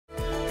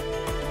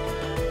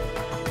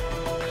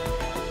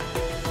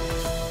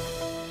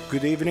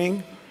Good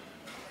evening.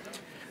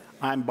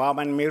 I'm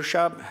Baban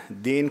Mirshab,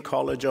 Dean,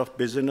 College of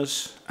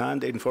Business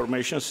and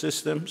Information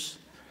Systems.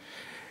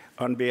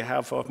 On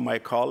behalf of my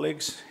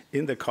colleagues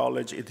in the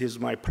college, it is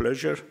my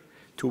pleasure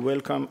to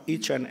welcome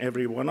each and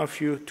every one of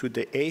you to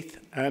the 8th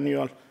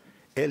Annual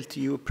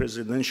LTU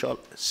Presidential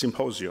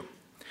Symposium.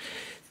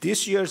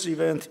 This year's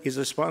event is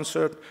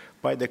sponsored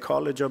by the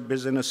College of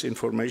Business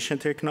Information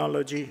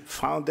Technology.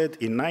 Founded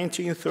in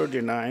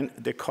 1939,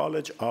 the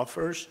college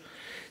offers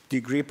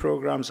degree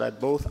programs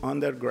at both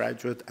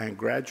undergraduate and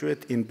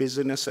graduate in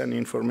business and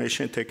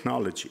information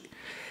technology.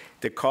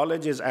 The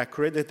college is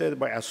accredited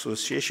by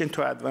Association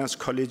to Advance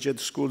Collegiate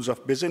Schools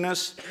of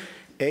Business.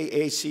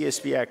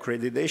 AACSB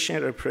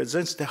accreditation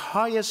represents the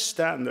highest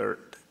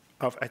standard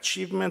of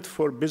achievement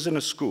for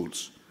business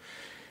schools.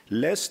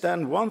 Less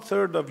than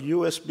 1/3 of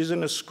US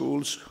business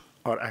schools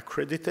are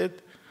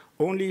accredited.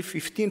 Only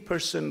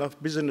 15% of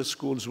business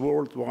schools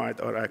worldwide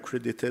are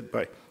accredited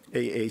by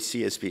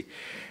AACSB.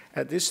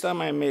 At this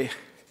time, may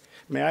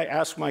I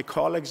ask my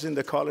colleagues in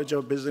the College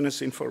of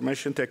Business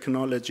Information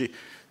Technology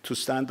to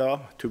stand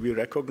up to be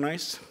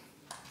recognized.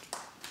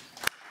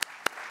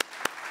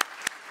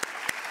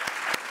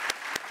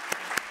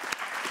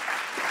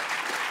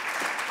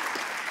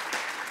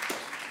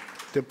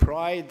 The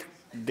pride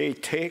they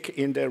take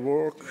in their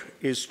work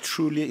is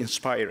truly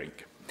inspiring.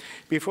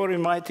 Before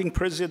inviting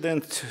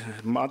President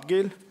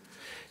Madgil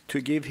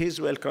to give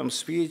his welcome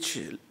speech,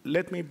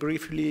 let me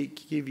briefly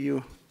give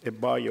you a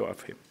bio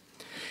of him.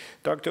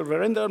 Dr.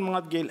 Virender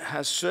Madgil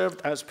has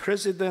served as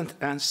President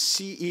and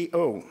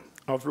CEO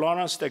of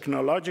Lawrence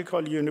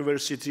Technological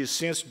University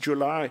since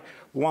July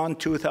 1,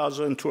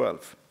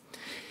 2012.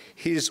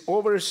 He is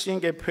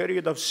overseeing a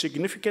period of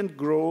significant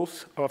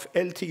growth of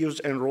LTU's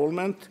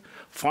enrollment,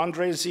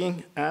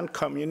 fundraising, and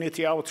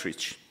community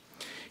outreach.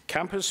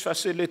 Campus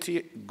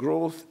facility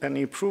growth and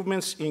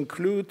improvements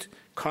include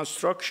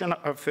construction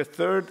of a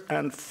 3rd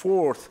and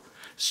 4th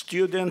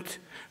student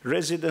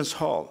residence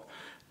hall.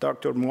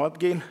 Dr.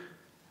 Madgil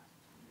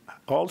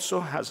also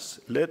has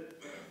led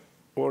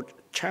or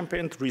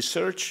championed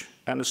research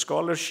and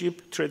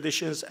scholarship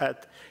traditions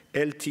at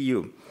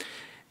LTU,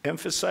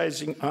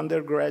 emphasizing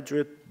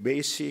undergraduate,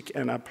 basic,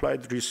 and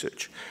applied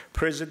research.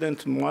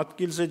 President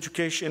Madgil's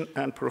education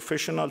and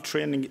professional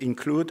training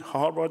include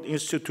Harvard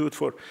Institute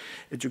for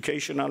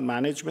Educational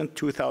Management,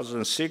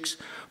 2006,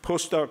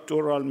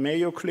 postdoctoral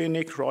Mayo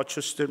Clinic,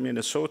 Rochester,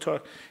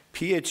 Minnesota,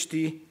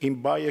 PhD in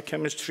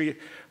biochemistry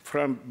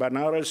from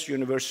Banaras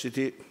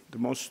University, the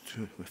most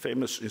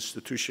famous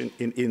institution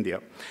in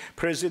India.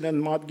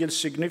 President Madgil's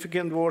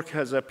significant work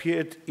has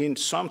appeared in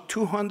some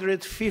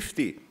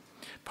 250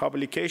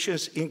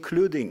 publications,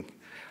 including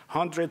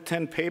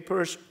 110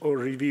 papers or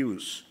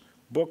reviews,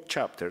 book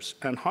chapters,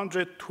 and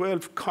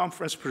 112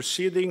 conference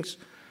proceedings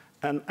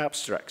and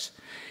abstracts.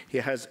 He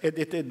has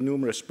edited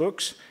numerous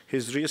books.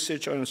 His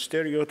research on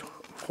steroid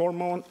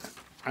hormone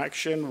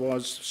action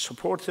was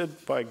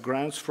supported by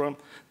grants from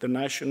the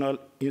National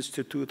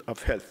Institute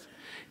of Health.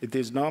 It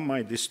is now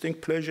my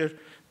distinct pleasure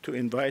to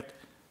invite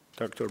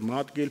Dr.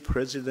 Madgil,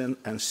 President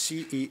and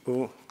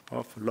CEO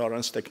of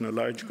Lawrence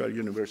Technological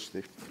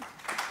University.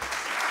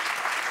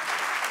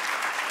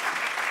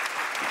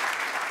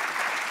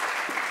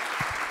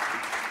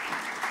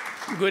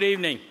 Good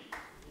evening.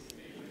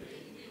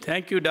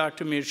 Thank you,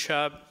 Dr.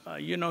 Mirshab.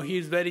 You know,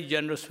 he's very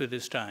generous with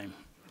his time,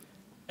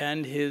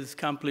 and his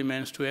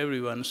compliments to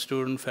everyone,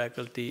 student,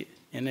 faculty,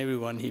 and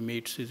everyone he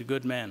meets. He's a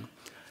good man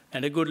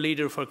and a good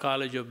leader for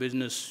College of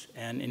Business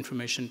and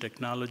Information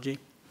Technology.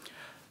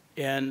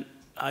 And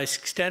I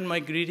extend my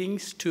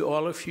greetings to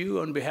all of you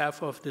on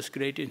behalf of this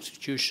great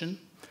institution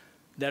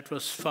that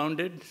was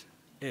founded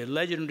a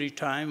legendary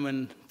time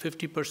when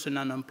 50%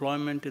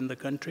 unemployment in the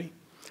country.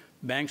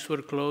 Banks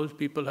were closed,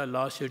 people had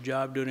lost their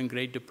job during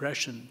Great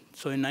Depression.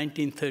 So in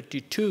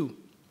 1932,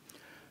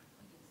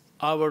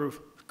 our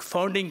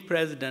founding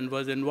president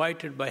was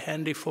invited by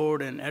Henry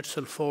Ford and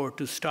Edsel Ford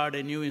to start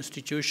a new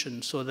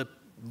institution so the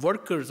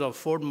workers of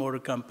Ford Motor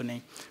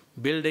Company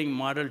building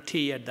Model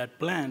T at that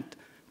plant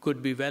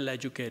could be well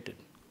educated.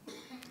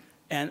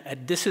 And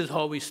this is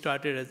how we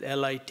started as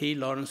LIT,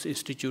 Lawrence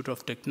Institute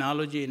of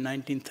Technology, in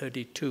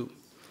 1932.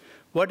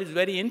 What is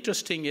very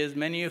interesting is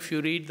many of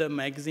you read the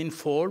magazine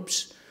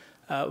Forbes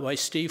by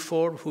Steve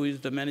Forbes, who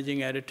is the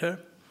managing editor.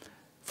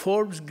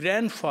 Forbes'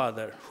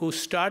 grandfather, who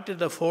started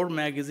the Forbes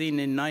magazine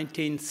in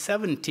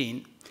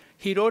 1917,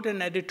 he wrote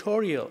an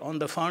editorial on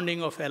the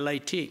founding of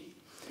LIT.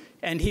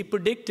 And he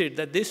predicted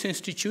that this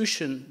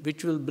institution,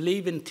 which will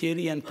believe in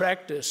theory and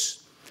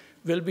practice,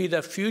 will be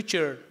the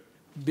future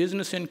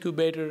business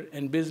incubator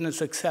and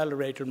business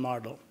accelerator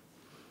model.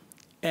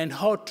 And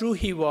how true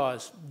he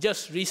was.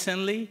 Just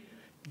recently,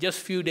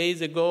 just a few days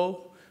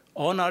ago,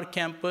 on our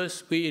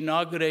campus, we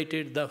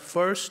inaugurated the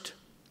first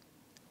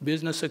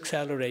business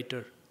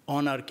accelerator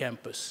on our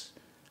campus.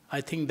 I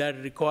think that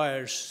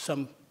requires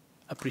some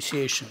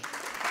appreciation.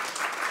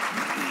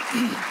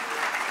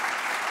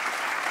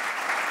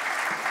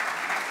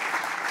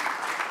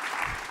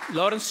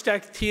 Lawrence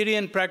Tech theory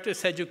and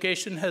practice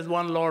education has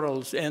won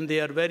laurels, and they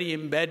are very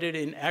embedded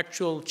in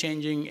actual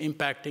changing,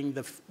 impacting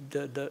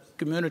the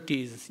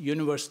communities,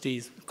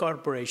 universities,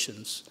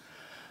 corporations.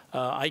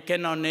 I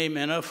cannot name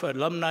enough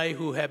alumni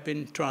who have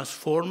been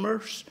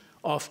transformers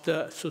of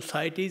the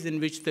societies in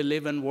which they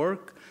live and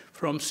work,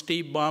 from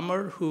Steve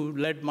Ballmer, who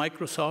led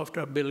Microsoft,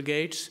 or Bill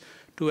Gates,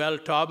 to Al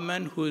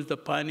Taubman, who is the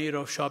pioneer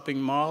of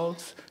shopping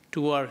malls,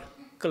 to our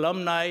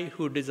alumni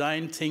who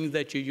design things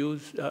that you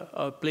use,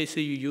 places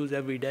you use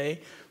every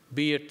day,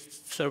 be it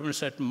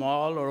Somerset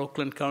Mall or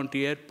Oakland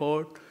County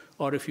Airport,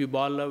 or if you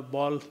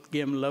ball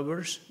game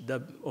lovers, the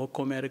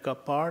Comerica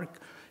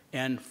Park,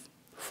 and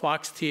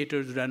Fox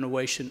Theater's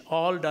renovation,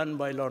 all done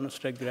by Lawrence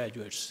Tech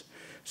graduates.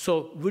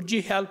 So would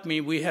you help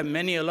me? We have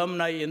many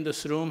alumni in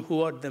this room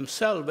who are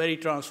themselves very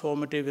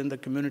transformative in the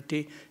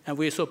community, and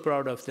we're so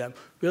proud of them.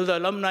 Will the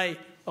alumni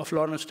of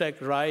Lawrence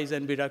Tech rise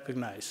and be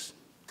recognized?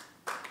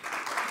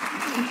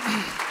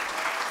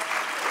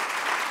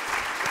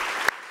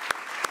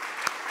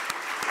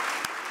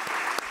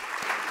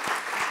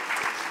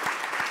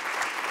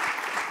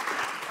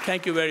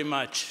 Thank you very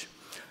much.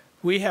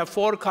 We have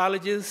 4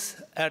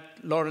 colleges at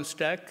Lawrence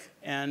Tech,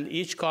 and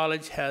each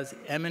college has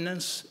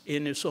eminence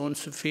in its own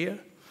sphere.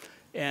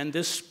 And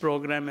this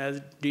program,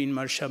 as Dean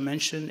Marsha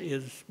mentioned,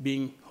 is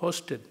being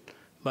hosted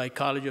by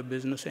College of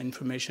Business and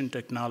Information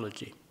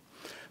Technology.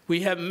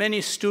 We have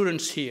many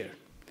students here,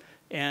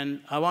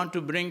 and I want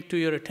to bring to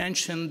your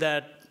attention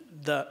that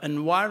the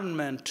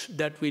environment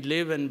that we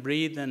live and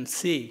breathe and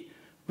see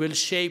will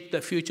shape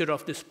the future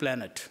of this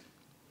planet.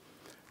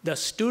 The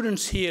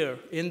students here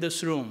in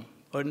this room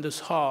or in this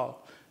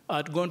hall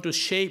are going to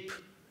shape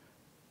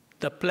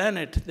the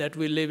planet that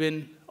we live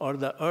in or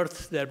the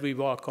earth that we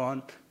walk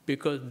on,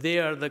 because they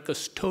are the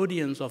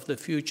custodians of the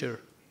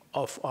future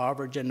of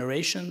our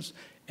generations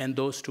and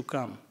those to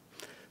come.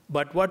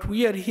 But what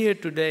we are here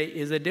today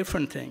is a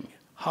different thing: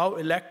 how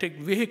electric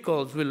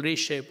vehicles will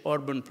reshape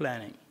urban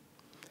planning.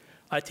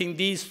 I think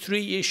these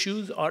 3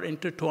 issues are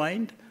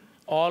intertwined,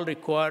 all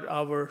require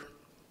our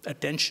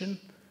attention,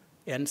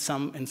 and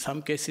in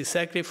some cases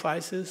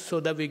sacrifices, so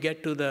that we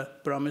get to the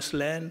promised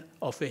land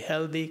of a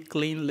healthy,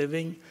 clean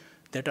living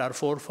that our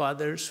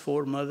forefathers,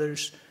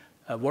 foremothers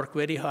worked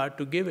very hard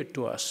to give it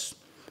to us.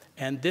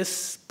 And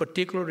this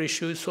particular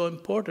issue is so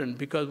important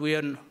because we are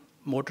in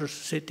motor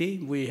city.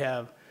 We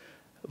are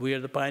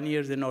the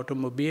pioneers in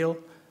automobile,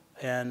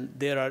 and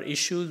there are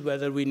issues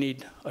whether we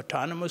need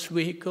autonomous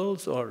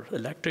vehicles or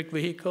electric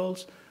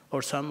vehicles,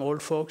 or some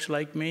old folks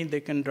like me, they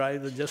can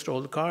drive just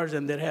old cars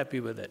and they're happy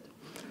with it.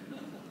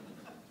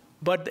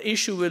 But the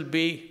issue will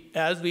be,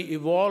 as we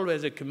evolve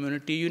as a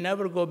community, you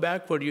never go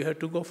backward, you have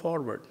to go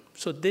forward.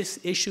 So this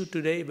issue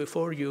today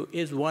before you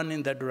is one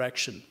in that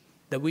direction,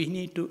 that we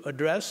need to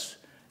address,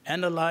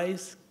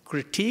 analyze,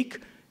 critique,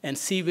 and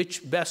see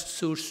which best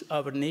suits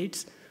our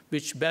needs,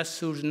 which best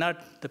suits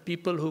not the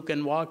people who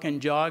can walk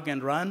and jog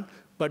and run,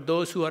 but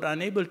those who are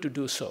unable to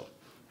do so,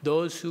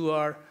 those who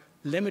are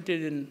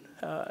limited in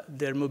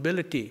their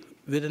mobility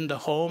within the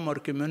home or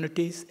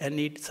communities and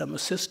need some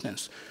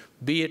assistance.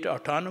 Be it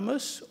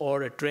autonomous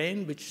or a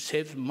train, which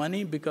saves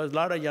money, because a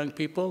lot of young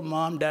people,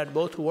 mom, dad,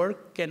 both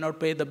work, cannot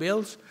pay the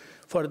bills.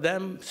 For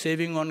them,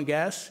 saving on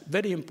gas,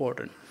 very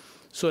important.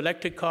 So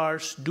electric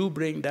cars do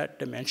bring that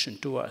dimension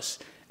to us.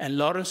 And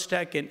Lawrence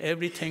Tech and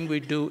everything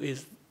we do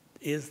is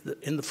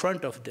in the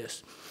front of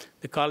this.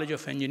 The College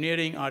of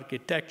Engineering,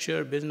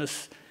 Architecture,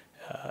 Business,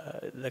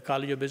 the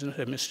College of Business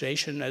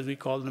Administration, as we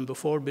called them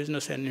before,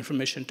 Business and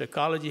Information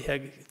Technology,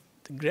 have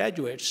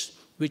graduates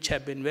which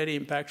have been very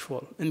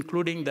impactful,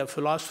 including the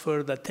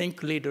philosophers, the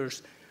think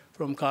leaders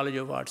from College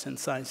of Arts and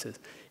Sciences.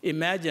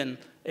 Imagine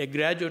a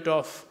graduate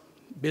of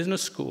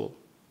business school,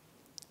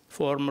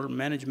 former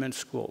management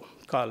school,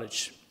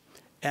 college,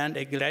 and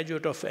a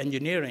graduate of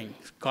engineering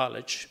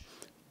college.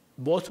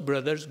 Both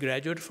brothers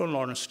graduated from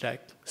Lawrence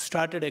Tech,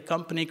 started a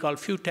company called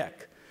FUTech,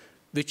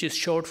 which is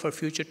short for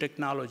Future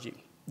Technology.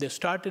 They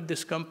started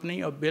this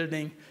company of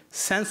building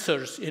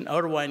sensors in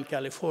Irvine,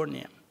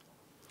 California.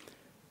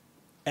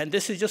 And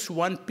this is just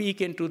one peek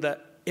into the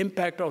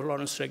impact of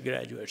Lawrence Tech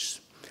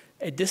graduates.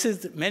 This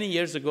is many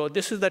years ago.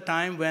 This is the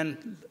time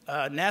when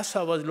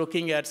NASA was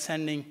looking at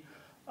sending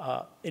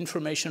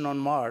information on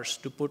Mars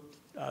to put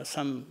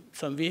some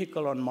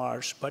vehicle on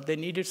Mars, but they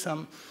needed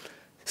some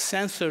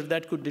sensor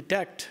that could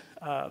detect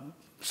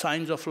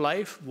signs of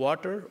life,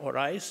 water or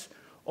ice,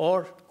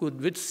 or could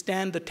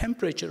withstand the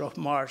temperature of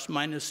Mars,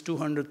 minus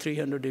 200,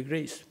 300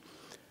 degrees.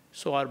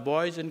 So our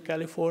boys in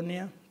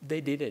California,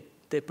 they did it.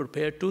 They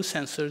prepared 2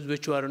 sensors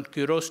which were on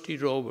Curiosity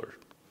rover,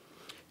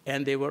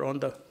 and they were on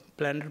the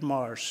planet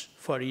Mars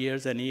for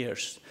years and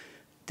years.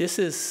 This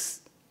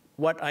is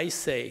what I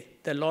say,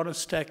 the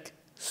Lawrence Tech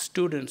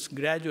students,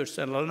 graduates,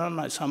 and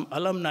alumni, some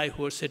alumni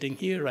who are sitting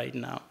here right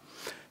now,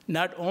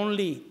 not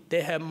only they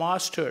have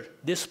mastered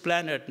this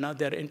planet, now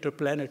they're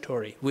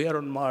interplanetary. We are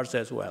on Mars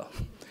as well.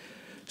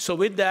 So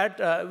with that,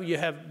 you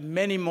have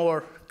many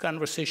more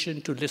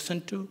conversation to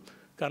listen to,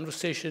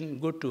 conversation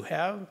good to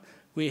have,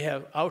 We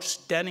have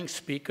outstanding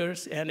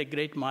speakers and a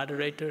great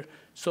moderator,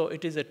 so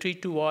it is a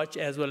treat to watch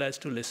as well as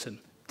to listen.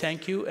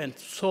 Thank you, and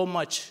so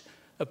much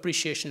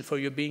appreciation for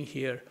you being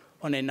here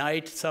on a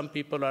night some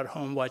people are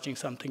home watching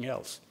something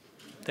else.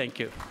 Thank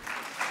you.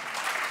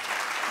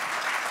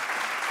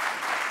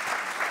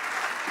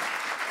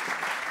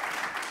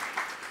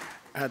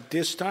 At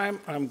this time,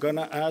 I'm going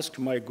to ask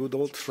my good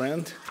old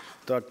friend,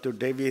 Dr.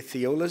 David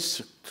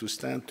Theolis, to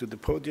stand to the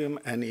podium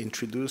and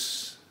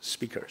introduce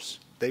speakers.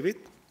 David?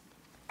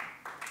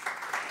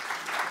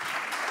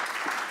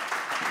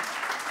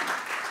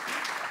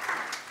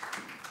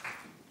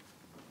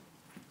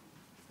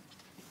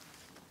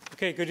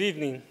 Okay, good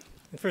evening.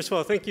 And first of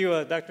all, thank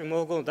you, Dr.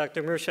 Mogul and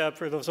Dr. Mirshab,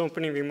 for those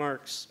opening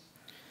remarks.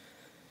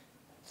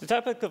 The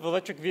topic of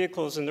electric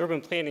vehicles and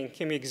urban planning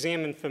can be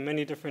examined from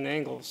many different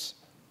angles,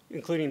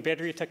 including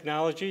battery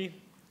technology,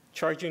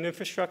 charging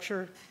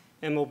infrastructure,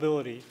 and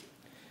mobility.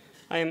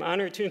 I am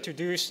honored to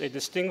introduce a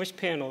distinguished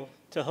panel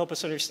to help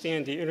us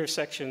understand the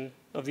intersection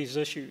of these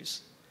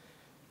issues.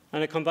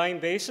 On a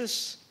combined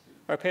basis,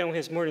 our panel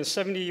has more than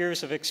 70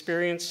 years of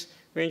experience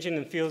ranging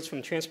in fields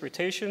from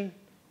transportation,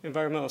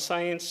 environmental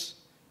science,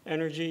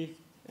 energy,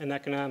 and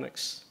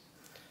economics.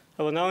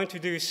 I will now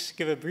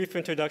give a brief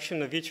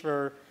introduction of each of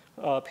our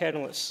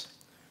panelists.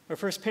 Our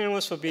first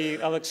panelist will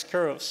be Alex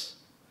Karos.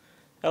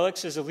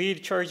 Alex is a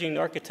lead charging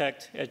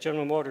architect at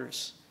General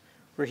Motors,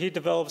 where he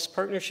develops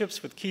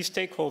partnerships with key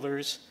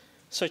stakeholders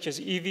such as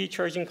EV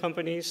charging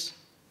companies,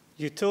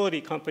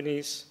 utility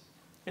companies,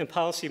 and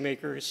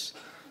policymakers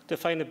to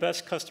find the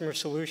best customer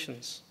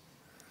solutions.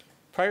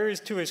 Prior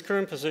to his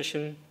current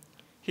position,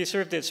 he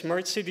served as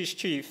Smart Cities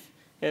Chief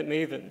at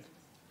Maven.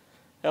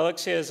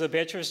 Alex has a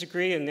bachelor's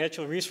degree in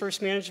natural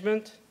resource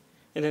management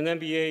and an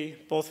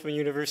MBA, both from the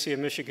University of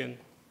Michigan.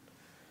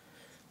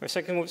 Our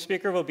second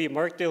speaker will be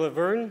Mark De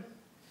Laverne,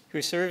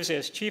 who serves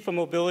as Chief of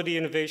Mobility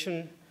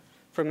Innovation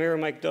for Mayor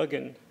Mike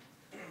Duggan,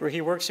 where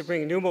he works to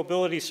bring new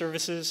mobility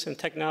services and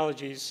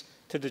technologies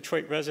to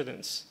Detroit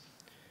residents.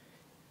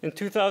 In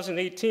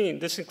 2018,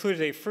 this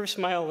included a first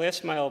mile,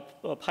 last mile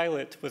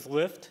pilot with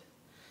Lyft,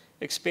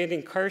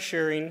 expanding car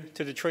sharing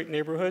to Detroit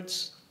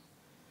neighborhoods,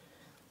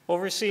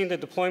 overseeing the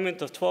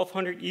deployment of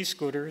 1,200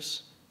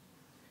 e-scooters,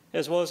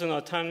 as well as an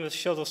autonomous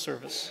shuttle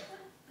service.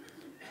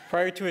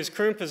 Prior to his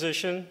current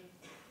position,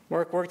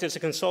 Mark worked as a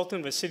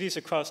consultant with cities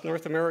across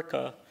North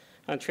America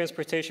on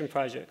transportation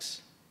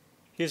projects.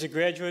 He is a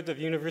graduate of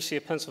the University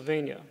of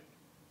Pennsylvania.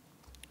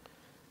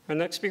 Our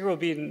next speaker will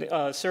be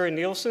Sarah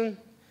Nielsen.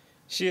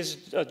 She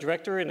is a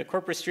director in the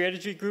corporate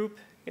strategy group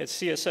at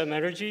CSM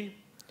Energy.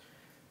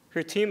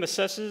 Her team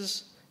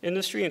assesses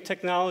industry and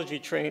technology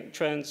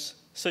trends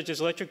such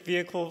as electric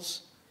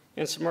vehicles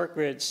and smart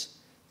grids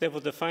that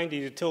will define the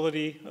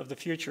utility of the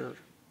future.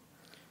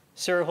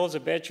 Sarah holds a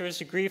bachelor's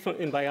degree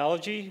in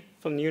biology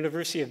from the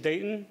University of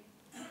Dayton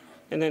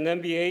and an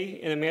MBA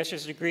and a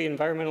master's degree in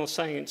environmental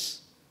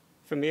science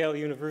from Yale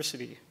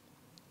University.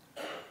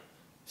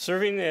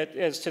 Serving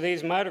as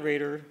today's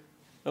moderator,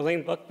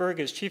 Elaine Buckberg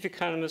is chief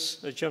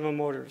economist at General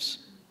Motors.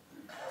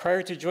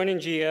 Prior to joining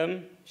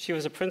GM, she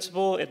was a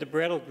principal at the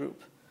Brattle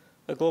Group,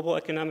 a global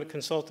economic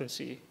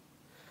consultancy.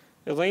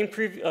 Elaine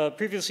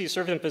previously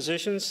served in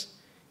positions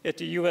at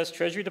the U.S.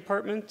 Treasury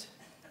Department,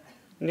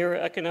 Nera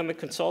Economic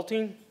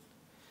Consulting,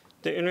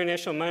 the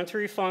International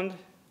Monetary Fund,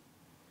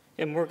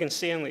 and Morgan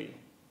Stanley.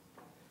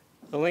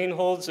 Elaine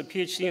holds a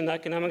PhD in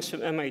economics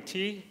from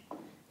MIT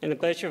and a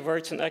Bachelor of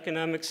Arts in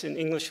Economics and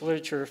English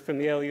Literature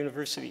from Yale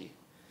University.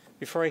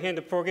 Before I hand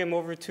the program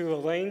over to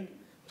Elaine,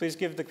 please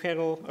give the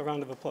panel a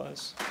round of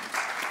applause.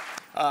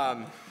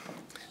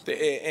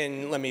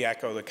 And let me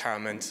echo the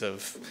comments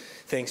of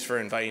thanks for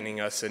inviting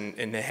us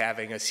and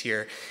having us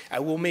here. I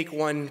will make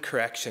one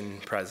correction,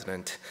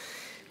 President.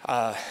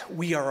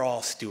 We are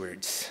all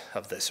stewards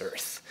of this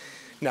earth,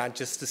 not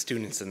just the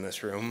students in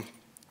this room,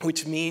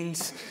 which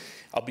means,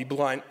 I'll be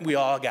blunt, we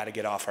all got to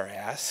get off our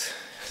ass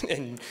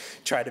and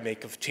try to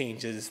make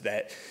changes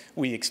that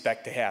we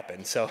expect to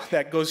happen. So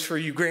that goes for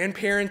you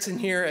grandparents in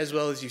here as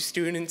well as you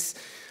students,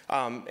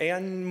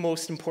 and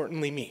most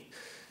importantly me,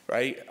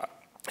 right?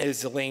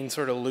 As Elaine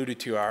sort of alluded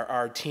to,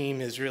 our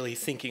team is really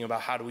thinking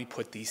about how do we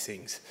put these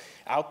things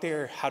out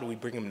there, how do we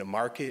bring them to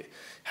market,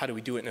 how do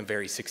we do it in a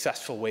very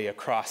successful way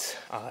across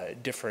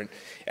different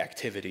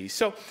activities.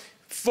 So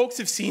folks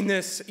have seen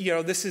this,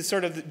 this is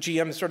sort of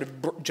GM's sort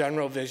of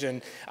general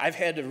vision. I've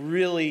had a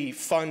really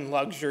fun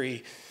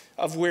luxury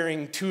of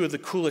wearing two of the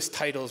coolest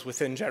titles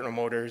within General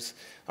Motors,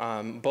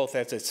 both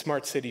as a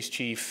Smart Cities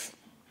Chief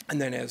and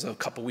then as a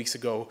couple weeks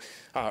ago,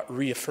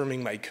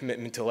 reaffirming my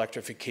commitment to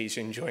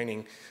electrification,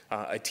 joining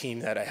a team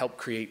that I helped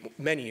create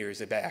many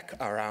years back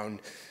around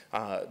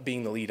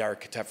being the lead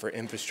architect for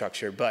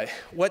infrastructure. But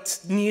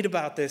what's neat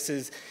about this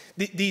is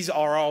these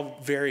are all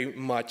very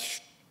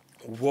much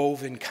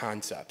woven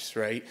concepts,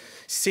 right?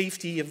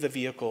 Safety of the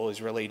vehicle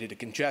is related to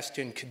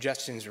congestion,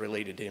 congestion is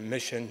related to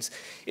emissions,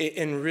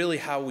 and really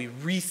how we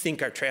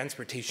rethink our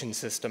transportation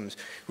systems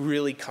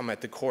really come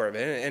at the core of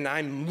it. And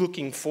I'm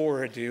looking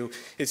forward to,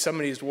 as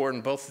somebody who's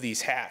worn both of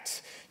these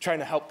hats, trying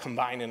to help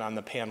combine it on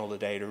the panel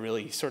today to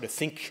really sort of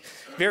think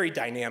very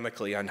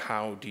dynamically on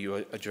how do you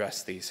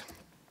address these.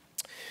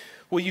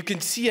 Well, you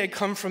can see I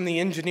come from the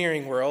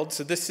engineering world,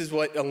 so this is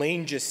what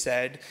Elaine just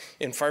said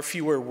in far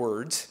fewer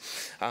words,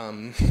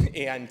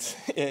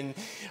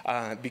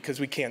 because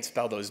we can't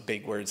spell those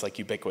big words like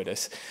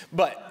ubiquitous.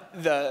 But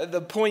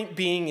the point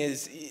being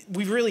is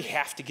we really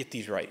have to get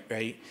these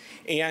right?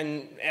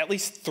 And at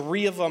least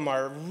 3 of them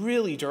are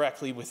really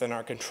directly within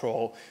our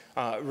control,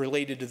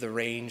 related to the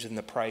range and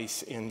the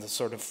price and the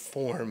sort of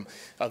form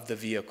of the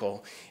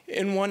vehicle.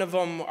 And one of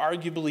them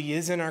arguably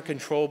is in our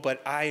control,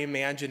 but I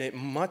imagine it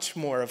much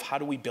more of how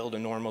do we build a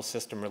normal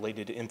system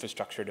related to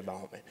infrastructure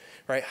development,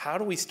 right? How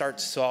do we start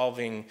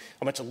solving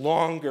a much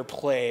longer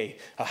play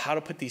of how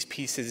to put these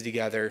pieces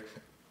together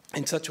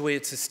in such a way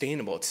it's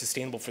sustainable. It's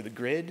sustainable for the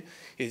grid,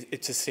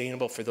 it's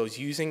sustainable for those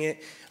using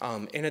it,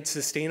 and it's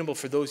sustainable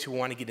for those who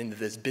want to get into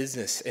this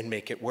business and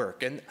make it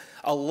work. And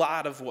a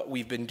lot of what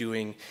we've been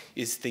doing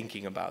is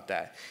thinking about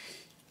that.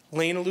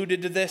 Lane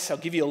alluded to this. I'll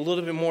give you a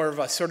little bit more of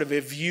a sort of a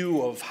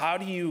view of how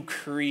do you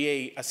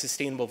create a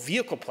sustainable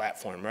vehicle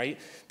platform, right,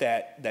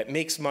 that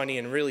makes money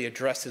and really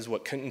addresses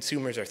what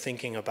consumers are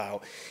thinking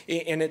about.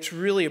 And it's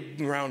really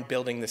around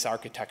building this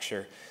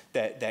architecture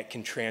that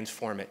can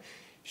transform it.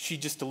 She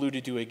just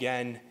alluded to,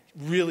 again,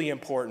 really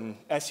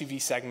important, SUV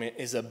segment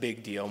is a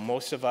big deal.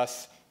 Most of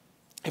us,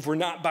 if we're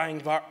not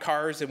buying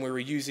cars and we're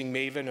using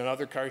Maven and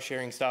other car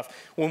sharing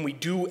stuff, when we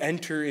do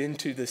enter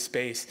into the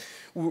space,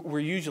 we're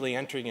usually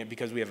entering it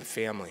because we have a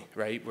family,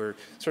 right? We're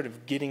sort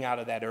of getting out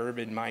of that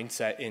urban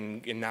mindset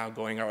and now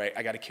going, all right,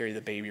 I got to carry the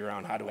baby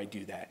around. How do I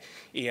do that?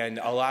 And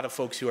a lot of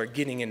folks who are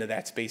getting into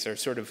that space are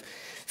sort of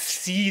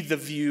see the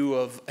view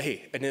of,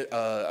 hey,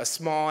 a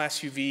small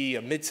SUV,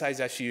 a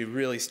mid-size SUV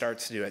really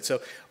starts to do it.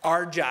 So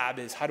our job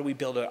is how do we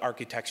build an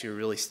architecture that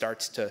really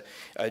starts to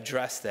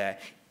address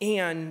that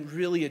and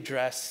really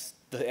address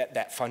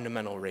that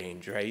fundamental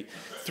range, right?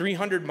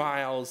 300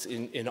 miles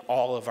in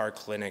all of our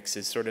clinics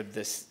is sort of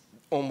this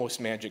almost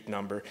magic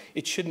number.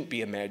 It shouldn't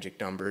be a magic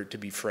number, to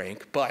be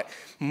frank, but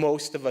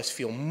most of us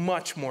feel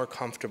much more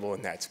comfortable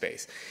in that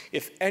space.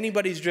 If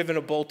anybody's driven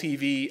a Bolt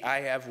EV,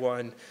 I have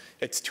one.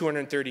 It's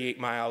 238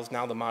 miles.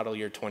 Now the model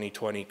year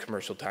 2020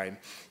 commercial time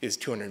is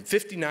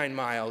 259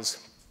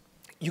 miles.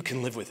 You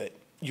can live with it.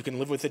 You can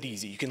live with it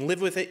easy. You can live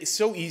with it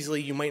so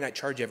easily you might not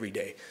charge every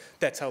day.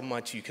 That's how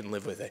much you can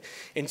live with it.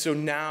 And so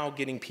now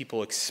getting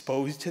people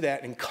exposed to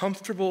that and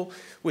comfortable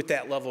with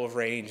that level of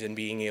range and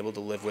being able to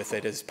live with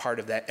it is part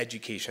of that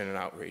education and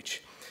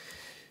outreach.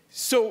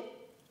 So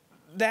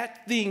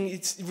that thing,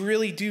 it's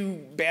really do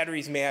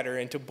batteries matter?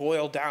 And to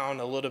boil down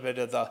a little bit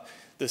of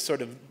the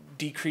sort of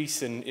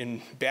decrease in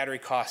battery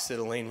costs that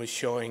Elaine was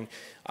showing,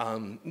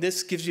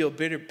 this gives you a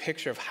better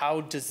picture of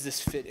how does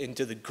this fit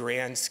into the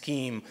grand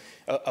scheme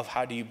of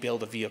how do you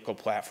build a vehicle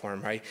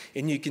platform, right?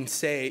 And you can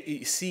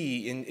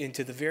see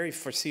into the very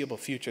foreseeable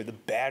future, the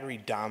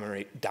battery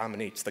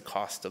dominates the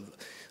cost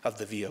of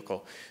the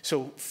vehicle.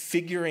 So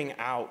figuring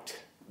out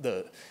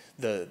the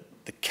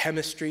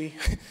chemistry,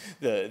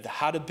 the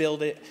how to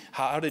build it,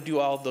 how to do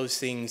all of those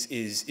things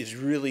is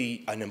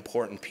really an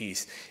important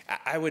piece.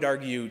 I would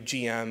argue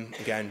GM,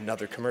 again,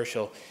 another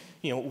commercial,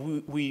 you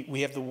know,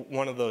 we have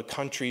one of the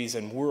country's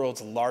and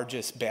world's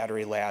largest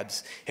battery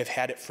labs, have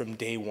had it from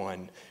day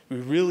one. We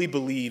really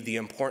believe the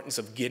importance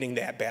of getting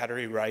that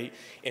battery right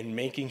and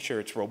making sure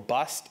it's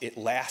robust, it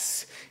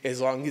lasts as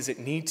long as it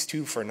needs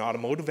to for an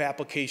automotive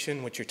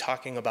application, which you're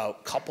talking about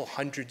a couple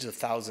hundreds of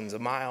thousands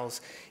of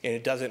miles, and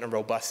it does it in a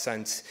robust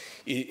sense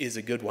is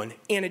a good one,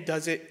 and it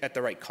does it at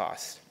the right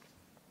cost.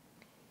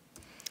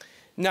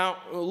 Now,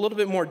 a little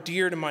bit more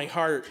dear to my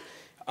heart,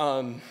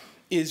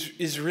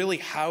 is really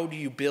how do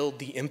you build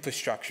the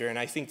infrastructure? And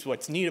I think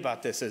what's neat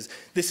about this is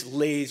this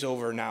lays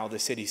over now the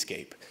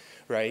cityscape,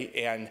 right?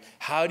 And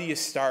how do you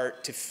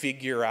start to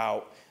figure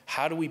out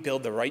how do we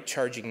build the right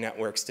charging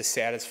networks to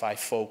satisfy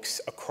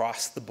folks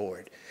across the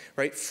board,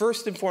 right?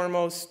 First and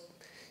foremost,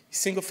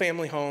 single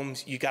family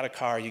homes, you got a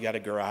car, you got a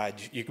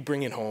garage, you can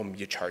bring it home,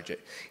 you charge it.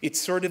 It's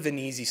sort of an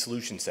easy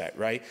solution set,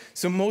 right?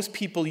 So most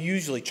people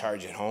usually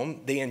charge at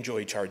home. They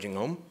enjoy charging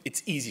home.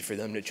 It's easy for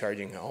them to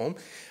charging at home.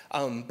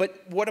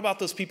 But what about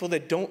those people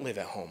that don't live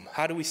at home?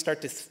 How do we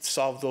start to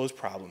solve those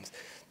problems?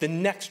 The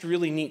next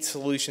really neat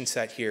solution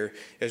set here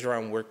is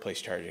around workplace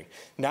charging.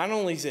 Not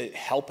only does it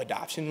help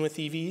adoption with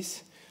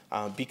EVs,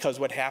 because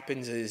what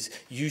happens is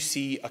you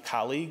see a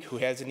colleague who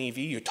has an EV,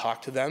 you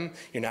talk to them,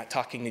 you're not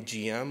talking to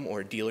GM or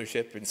a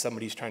dealership and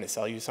somebody's trying to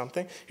sell you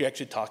something, you're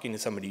actually talking to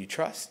somebody you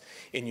trust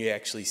and you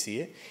actually see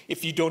it.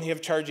 If you don't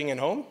have charging at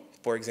home,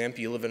 for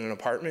example, you live in an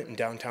apartment in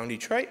downtown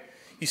Detroit,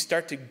 you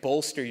start to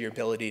bolster your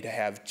ability to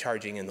have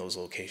charging in those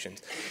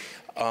locations.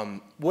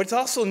 What's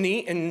also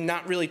neat and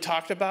not really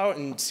talked about,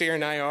 and Sarah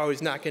and I are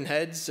always knocking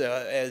heads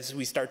as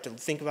we start to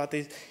think about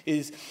these,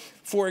 is,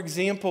 for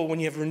example, when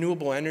you have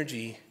renewable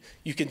energy,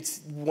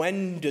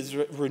 when does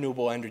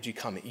renewable energy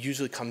come? It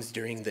usually comes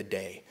during the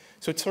day.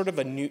 So it's sort of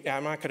a new,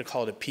 I'm not going to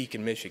call it a peak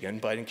in Michigan,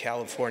 but in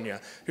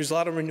California, there's a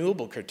lot of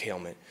renewable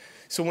curtailment.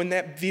 So when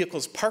that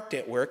vehicle's parked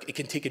at work, it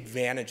can take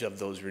advantage of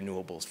those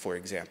renewables, for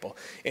example.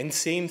 And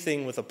same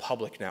thing with a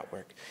public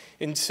network.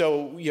 And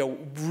so,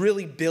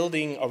 really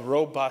building a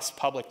robust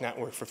public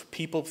network for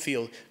people to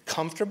feel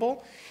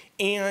comfortable,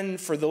 and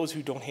for those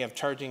who don't have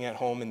charging at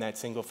home in that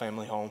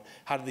single-family home,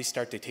 how do they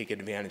start to take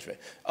advantage of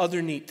it?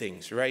 Other neat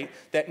things, right?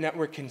 That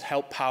network can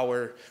help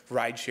power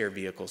rideshare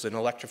vehicles and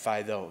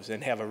electrify those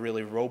and have a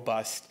really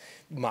robust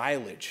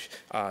mileage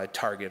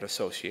target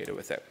associated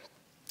with it.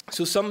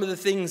 So some of the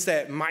things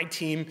that my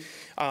team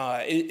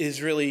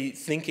is really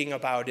thinking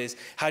about is,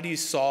 how do you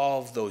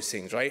solve those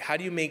things, right? How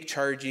do you make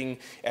charging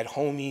at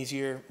home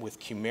easier with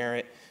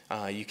Qmerit?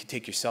 You can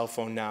take your cell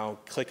phone now,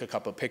 click a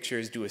couple of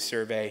pictures, do a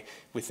survey.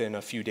 Within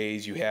a few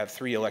days, you have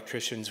 3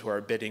 electricians who are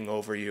bidding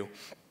over you.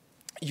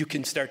 You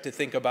can start to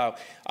think about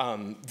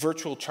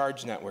virtual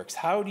charge networks.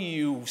 How do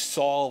you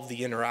solve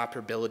the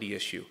interoperability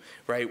issue,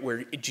 right?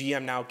 Where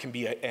GM now can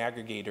be an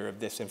aggregator of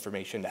this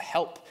information to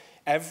help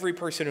every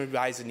person who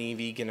buys an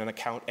EV get an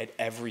account at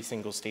every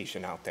single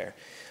station out there.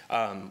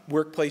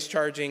 Workplace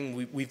charging,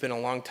 we've been a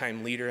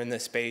long-time leader in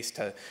this space.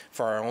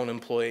 For our own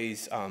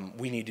employees,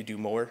 we need to do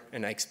more,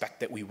 and I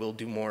expect that we will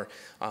do more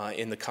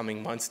in the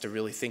coming months to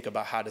really think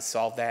about how to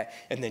solve that,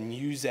 and then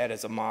use that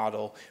as a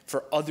model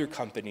for other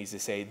companies to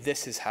say,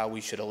 this is how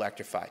we should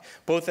electrify,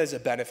 both as a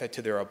benefit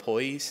to their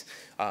employees,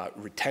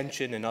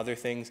 retention and other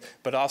things,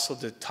 but also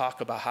to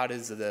talk about how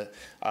does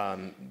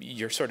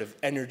your sort of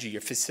energy, your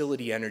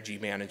facility energy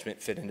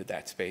management fit into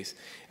that space.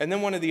 And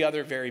then one of the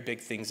other very big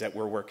things that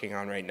we're working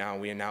on right now,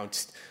 we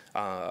announced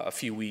a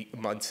few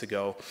months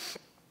ago,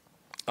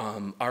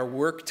 our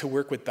work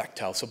with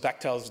Bechtel. So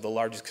Bechtel is the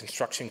largest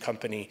construction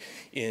company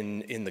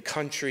in the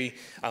country.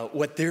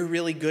 What they're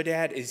really good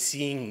at is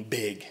seeing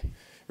big,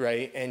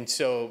 right? And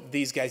so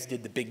these guys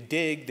did the big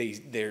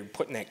dig. They're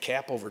putting that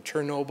cap over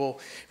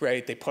Chernobyl,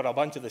 right? They put a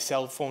bunch of the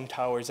cell phone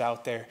towers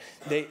out there.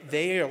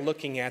 They are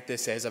looking at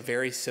this as a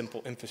very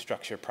simple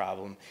infrastructure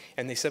problem.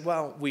 And they said,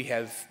 well, we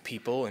have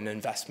people and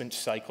investment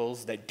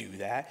cycles that do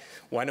that.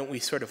 Why don't we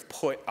sort of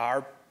put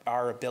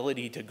our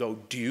ability to go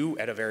do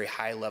at a very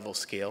high level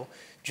scale,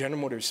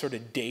 General Motors sort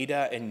of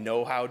data and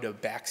know-how to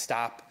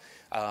backstop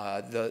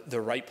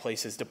the right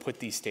places to put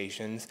these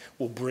stations.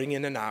 We'll bring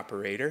in an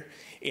operator,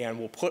 and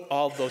we'll put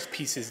all those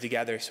pieces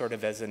together sort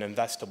of as an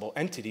investable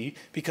entity,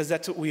 because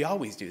that's what we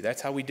always do.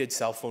 That's how we did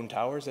cell phone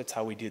towers. That's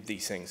how we did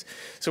these things.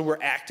 So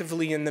we're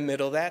actively in the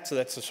middle of that. So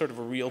that's a sort of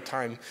a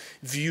real-time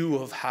view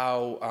of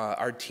how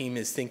our team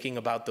is thinking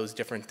about those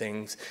different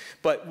things.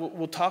 But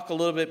we'll talk a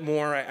little bit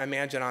more, I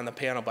imagine, on the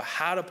panel, but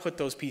how to put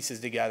those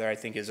pieces together, I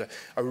think, is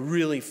a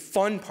really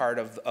fun part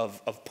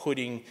of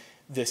putting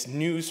this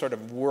new sort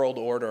of world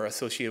order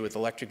associated with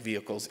electric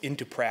vehicles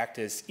into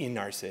practice in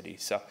our city.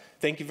 So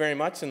thank you very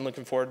much, and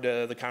looking forward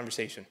to the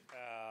conversation.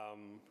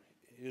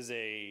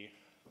 It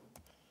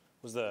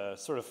was the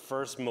sort of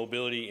first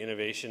mobility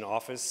innovation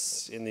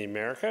office in the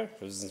America.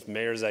 It was the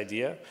mayor's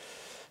idea,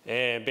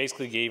 and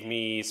basically gave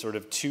me sort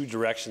of 2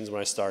 directions when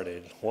I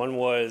started. One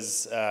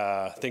was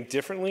think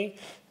differently,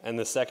 and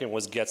the second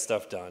was get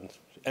stuff done.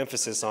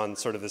 Emphasis on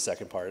sort of the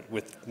second part,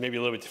 with maybe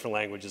a little bit different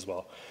language as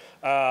well.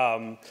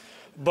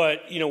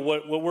 But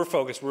what we're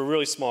focused, we're a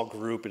really small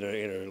group in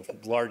a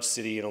large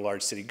city, in a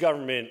large city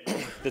government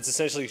that's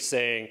essentially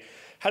saying,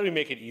 how do we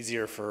make it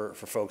easier for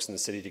folks in the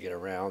city to get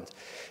around?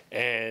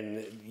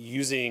 And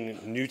using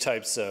new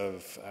types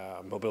of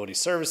mobility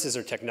services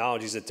or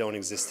technologies that don't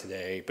exist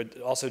today,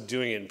 but also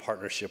doing it in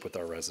partnership with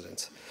our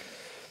residents.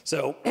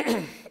 So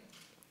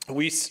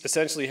we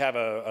essentially have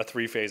a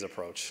 3-phase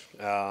approach,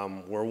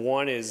 where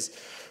one is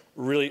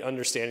really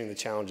understanding the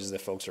challenges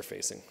that folks are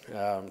facing.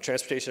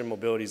 Transportation and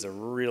mobility is a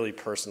really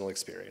personal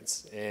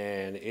experience,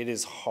 and it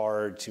is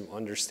hard to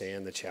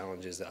understand the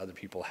challenges that other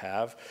people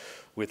have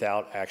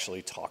without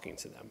actually talking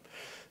to them.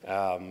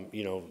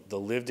 The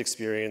lived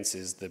experience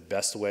is the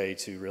best way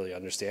to really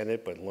understand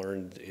it, but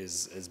learned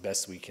is as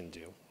best we can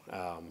do.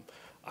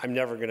 I'm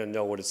never gonna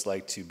know what it's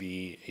like to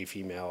be a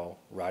female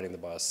riding the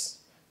bus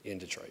in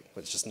Detroit.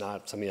 It's just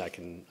not something I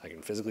can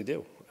physically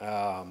do.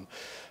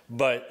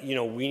 But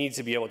we need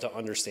to be able to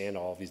understand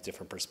all of these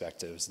different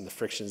perspectives and the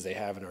frictions they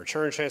have in our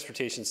current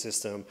transportation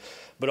system,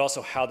 but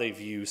also how they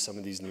view some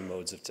of these new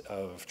modes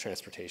of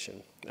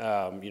transportation.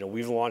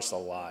 We've launched a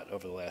lot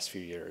over the last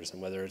few years,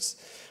 and whether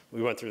it's,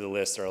 we went through the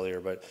list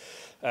earlier, but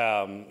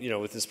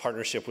with this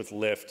partnership with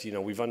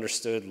Lyft, we've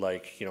understood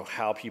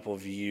how people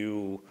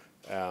view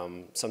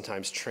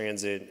sometimes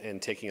transit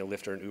and taking a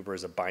Lyft or an Uber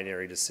is a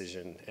binary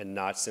decision and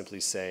not simply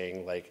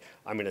saying like,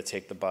 I'm gonna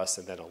take the bus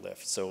and then a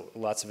Lyft. So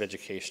lots of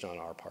education on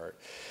our part.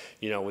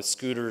 You know, with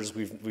scooters,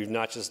 we've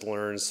not just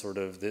learned sort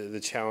of the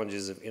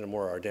challenges of, in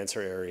more our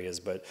denser areas,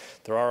 but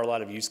there are a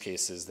lot of use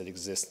cases that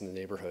exist in the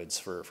neighborhoods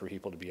for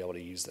people to be able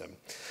to use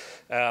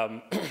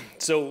them.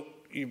 So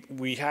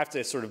we have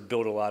to sort of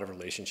build a lot of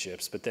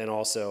relationships, but then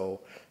also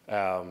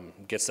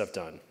get stuff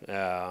done.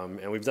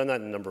 And we've done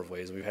that in a number of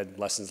ways. We've had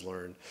lessons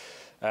learned.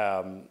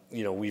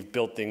 You know, we've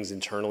built things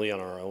internally on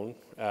our own.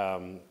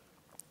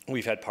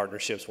 We've had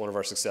partnerships. One of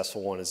our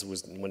successful ones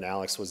was when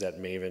Alex was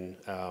at Maven,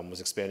 was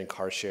expanding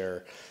car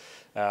share,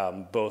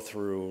 both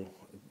through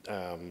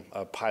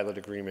a pilot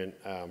agreement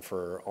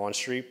for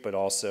on-street, but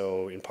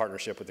also in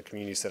partnership with the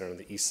community center on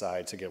the east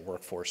side to get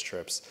workforce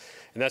trips.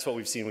 And that's what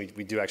we've seen we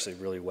do actually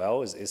really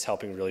well, is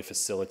helping really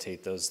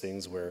facilitate those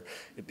things where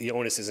the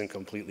onus isn't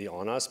completely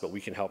on us, but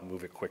we can help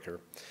move it quicker.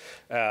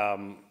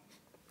 And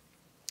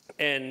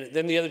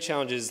then the other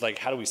challenge is, like,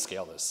 how do we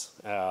scale this?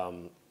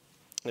 And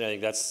I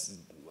think that's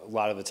a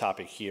lot of the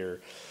topic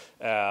here,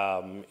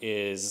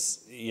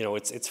 is, you know,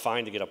 it's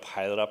fine to get a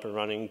pilot up and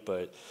running,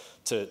 but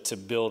to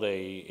build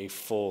a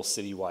full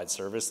citywide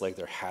service, like,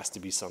 there has to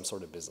be some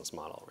sort of business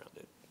model around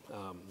it.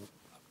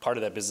 Part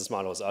of that business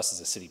model is us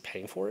as a city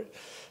paying for it,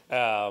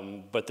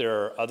 but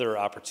there are other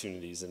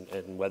opportunities,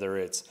 and whether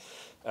it's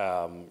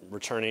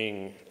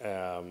returning,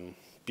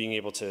 being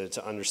able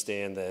to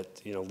understand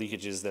that, you know,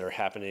 leakages that are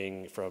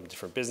happening from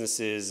different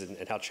businesses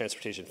and how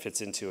transportation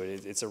fits into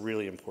it, it's a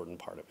really important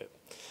part of it.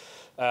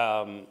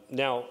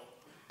 Now,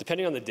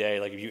 depending on the day,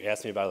 like if you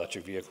ask me about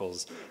electric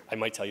vehicles, I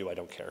might tell you I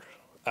don't care.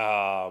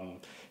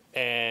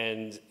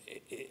 And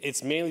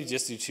it's mainly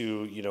just due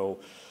to, you know,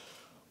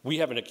 we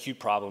have an acute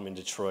problem in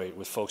Detroit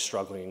with folks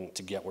struggling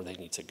to get where they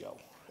need to go.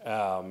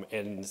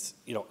 And,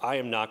 you know, I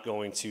am not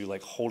going to,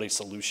 like, hold a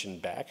solution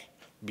back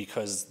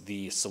because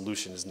the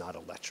solution is not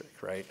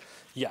electric, right?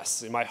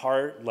 Yes, in my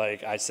heart,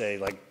 like, I say,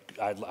 like,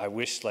 I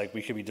wish, like,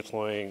 we could be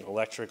deploying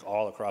electric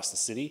all across the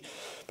city,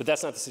 but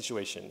that's not the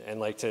situation.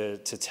 And, like, to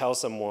tell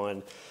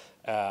someone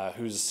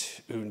who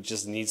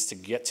just needs to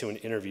get to an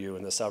interview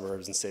in the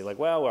suburbs and say, like,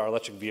 well, our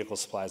electric vehicle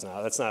supply is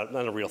not, that's not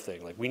a real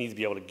thing. Like, we need to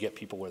be able to get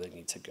people where they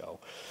need to go.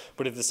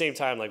 But at the same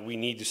time, like, we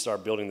need to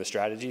start building the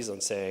strategies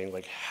on saying,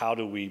 like, how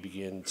do we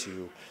begin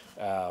to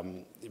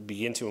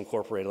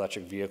incorporate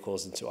electric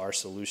vehicles into our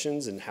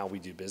solutions and how we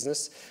do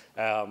business.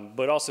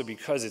 But also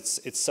because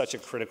it's such a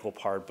critical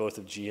part, both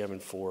of GM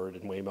and Ford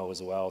and Waymo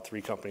as well,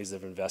 3 companies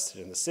that have invested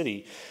in the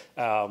city,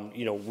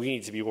 you know, we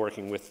need to be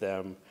working with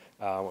them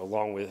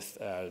along with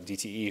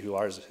DTE,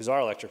 who's our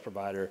electric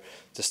provider,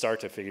 to start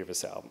to figure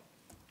this out.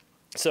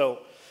 So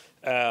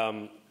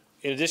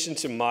in addition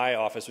to my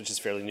office, which is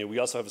fairly new, we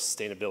also have a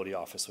sustainability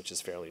office, which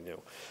is fairly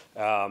new.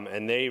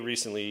 And they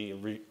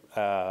recently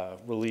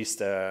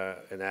released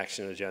an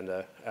action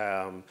agenda,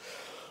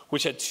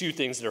 which had 2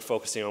 things that are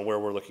focusing on where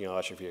we're looking at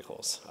electric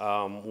vehicles.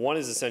 One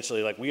is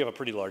essentially, like, we have a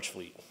pretty large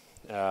fleet.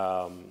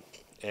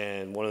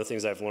 And one of the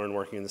things I've learned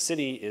working in the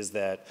city is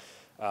that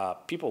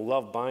people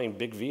love buying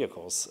big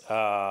vehicles.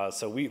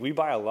 So we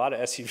buy a lot of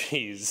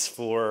SUVs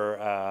for,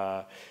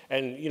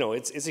 and, you know,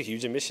 it's a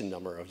huge emission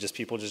number of just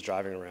people just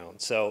driving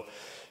around. So,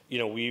 you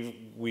know,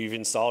 we've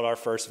installed our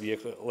first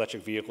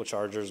electric vehicle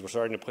chargers. We're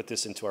starting to put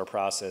this into our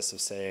process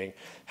of saying,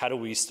 how do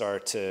we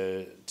start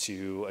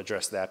to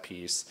address that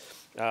piece?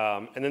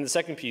 And then the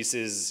second piece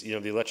is, you know,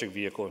 the electric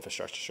vehicle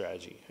infrastructure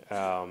strategy.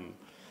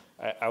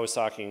 I was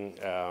talking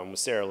with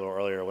Sarah a little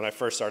earlier. When I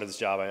first started this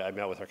job, I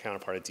met with our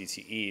counterpart at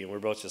DTE, and we're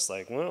both just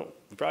like, well,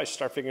 we probably should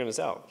start figuring this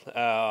out.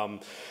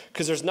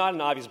 Because there's not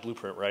an obvious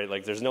blueprint, right?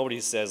 Like, there's nobody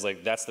who says,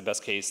 like, that's the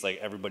best case, like,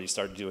 everybody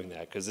start doing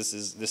that, because this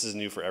is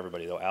new for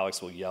everybody, though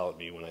Alex will yell at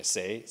me when I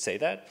say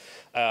that.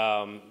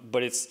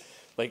 But it's,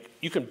 like,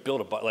 you can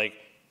build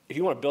if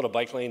you want to build a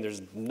bike lane,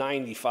 there's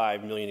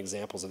 95 million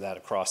examples of that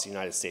across the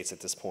United States at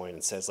this point,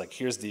 and says, like,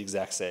 here's the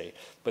exact say.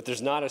 But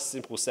there's not a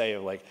simple say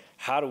of, like,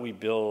 how do we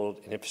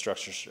build an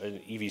infrastructure, an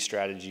EV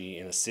strategy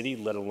in a city,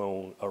 let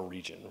alone a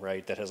region,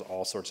 right, that has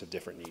all sorts of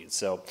different needs.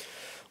 So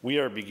we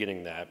are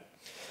beginning that.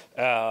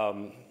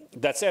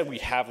 That said, we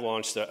have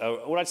launched,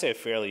 what I'd say, a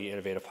fairly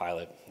innovative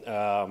pilot,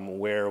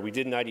 where we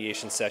did an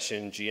ideation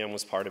session. GM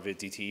was part of it,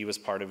 DTE was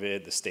part of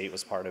it, the state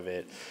was part of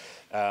it.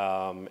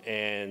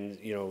 And,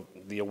 you know,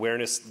 the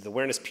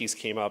awareness piece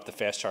came up, the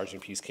fast charging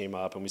piece came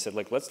up, and we said,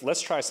 like,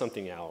 let's try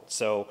something out.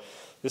 So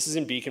this is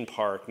in Beacon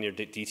Park near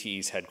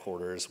DTE's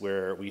headquarters,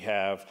 where we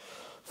have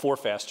 4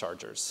 fast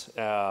chargers,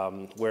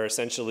 where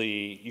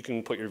essentially you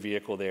can put your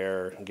vehicle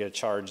there and get it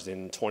charged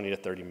in 20 to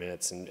 30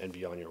 minutes and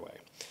be on your way.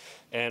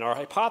 And our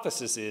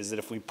hypothesis is that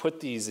if we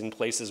put these in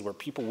places where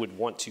people would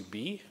want to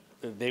be,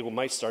 they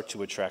might start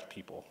to attract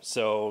people.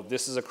 So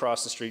this is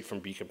across the street from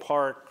Beacon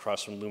Park,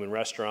 across from Lumen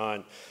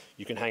Restaurant.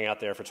 You can hang out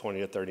there for 20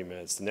 to 30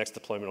 minutes. The next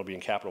deployment will be in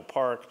Capitol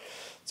Park.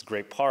 It's a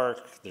great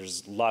park.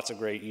 There's lots of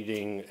great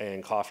eating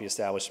and coffee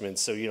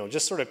establishments. So, you know,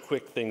 just sort of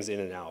quick things in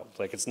and out.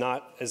 Like, it's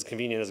not as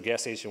convenient as a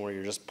gas station where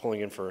you're just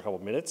pulling in for a couple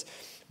minutes,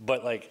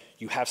 but like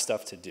you have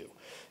stuff to do.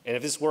 And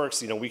if this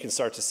works, we can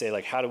start to say,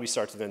 like, how do we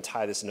start to then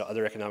tie this into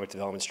other economic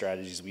development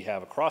strategies we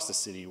have across the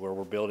city where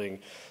we're building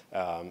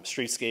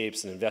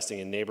streetscapes and investing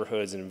in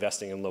neighborhoods and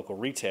investing in local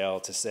retail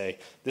to say,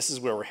 this is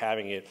where we're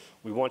having it.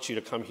 We want you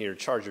to come here,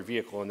 charge your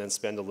vehicle, and then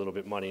spend a little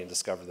bit of money and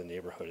discover the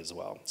neighborhood as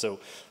well.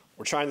 So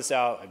we're trying this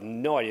out. I have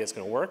no idea it's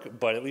going to work,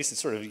 but at least it's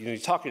sort of, you're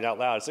talking it out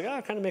loud. It's like,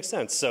 it kind of makes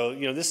sense. So,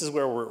 this is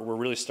where we're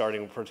really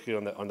starting,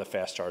 particularly on the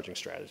fast charging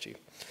strategy.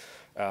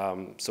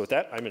 So with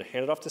that, I'm going to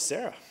hand it off to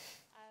Sarah.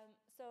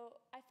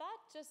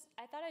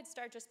 I thought I'd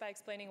start just by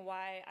explaining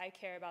why I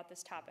care about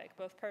this topic,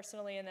 both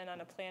personally and then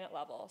on a planet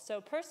level. So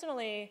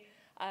personally,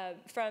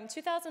 from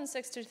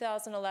 2006 to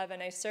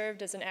 2011, I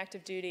served as an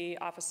active duty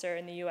officer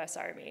in the US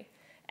Army.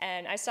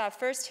 And I saw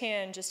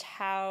firsthand just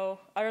how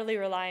utterly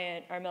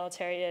reliant our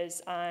military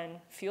is on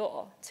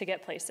fuel to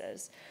get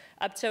places.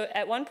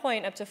 At one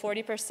point, up to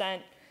 40%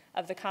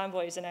 of the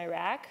convoys in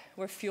Iraq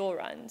were fuel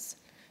runs.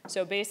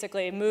 So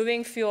basically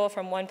moving fuel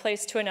from one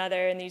place to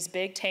another in these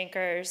big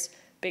tankers,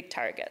 big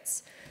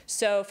targets.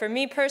 So for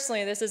me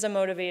personally, this is a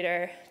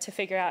motivator to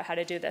figure out how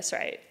to do this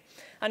right.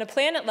 On a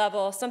planet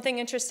level, something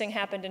interesting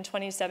happened in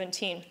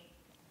 2017.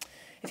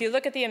 If you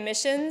look at the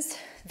emissions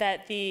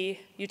that the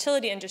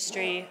utility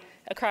industry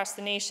across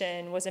the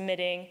nation was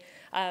emitting,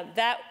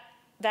 that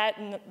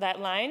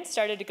line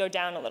started to go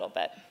down a little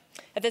bit.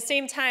 At the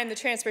same time, the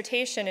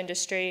transportation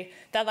industry,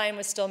 that line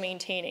was still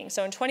maintaining.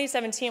 So in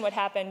 2017, what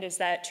happened is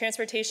that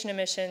transportation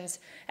emissions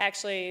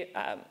actually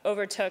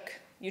overtook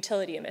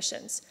utility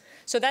emissions.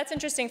 So that's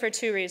interesting for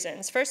two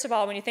reasons. First of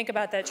all, when you think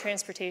about that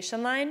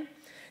transportation line,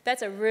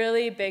 that's a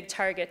really big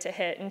target to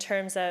hit in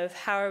terms of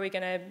how are we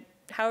going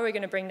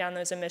to bring down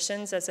those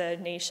emissions as a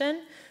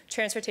nation.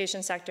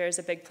 Transportation sector is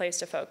a big place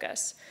to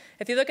focus.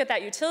 If you look at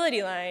that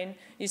utility line,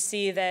 you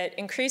see that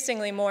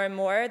increasingly more and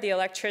more the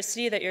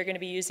electricity that you're going to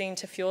be using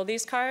to fuel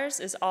these cars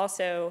is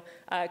also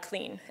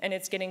clean, and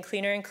it's getting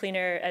cleaner and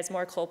cleaner as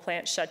more coal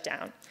plants shut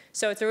down.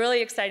 So it's a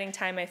really exciting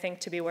time, I think,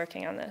 to be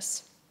working on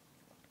this.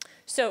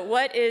 So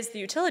what is the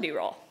utility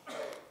role?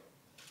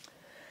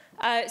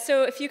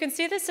 So if you can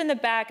see this in the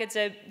back, it's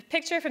a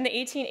picture from the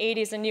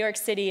 1880s in New York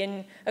City,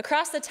 and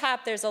across the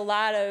top there's a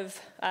lot of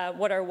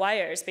what are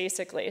wires,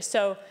 basically.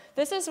 So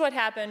this is what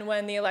happened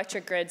when the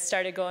electric grid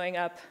started going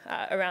up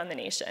around the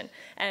nation.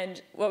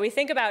 And what we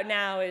think about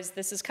now is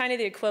this is kind of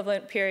the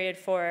equivalent period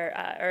for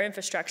our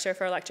infrastructure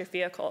for electric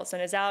vehicles.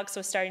 And as Alex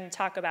was starting to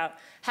talk about,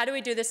 how do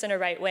we do this in a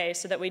right way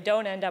so that we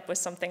don't end up with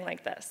something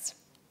like this?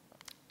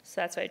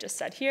 So that's what I just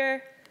said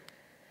here.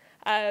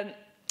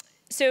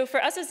 So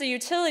for us as a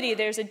utility,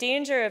 there's a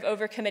danger of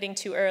overcommitting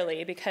too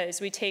early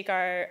because we take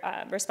our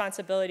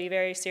responsibility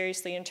very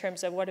seriously in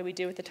terms of what do we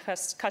do with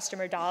the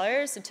customer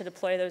dollars and to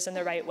deploy those in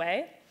the right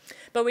way.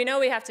 But we know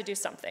we have to do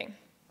something.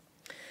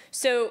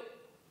 So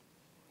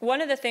one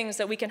of the things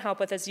that we can help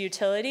with as a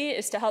utility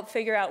is to help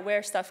figure out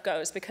where stuff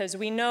goes, because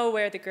we know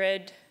where the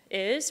grid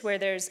is, where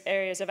there's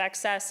areas of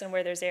excess and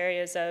where there's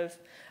areas of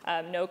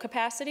no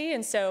capacity.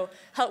 And so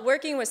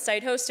working with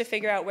site hosts to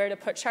figure out where to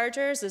put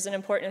chargers is an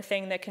important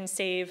thing that can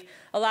save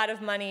a lot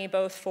of money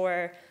both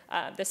for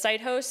the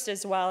site host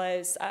as well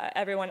as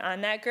everyone on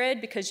that grid,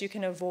 because you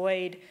can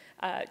avoid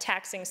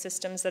taxing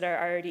systems that are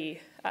already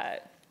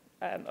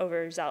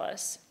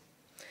overzealous.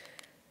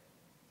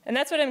 And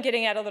that's what I'm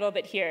getting at a little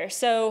bit here.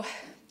 So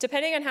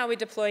depending on how we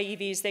deploy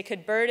EVs, they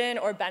could burden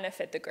or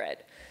benefit the grid.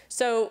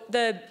 So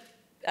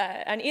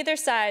on either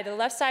side, the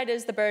left side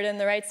is the burden,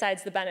 the right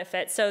side's the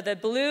benefit. So the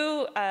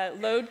blue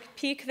load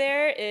peak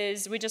there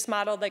is, we just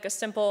modeled like a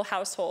simple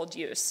household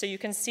use. So you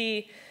can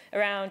see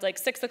around like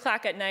 6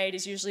 o'clock at night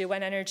is usually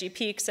when energy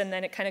peaks, and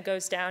then it kind of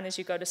goes down as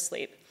you go to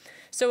sleep.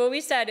 So what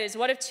we said is,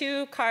 what if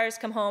 2 cars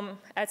come home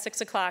at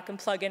 6 o'clock and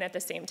plug in at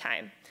the same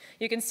time?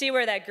 You can see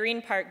where that green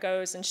part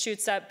goes and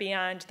shoots up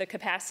beyond the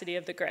capacity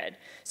of the grid.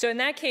 So in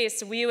that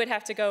case, we would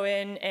have to go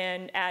in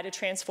and add a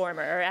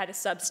transformer or add a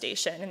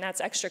substation, and that's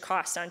extra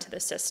cost onto the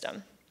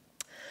system.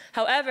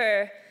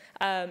 However,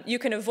 you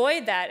can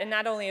avoid that, and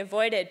not only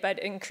avoid it, but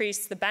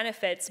increase the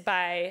benefits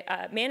by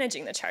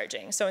managing the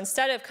charging. So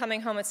instead of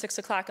coming home at 6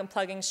 o'clock and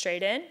plugging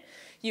straight in,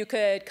 you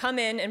could come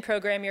in and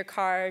program your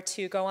car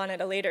to go on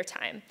at a later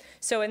time.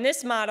 So in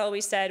this model,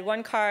 we said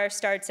one car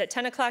starts at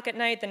 10 o'clock at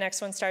night, the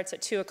next one starts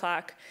at 2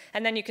 o'clock.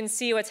 And then you can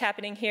see what's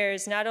happening here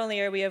is not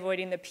only are we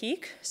avoiding the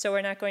peak, so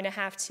we're not going to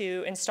have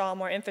to install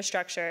more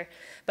infrastructure,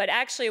 but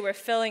actually we're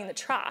filling the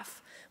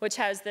trough, which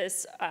has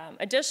this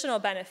additional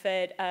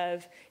benefit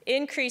of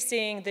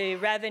increasing the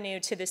revenue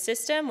to the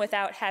system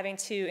without having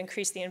to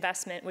increase the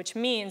investment, which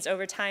means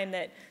over time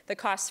that the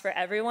costs for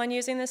everyone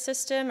using the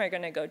system are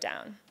going to go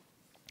down,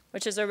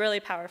 which is a really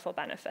powerful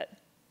benefit.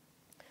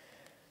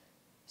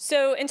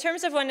 So in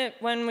terms of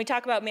when we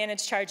talk about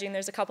managed charging,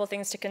 there's a couple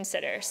things to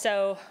consider.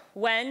 So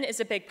when is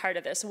a big part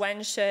of this?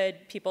 When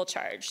should people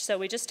charge? So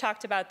we just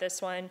talked about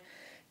this one.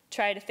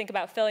 Try to think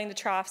about filling the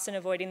troughs and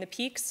avoiding the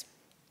peaks.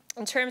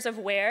 In terms of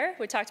where,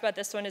 we talked about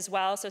this one as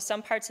well. So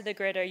some parts of the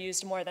grid are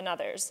used more than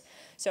others.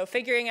 So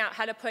figuring out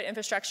how to put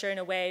infrastructure in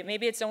a way,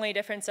 maybe it's only a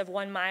difference of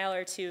 1 mile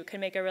or 2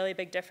 can make a really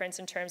big difference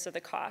in terms of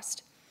the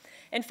cost.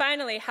 And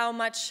finally, how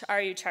much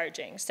are you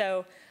charging?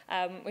 So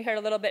we heard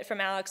a little bit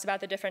from Alex about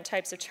the different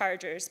types of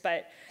chargers,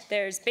 but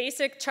there's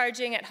basic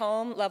charging at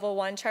home, level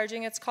 1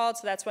 charging it's called,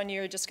 so that's when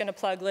you're just gonna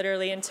plug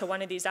literally into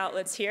one of these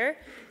outlets here.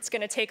 It's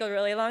gonna take a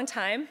really long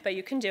time, but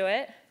you can do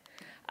it.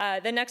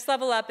 The next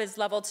level up is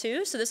level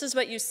 2, so this is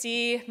what you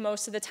see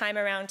most of the time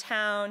around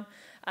town,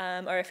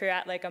 or if you're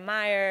at like a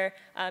Meijer,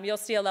 you'll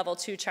see a level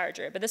 2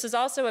 charger. But this is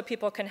also what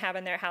people can have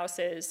in their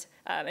houses,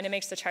 and it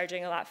makes the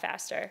charging a lot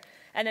faster.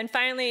 And then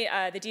finally,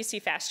 the DC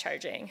fast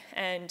charging.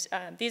 And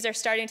these are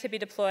starting to be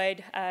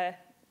deployed.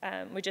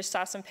 We just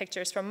saw some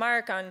pictures from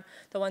Mark on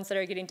the ones that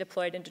are getting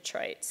deployed in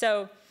Detroit.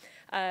 So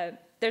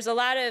there's a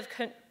lot of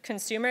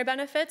consumer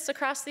benefits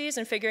across these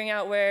and figuring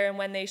out where and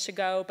when they should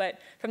go. But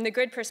from the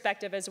grid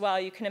perspective as well,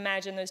 you can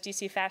imagine those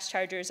DC fast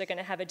chargers are going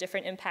to have a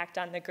different impact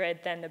on the grid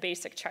than the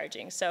basic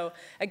charging. So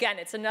again,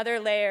 it's another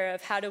layer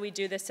of how do we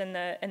do this in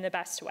the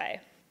best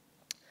way.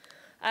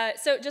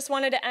 So just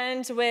wanted to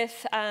end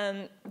with,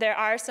 there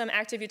are some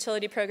active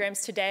utility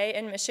programs today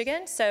in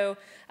Michigan. So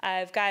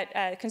I've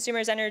got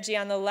Consumers Energy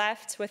on the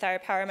left with our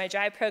Power My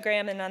Drive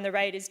program, and on the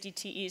right is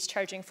DTE's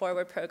Charging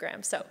Forward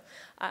program. So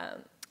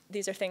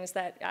these are things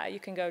that you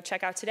can go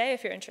check out today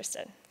if you're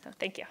interested. So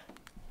thank you.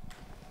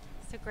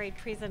 So great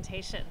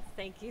presentation.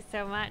 Thank you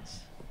so much.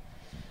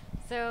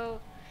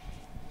 So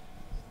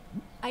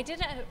I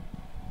did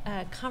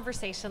a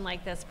conversation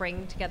like this,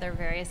 bringing together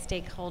various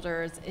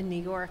stakeholders in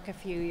New York a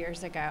few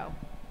years ago.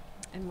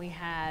 And we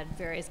had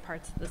various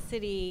parts of the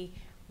city,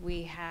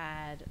 we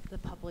had the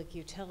public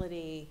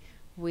utility,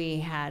 we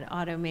had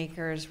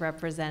automakers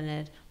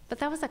represented, but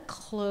that was a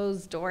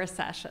closed door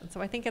session. So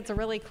I think it's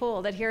really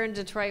cool that here in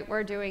Detroit,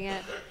 we're doing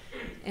it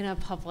in a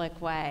public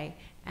way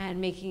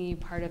and making you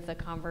part of the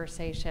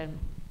conversation.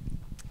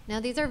 Now,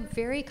 these are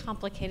very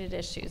complicated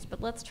issues,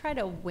 but let's try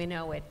to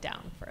winnow it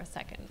down for a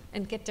second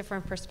and get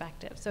different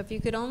perspectives. So if you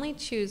could only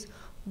choose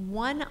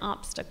one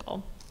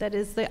obstacle that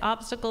is the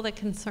obstacle that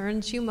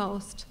concerns you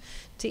most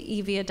to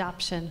EV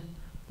adoption,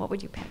 what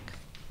would you pick?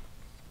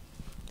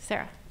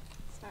 Sarah.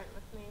 Start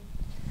with me.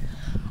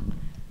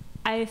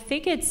 I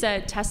think it's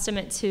a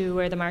testament to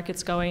where the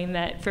market's going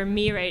that for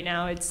me right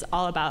now, it's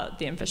all about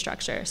the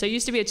infrastructure. So it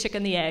used to be a chicken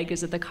and the egg.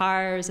 Is it the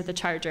car? Is it the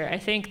charger? I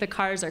think the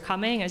cars are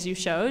coming, as you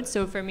showed.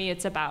 So for me,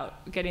 it's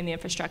about getting the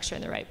infrastructure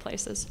in the right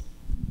places.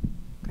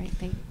 Great,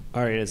 thank you.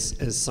 All right,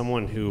 as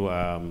someone who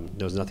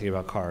knows nothing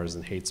about cars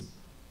and hates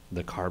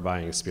the car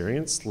buying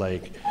experience,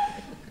 like,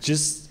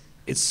 just,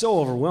 it's so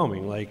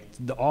overwhelming. Like,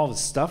 all the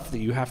stuff that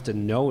you have to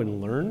know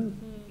and learn.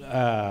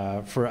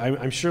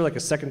 I'm sure like a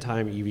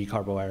second-time EV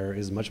car buyer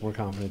is much more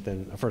confident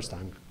than a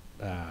first-time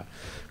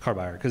car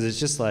buyer, because it's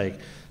just like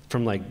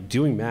from like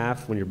doing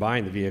math when you're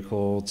buying the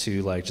vehicle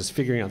to like just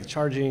figuring out the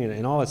charging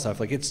and all that stuff.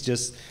 Like it's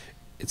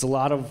a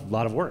lot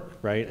of work,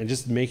 right? And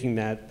just making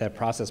that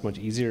process much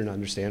easier to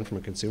understand from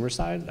a consumer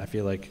side, I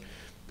feel like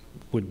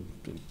would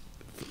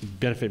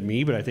benefit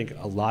me, but I think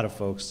a lot of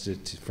folks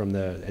from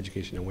the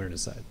education and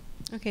awareness side.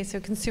 Okay, so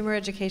consumer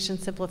education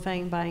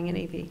simplifying buying an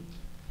EV.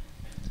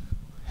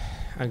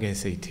 I'm going to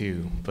say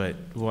 2, but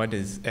one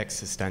is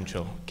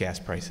existential: gas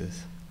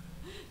prices.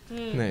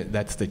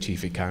 That's the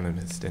chief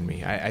economist in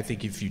me. I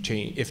think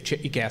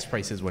if gas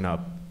prices went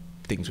up,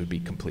 things would be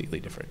completely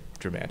different,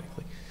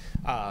 dramatically.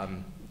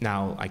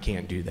 Now I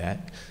can't do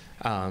that.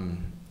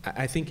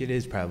 I think it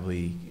is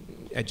probably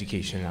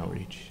education and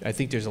outreach. I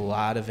think there's a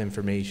lot of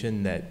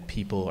information that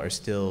people are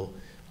still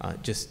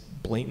just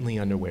blatantly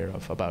unaware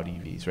of about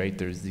EVs, right?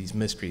 There's these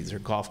mysteries. They're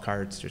golf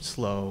carts, they're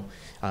slow.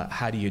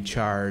 How do you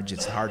charge?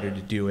 It's harder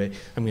to do it.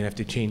 I'm gonna have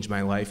to change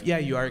my life. Yeah,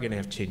 you are gonna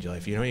have to change your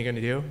life. You know what you're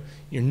gonna do?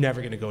 You're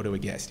never gonna go to a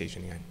gas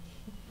station again.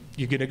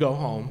 You're gonna go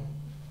home,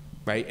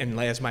 right? And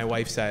as my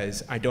wife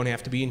says, I don't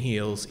have to be in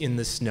heels in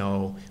the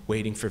snow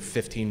waiting for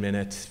 15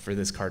 minutes for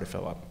this car to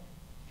fill up.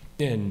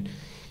 And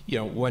you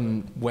know,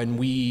 when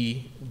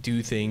we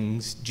do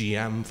things,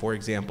 GM, for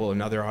example,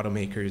 and other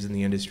automakers in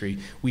the industry,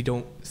 we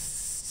don't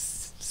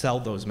sell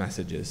those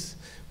messages.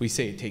 We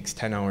say it takes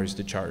 10 hours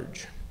to charge.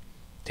 It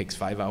takes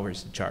 5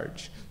 hours to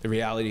charge. The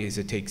reality is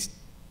it takes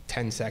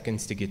 10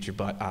 seconds to get your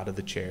butt out of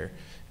the chair,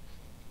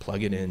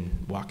 plug it in,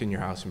 walk in your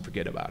house and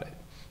forget about it,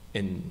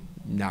 and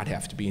not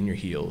have to be in your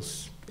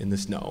heels in the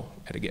snow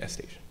at a gas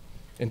station.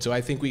 And so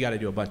I think we got to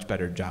do a much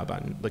better job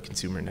on the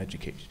consumer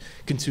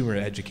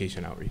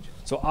education outreach.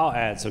 So I'll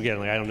add, so again,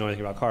 like I don't know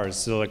anything about cars,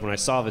 so like when I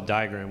saw the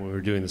diagram when we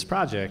were doing this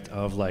project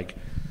of like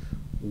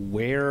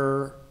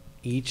where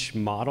each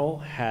model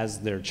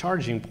has their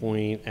charging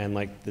point and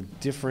like the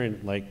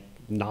different like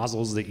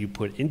nozzles that you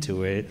put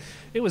into it,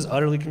 it was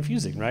utterly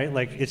confusing, right?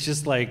 Like it's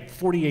just like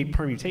 48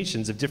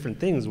 permutations of different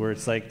things where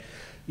it's like,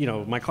 you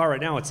know, my car right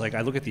now, it's like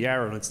I look at the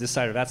arrow and it's this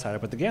side or that side, I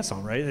put the gas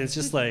on, right? And it's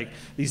just like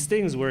these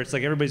things where it's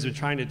like everybody's been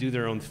trying to do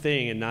their own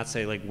thing and not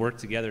say like work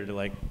together to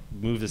like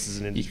move this as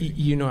an industry.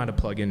 You know how to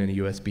plug in a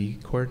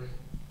USB cord?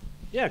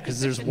 Yeah, because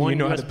there's one. You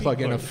know USB how to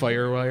plug in a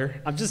FireWire?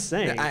 I'm just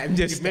saying.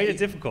 You've made it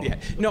difficult. Yeah.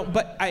 No,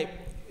 but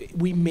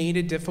we made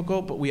it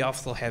difficult, but we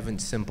also haven't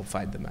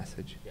simplified the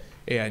message.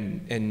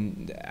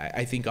 And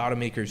I think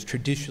automakers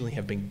traditionally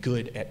have been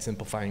good at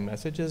simplifying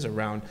messages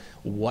around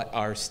what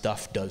our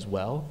stuff does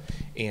well.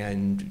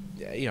 And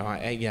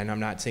again,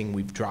 I'm not saying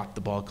we've dropped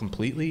the ball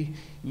completely.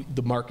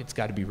 The market's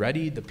got to be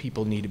ready. The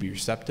people need to be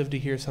receptive to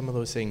hear some of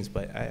those things.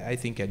 But I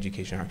think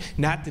education,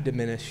 not to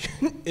diminish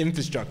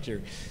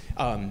infrastructure.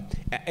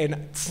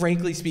 And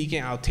frankly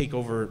speaking, I'll take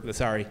over.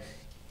 Sorry,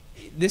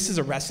 this is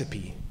a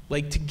recipe.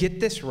 Like, to get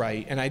this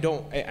right, and I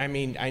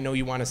know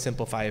you want to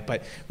simplify it,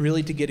 but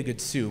really to get a good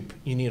soup,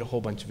 you need a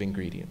whole bunch of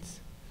ingredients.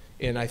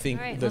 And I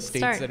think the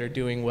states that are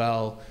doing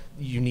well,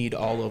 you need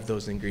all of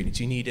those ingredients.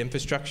 You need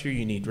infrastructure,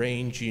 you need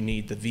range, you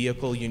need the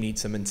vehicle, you need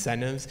some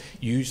incentives.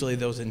 Usually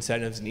those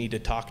incentives need to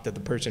talk to the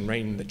person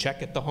writing the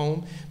check at the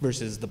home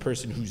versus the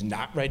person who's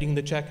not writing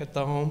the check at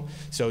the home.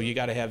 So you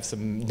got to have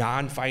some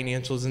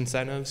non-financial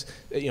incentives.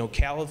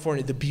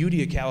 California, the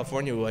beauty of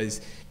California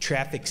was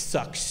traffic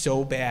sucked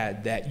so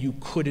bad that you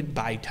couldn't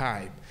buy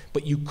time.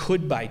 But you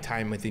could buy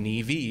time with an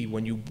EV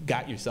when you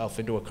got yourself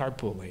into a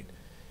carpool lane.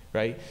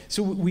 Right?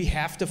 So we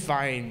have to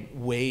find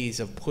ways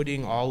of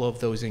putting all of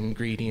those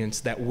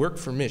ingredients that work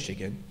for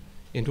Michigan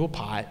into a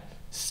pot,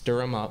 stir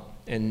them up,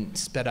 and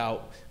spit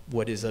out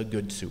what is a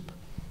good soup.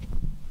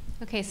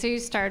 Okay, so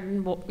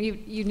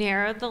you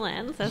narrowed the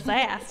lens, as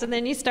I asked, and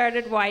then you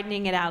started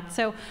widening it out.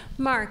 So,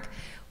 Mark,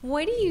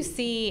 what do you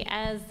see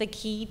as the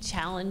key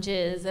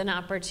challenges and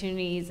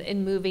opportunities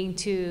in moving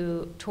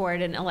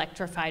toward an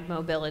electrified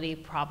mobility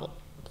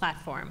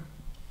platform?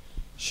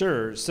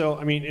 Sure. So,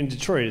 I mean, in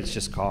Detroit, it's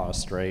just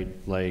cost, right?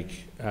 Like,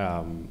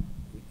 I'm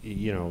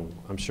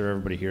sure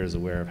everybody here is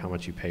aware of how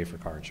much you pay for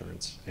car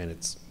insurance, and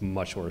it's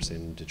much worse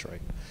in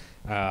Detroit.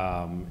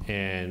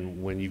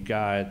 And when you've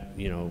got,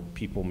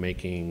 people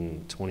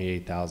making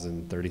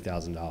 $28,000,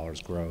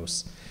 $30,000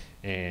 gross,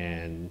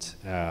 and,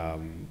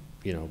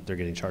 they're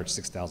getting charged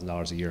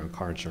 $6,000 a year on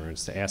car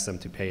insurance, to ask them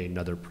to pay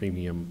another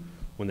premium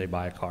when they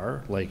buy a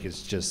car,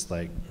 it's just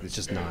not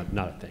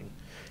a thing.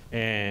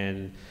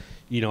 And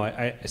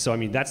so I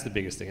mean, that's the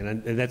biggest thing,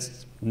 and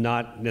that's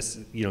not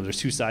necessarily, there's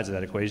two sides of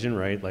that equation,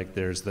 right? Like,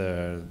 there's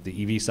the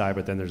EV side,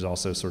 but then there's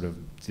also sort of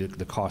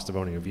the cost of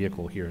owning a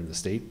vehicle here in the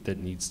state that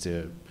needs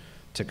to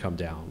come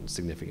down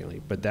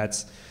significantly. But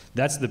that's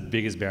the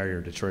biggest barrier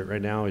in Detroit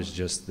right now, is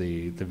just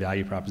the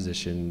value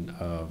proposition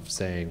of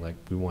saying, like,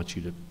 we want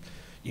you to,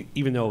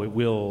 even though it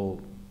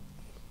will,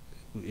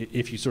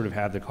 if you sort of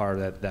have the car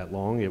that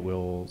long, it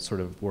will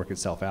sort of work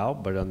itself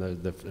out, but on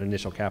the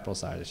initial capital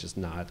side, it's just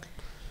not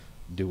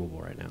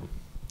doable right now.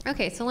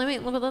 Okay, so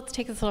let's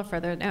take this a little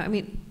further. Now, I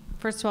mean,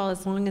 first of all,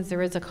 as long as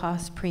there is a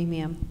cost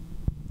premium,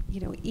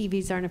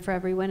 EVs aren't for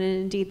everyone,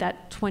 and indeed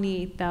that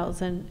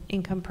 $28,000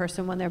 income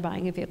person, when they're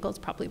buying a vehicle, is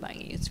probably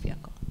buying a used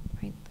vehicle,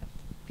 right?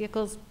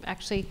 Vehicles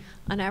actually,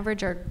 on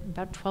average, are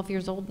about 12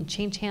 years old and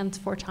change hands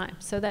 4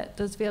 times, so that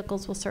those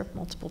vehicles will serve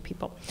multiple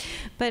people.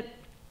 But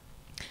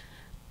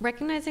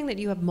recognizing that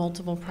you have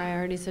multiple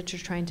priorities that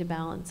you're trying to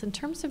balance, in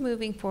terms of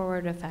moving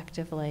forward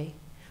effectively,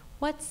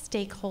 what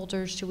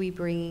stakeholders should we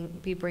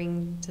be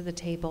bringing to the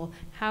table?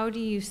 How do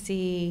you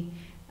see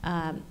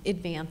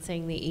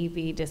advancing the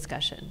EV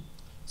discussion?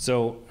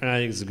 So, and I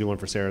think it's a good one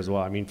for Sarah as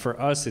well. I mean, for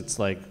us, it's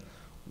like,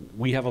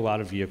 we have a lot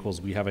of vehicles,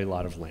 we have a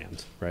lot of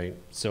land, right?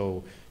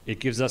 So it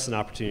gives us an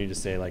opportunity to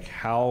say, like,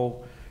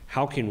 how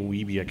can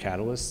we be a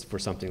catalyst for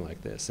something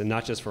like this? And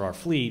not just for our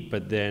fleet,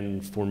 but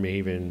then for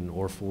Maven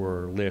or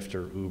for Lyft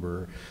or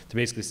Uber, to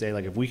basically say,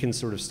 like, if we can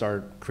sort of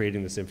start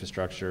creating this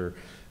infrastructure,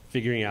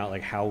 figuring out,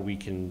 like, how we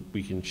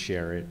can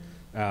share it,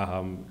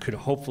 could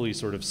hopefully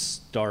sort of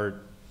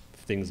start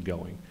things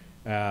going.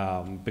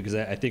 Because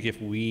I think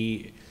if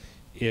we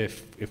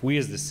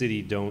as the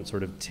city don't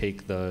sort of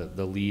take the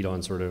lead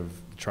on sort of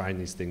trying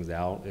these things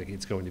out,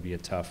 it's going to be a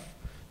tough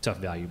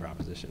value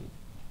proposition.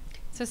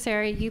 So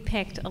Sarah, you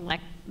picked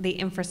the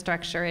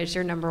infrastructure as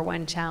your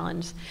 #1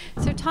 challenge.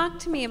 So talk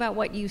to me about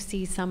what you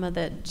see some of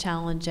the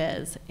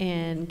challenges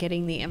in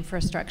getting the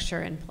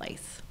infrastructure in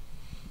place,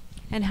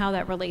 and how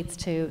that relates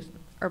to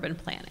urban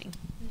planning.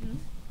 Mm-hmm.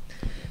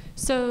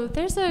 So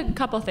there's a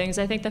couple things.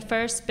 I think the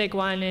first big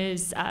one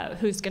is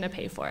who's going to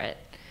pay for it,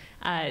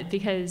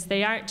 because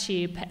they aren't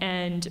cheap,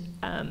 and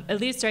at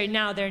least right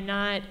now they're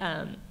not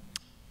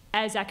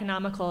as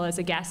economical as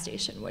a gas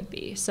station would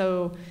be.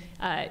 So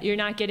you're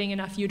not getting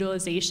enough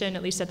utilization,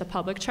 at least at the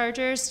public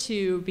chargers,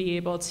 to be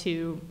able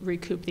to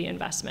recoup the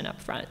investment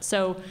up front.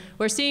 So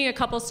we're seeing a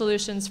couple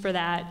solutions for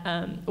that.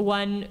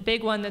 One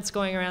big one that's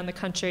going around the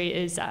country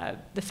is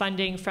the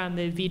funding from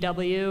the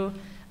VW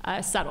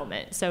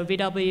settlement. So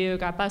VW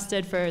got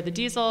busted for the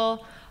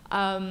diesel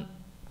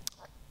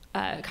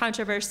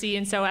controversy,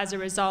 and so as a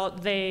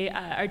result, they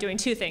are doing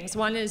 2 things.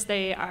 One is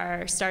they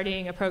are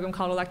starting a program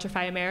called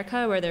Electrify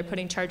America, where they're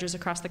putting chargers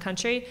across the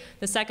country.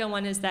 The second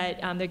one is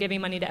that they're giving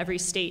money to every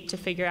state to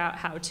figure out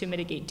how to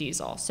mitigate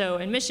diesel. So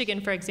in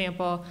Michigan, for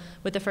example,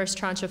 with the first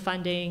tranche of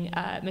funding,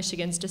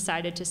 Michigan's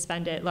decided to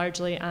spend it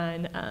largely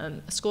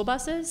on school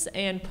buses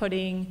and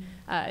putting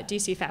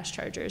DC fast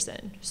chargers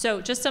in.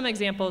 So just some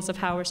examples of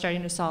how we're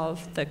starting to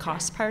solve the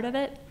cost part of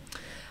it.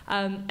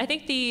 I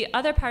think the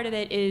other part of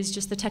it is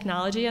just the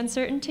technology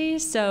uncertainty.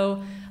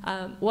 So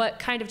what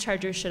kind of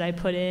charger should I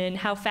put in?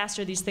 How fast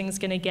are these things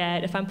going to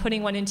get? If I'm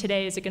putting one in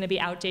today, is it going to be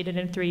outdated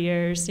in 3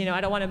 years? You know,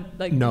 I don't want to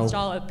like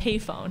install a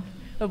payphone.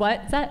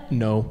 What is that?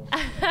 No.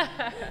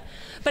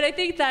 But I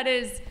think that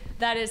is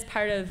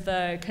part of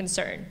the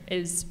concern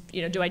is,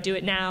 you know, do I do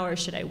it now or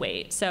should I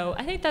wait? So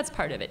I think that's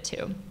part of it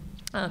too.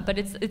 But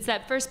it's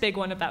that first big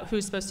one about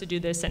who's supposed to do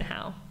this and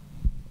how.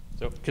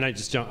 So can I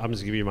just jump? I'm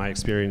just going to give you my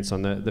experience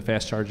on the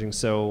fast charging.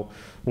 So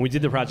when we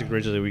did the project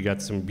originally, we got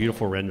some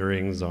beautiful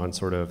renderings on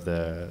sort of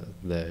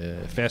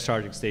the fast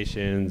charging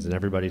stations and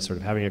everybody sort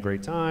of having a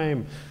great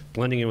time,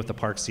 blending in with the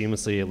park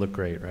seamlessly. It looked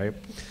great, right?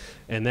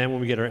 And then when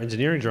we get our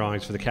engineering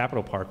drawings for the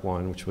Capitol Park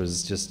one, which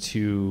was just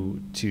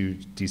two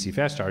DC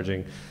fast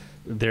charging,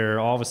 there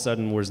all of a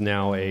sudden was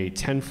now a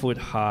 10-foot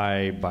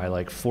high by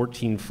like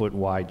 14-foot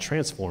wide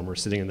transformer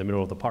sitting in the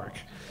middle of the park.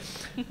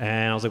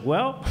 And I was like,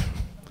 well,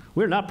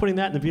 we're not putting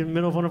that in the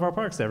middle of one of our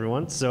parks,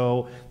 everyone.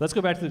 So let's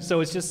go back to so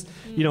it's just,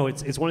 you know,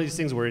 it's one of these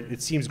things where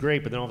it seems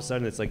great, but then all of a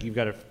sudden it's like you've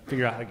got to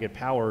figure out how to get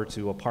power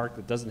to a park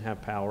that doesn't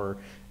have power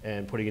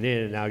and putting it in,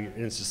 and now and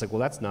it's just like, well,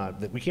 that's not,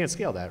 we can't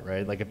scale that,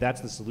 right? Like if that's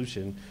the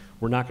solution,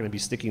 we're not going to be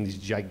sticking these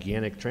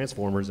gigantic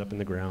transformers up in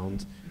the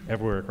ground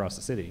everywhere across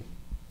the city.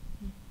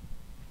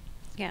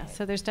 Yeah,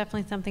 so there's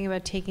definitely something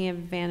about taking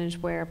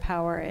advantage where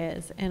power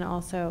is and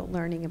also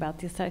learning about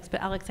the aesthetics.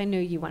 But Alex, I know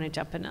you want to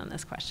jump in on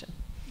this question.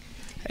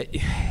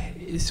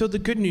 So the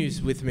good news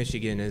with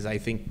Michigan is I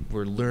think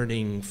we're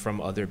learning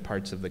from other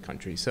parts of the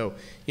country. So,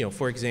 you know,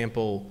 for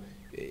example,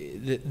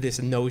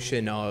 this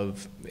notion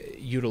of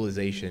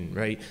utilization,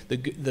 right? The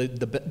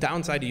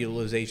downside of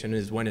utilization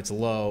is when it's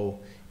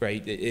low,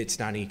 right? It's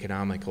not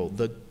economical.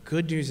 The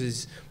good news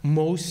is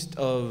most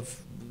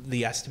of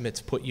the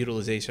estimates put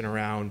utilization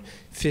around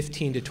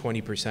 15 to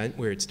 20%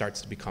 where it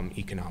starts to become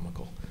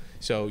economical.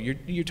 So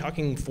you're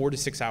talking 4 to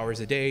 6 hours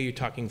a day, you're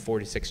talking 4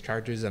 to 6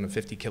 charges on a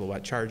 50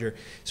 kilowatt charger.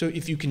 So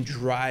if you can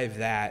drive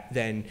that,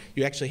 then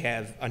you actually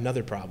have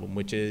another problem,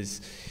 which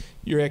is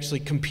you're actually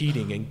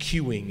competing and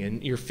queuing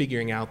and you're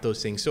figuring out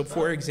those things. So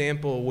for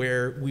example,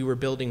 where we were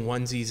building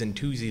onesies and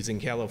twosies in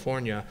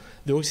California,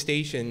 those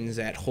stations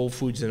at Whole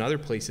Foods and other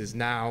places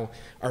now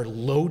are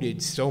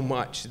loaded so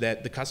much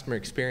that the customer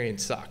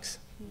experience sucks.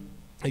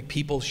 Like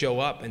people show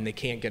up and they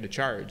can't get a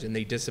charge and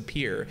they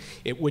disappear,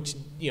 which,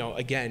 you know,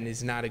 again,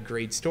 is not a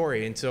great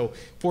story. And so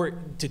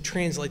to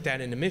translate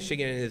that into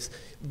Michigan is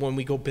when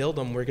we go build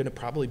them, we're going to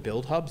probably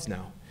build hubs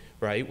now,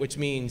 right? Which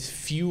means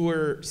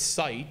fewer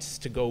sites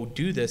to go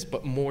do this,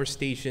 but more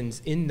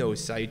stations in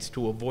those sites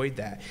to avoid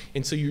that.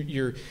 And so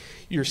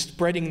you're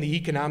spreading the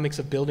economics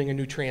of building a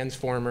new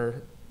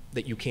transformer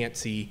that you can't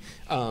see,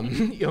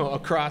 you know,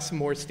 across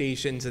more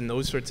stations and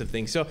those sorts of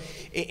things. So,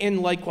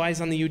 and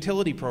likewise on the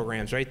utility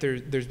programs, right?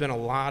 There's been a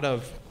lot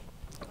of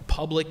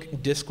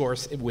public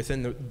discourse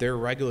within their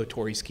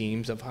regulatory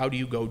schemes of how do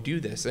you go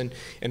do this. And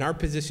our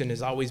position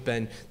has always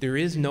been there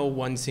is no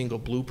one single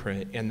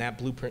blueprint, and that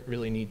blueprint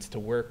really needs to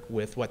work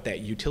with what that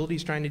utility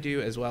is trying to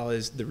do as well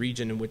as the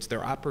region in which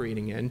they're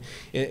operating in.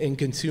 And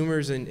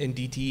consumers and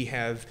DTE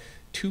have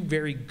two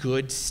very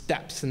good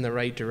steps in the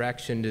right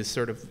direction to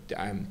sort of,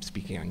 I'm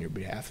speaking on your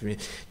behalf, I mean,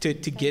 to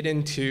get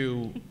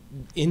into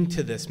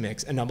this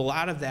mix. And a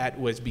lot of that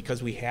was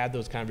because we had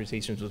those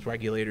conversations with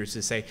regulators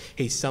to say,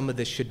 hey, some of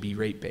this should be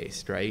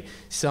rate-based, right?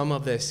 Some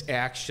of this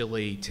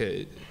actually,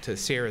 to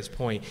Sarah's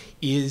point,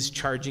 is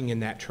charging in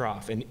that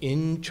trough. And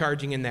in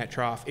charging in that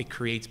trough, it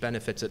creates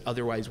benefits that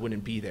otherwise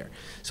wouldn't be there.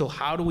 So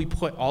how do we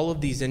put all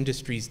of these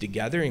industries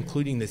together,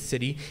 including the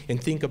city,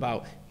 and think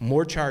about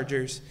more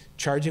chargers,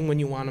 charging when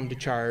you want them to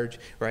charge,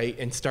 right?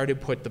 And start to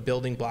put the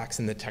building blocks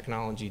and the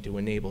technology to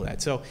enable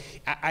that. So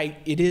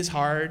it is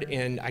hard,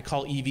 and I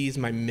call EVs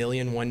my $1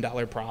 million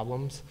 $1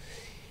 problems.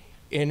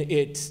 And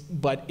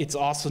but it's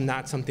also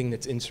not something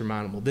that's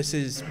insurmountable.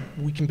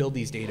 We can build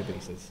these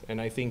databases.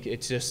 And I think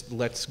it's just,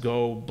 let's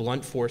go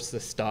blunt force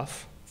this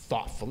stuff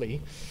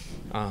thoughtfully.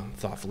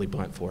 Thoughtfully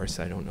blunt force,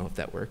 I don't know if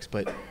that works,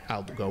 but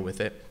I'll go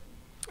with it.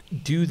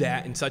 Do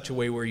that in such a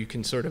way where you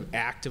can sort of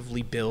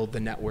actively build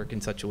the network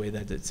in such a way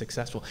that it's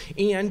successful,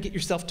 and get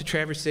yourself to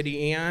Traverse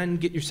City, and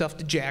get yourself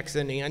to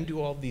Jackson, and do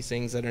all of these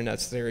things that are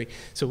necessary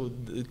so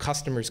the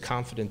customer's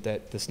confident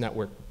that this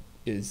network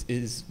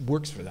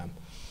works for them.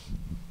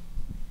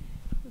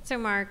 So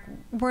Mark,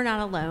 we're not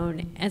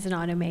alone as an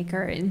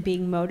automaker in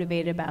being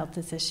motivated about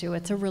this issue.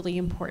 It's a really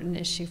important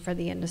issue for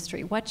the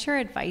industry. What's your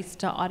advice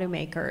to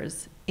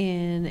automakers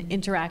in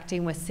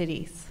interacting with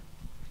cities?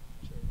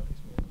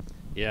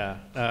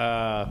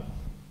 Yeah,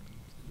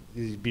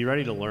 be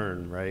ready to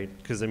learn, right?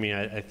 Because I mean,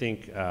 I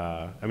think,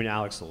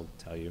 Alex will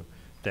tell you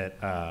that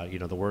you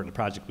know, the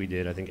project we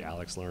did, I think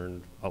Alex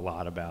learned a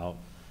lot about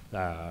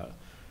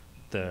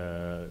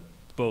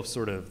both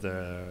sort of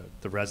the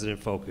resident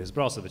focus,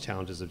 but also the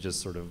challenges of just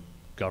sort of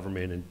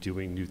government and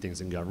doing new things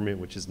in government,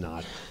 which is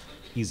not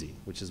easy,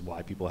 which is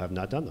why people have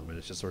not done them, and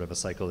it's just sort of a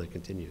cycle that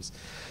continues.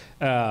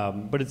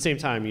 But at the same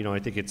time, you know, I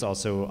think it's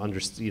also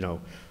you know,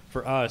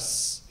 for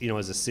us, you know,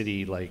 as a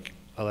city, like,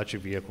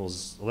 electric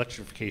vehicles,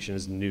 electrification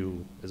is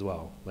new as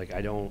well. Like,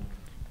 I don't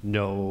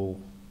know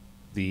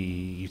the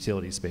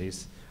utility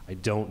space. I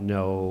don't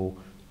know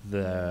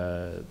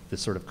the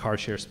sort of car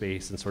share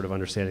space and sort of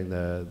understanding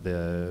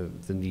the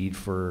need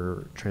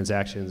for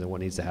transactions and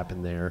what needs to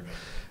happen there.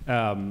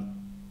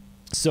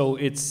 So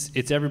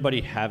it's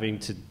everybody having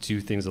to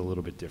do things a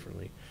little bit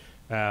differently,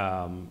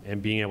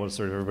 and being able to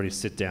sort of everybody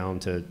sit down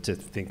to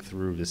think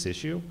through this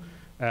issue,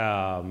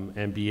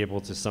 and be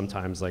able to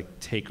sometimes like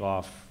take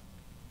off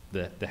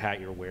the hat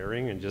you're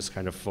wearing and just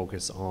kind of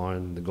focus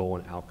on the goal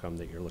and outcome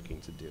that you're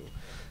looking to do.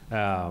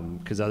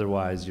 Because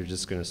otherwise you're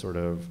just going to sort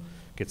of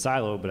get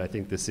siloed, but I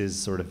think this is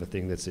sort of a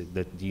thing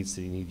that needs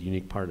to need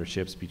unique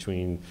partnerships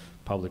between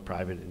public,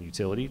 private, and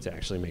utility to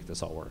actually make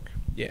this all work.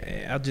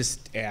 Yeah, I'll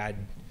just add,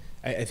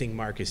 I think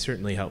Mark has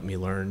certainly helped me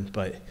learn,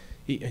 but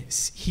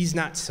he's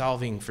not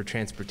solving for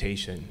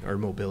transportation or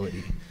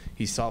mobility.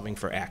 He's solving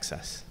for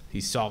access.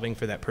 He's solving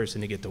for that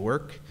person to get to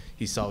work.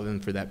 He's solving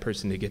for that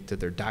person to get to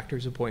their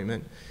doctor's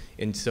appointment.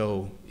 And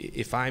so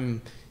if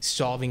I'm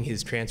solving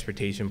his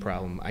transportation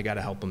problem, I got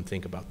to help him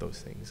think about those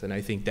things. And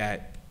I think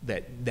that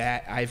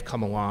I've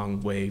come a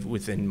long way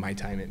within my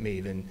time at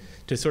Maven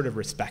to sort of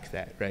respect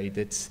that, right?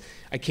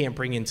 I can't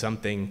bring in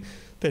something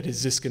that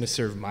is just going to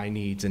serve my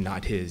needs and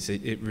not his.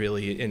 It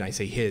really, and I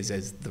say his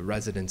as the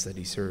residents that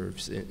he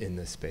serves in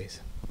this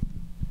space.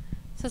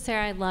 So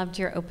Sarah, I loved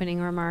your opening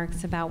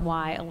remarks about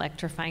why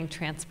electrifying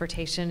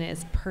transportation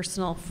is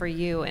personal for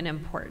you and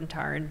important to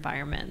our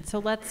environment. So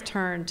let's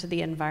turn to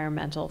the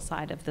environmental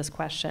side of this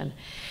question.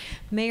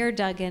 Mayor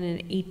Duggan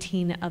and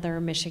 18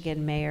 other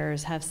Michigan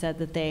mayors have said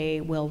that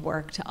they will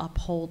work to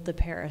uphold the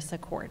Paris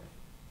Accord.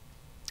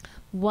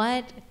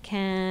 What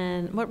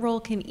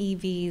role can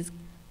EVs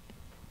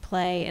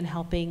play in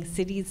helping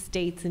cities,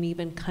 states, and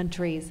even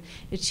countries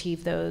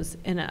achieve those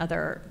and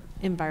other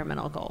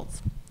environmental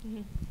goals?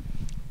 Mm-hmm.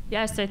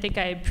 Yes, I think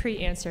I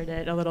pre-answered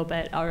it a little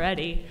bit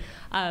already.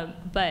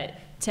 But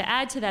to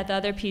add to that, the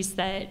other piece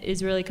that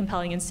is really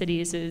compelling in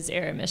cities is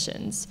air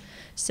emissions.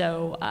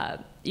 So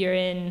you're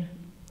in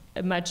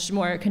a much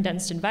more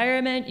condensed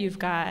environment. You've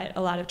got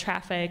a lot of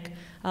traffic,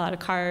 a lot of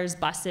cars,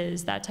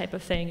 buses, that type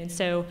of thing. And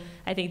so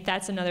I think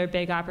that's another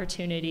big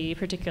opportunity,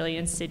 particularly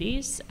in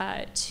cities,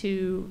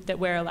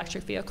 where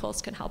electric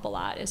vehicles can help a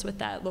lot, is with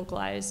that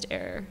localized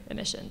air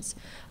emissions.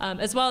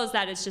 As well as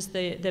that, it's just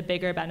the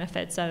bigger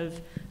benefits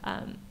of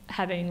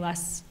having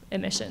less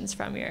emissions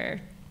from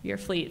your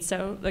fleet.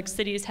 So like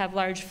cities have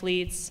large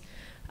fleets,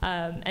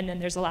 and then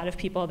there's a lot of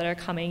people that are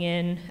coming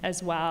in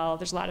as well.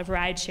 There's a lot of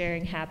ride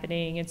sharing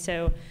happening. And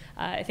so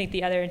I think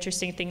the other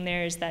interesting thing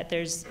there is that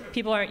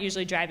people aren't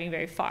usually driving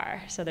very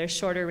far. So there's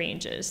shorter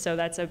ranges. So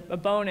that's a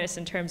bonus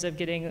in terms of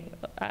getting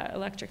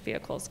electric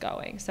vehicles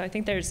going. So I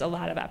think there's a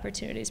lot of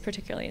opportunities,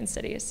 particularly in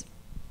cities.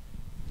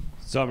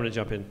 So I'm going to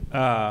jump in.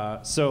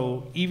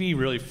 So EV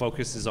really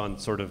focuses on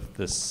sort of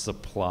the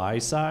supply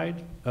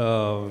side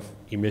of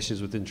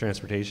emissions within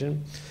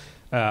transportation.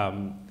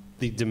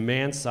 The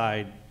demand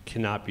side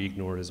cannot be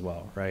ignored as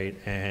well, right?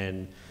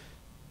 And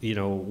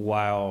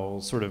while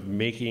sort of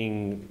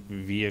making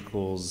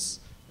vehicles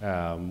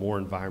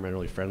more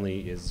environmentally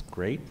friendly is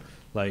great,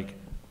 like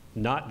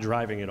not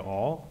driving at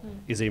all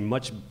is a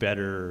much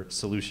better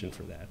solution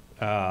for that.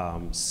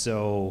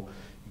 So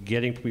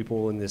getting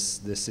people in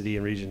this city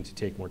and region to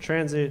take more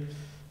transit,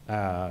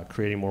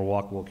 creating more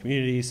walkable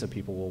communities so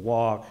people will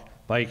walk,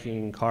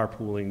 biking,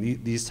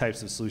 carpooling, these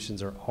types of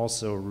solutions are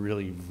also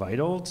really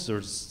vital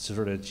to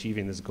sort of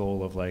achieving this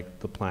goal of like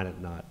the planet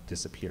not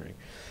disappearing,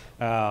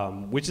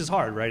 which is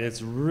hard, right?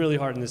 It's really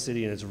hard in the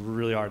city and it's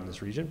really hard in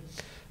this region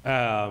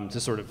to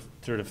sort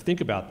of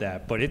think about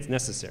that, but it's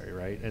necessary,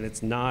 right? And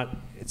it's not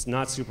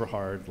super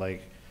hard.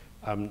 Like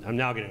I'm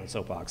now getting on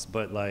soapbox,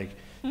 but like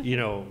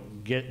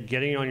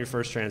getting on your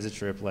first transit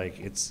trip, like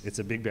it's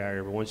a big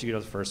barrier, but once you get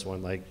on the first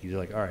one, like you're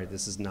like, all right,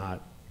 this is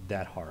not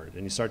that hard,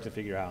 and you start to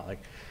figure out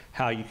like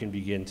how you can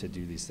begin to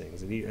do these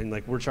things, and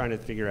like we're trying to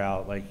figure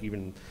out, like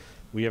even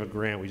we have a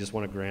grant, we just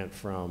won a grant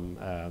from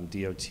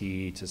DOT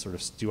to sort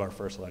of do our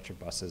first electric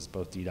buses,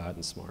 both DDOT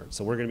and SMART.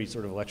 So we're going to be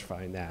sort of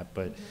electrifying that,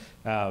 but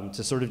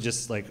to sort of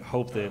just like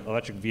hope that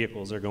electric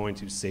vehicles are going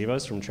to save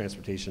us from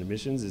transportation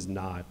emissions is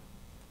not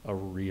a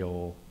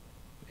real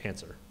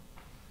answer.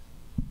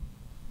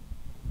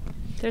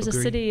 There's a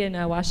city in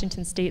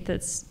Washington State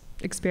that's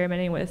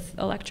experimenting with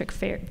electric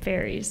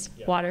ferries,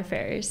 water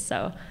ferries.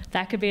 So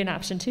that could be an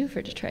option too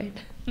for Detroit.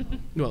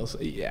 Well,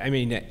 I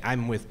mean,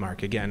 I'm with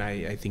Mark again.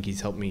 I think he's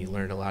helped me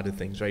learn a lot of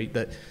things, right?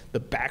 The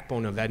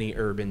backbone of any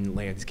urban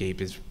landscape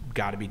is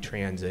got to be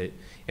transit,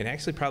 and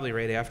actually probably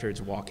right after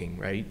it's walking,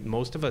 right?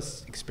 Most of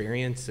us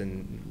experience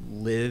and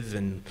live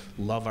and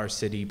love our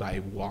city by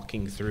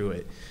walking through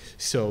it.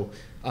 So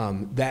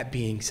that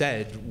being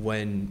said,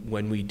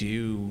 when we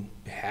do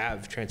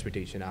have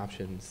transportation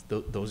options,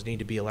 those need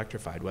to be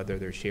electrified, whether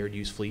they're shared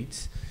use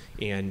fleets,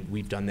 and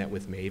we've done that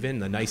with Maven.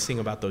 The nice thing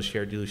about those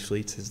shared use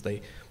fleets is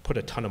they put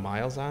a ton of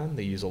miles on,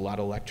 they use a lot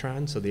of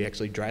electrons, so they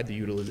actually drive the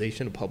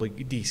utilization of public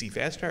DC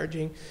fast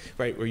charging,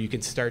 right, where you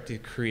can start to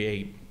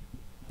create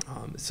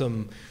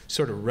some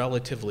sort of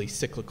relatively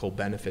cyclical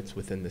benefits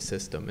within the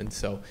system. And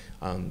so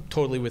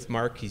totally with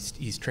Mark,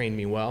 he's trained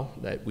me well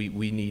that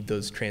we need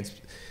those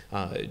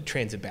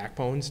transit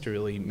backbones to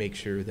really make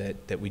sure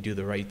that we do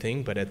the right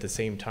thing. But at the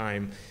same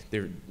time,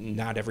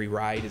 not every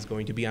ride is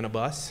going to be on a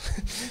bus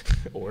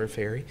or a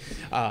ferry.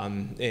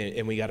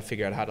 And we got to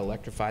figure out how to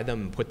electrify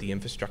them and put the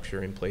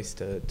infrastructure in place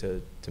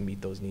to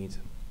meet those needs.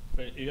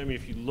 But, I mean,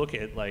 if you look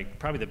at, like,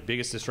 probably the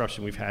biggest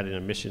disruption we've had in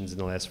emissions in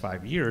the last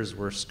 5 years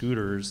were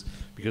scooters,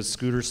 because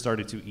scooters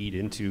started to eat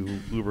into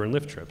Uber and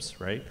Lyft trips,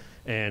 right?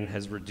 And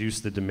has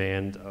reduced the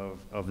demand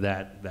of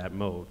that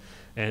mode.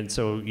 And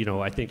so, you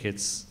know, I think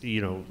it's,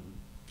 you know,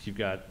 you've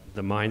got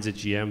the minds at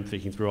GM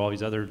thinking through all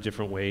these other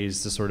different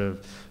ways to sort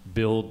of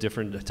build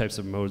different types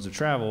of modes of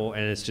travel,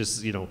 and it's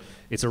just, you know,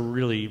 it's a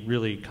really,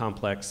 really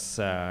complex,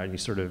 and you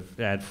sort of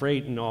add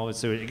freight and all,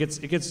 so it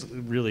gets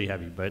really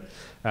heavy. But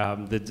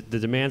the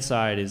demand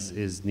side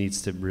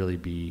needs to really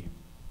be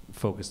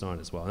focused on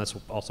as well, and that's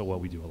also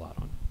what we do a lot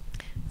on.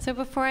 So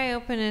before I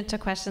open it to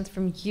questions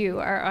from you,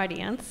 our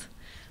audience,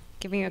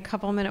 giving you a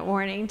couple-minute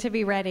warning to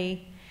be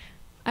ready,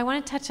 I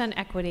want to touch on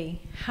equity.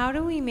 How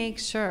do we make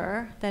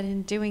sure that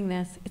in doing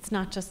this, it's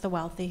not just the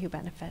wealthy who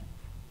benefit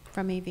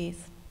from EVs?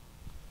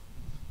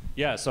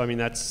 Yeah, so I mean,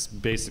 that's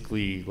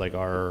basically like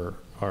our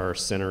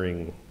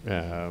centering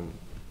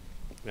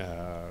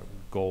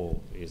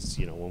goal is,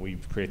 you know, when we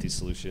create these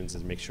solutions,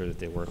 is make sure that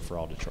they work for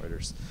all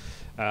Detroiters.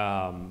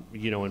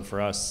 You know, and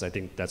for us, I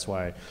think that's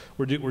why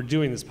we're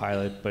doing this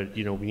pilot, but,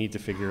 you know, we need to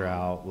figure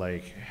out,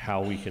 like,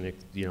 how we can,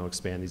 you know,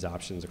 expand these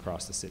options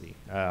across the city.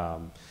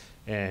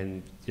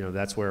 And, you know,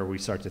 that's where we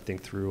start to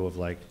think through of,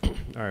 like,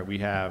 all right, we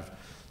have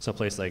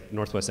someplace like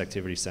Northwest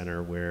Activity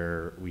Center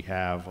where we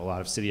have a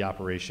lot of city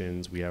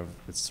operations.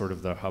 It's sort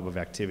of the hub of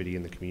activity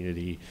in the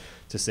community,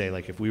 to say,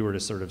 like, if we were to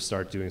sort of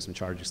start doing some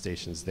charging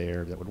stations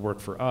there that would work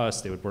for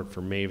us, they would work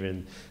for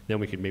Maven, then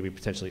we could maybe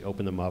potentially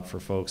open them up for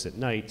folks at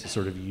night to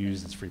sort of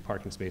use as free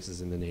parking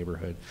spaces in the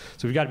neighborhood.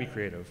 So we've got to be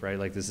creative, right?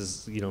 Like, this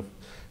is, you know,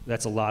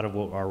 that's a lot of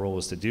what our role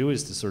is to do,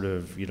 is to sort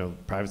of, you know,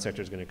 private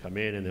sector is going to come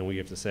in, and then we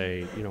have to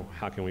say, you know,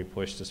 how can we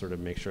push to sort of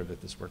make sure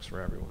that this works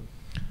for everyone?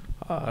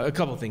 A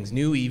couple of things.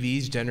 New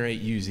EVs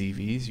generate used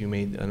EVs. You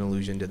made an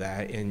allusion to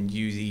that, and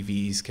used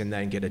EVs can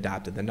then get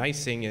adopted. The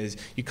nice thing is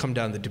you come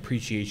down the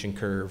depreciation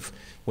curve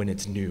when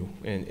it's new,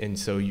 and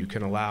so you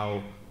can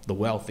allow the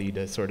wealthy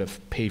to sort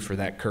of pay for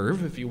that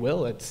curve, if you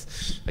will.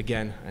 It's,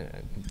 again,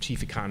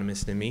 chief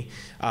economist in me.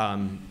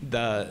 I'm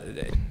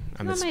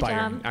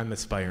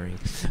aspiring.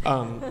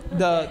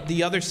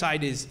 The other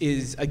side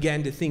is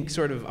again to think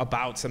sort of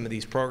about some of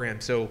these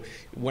programs. So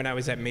when I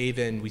was at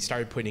Maven, we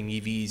started putting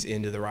EVs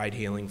into the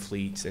ride-hailing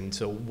fleets, and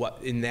so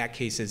what in that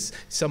case is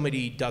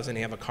somebody doesn't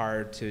have a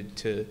car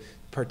to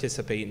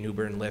participate in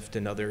Uber and Lyft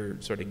and other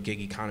sort of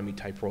gig economy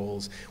type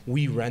roles.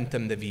 We rent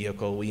them the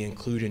vehicle, we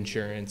include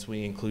insurance,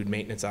 we include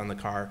maintenance on the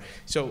car.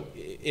 So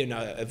in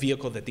a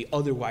vehicle that they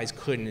otherwise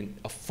couldn't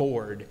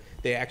afford,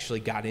 they actually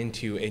got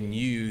into and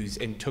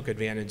used and took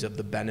advantage of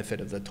the benefit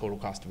of the total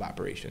cost of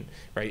operation,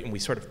 right? And we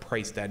sort of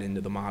priced that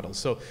into the model.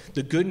 So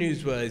the good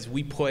news was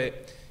we put,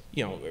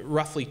 you know,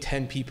 roughly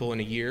 10 people in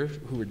a year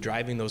who were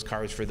driving those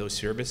cars for those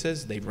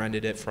services. They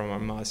rented it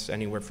from us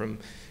anywhere from,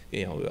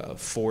 you know,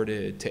 4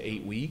 to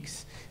 8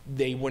 weeks.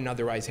 They wouldn't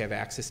otherwise have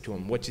access to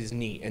them, which is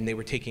neat, and they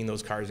were taking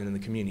those cars into the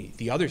community.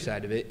 The other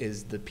side of it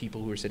is the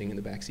people who are sitting in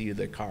the back seat of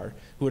their car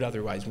who would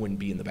otherwise wouldn't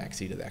be in the back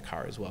seat of that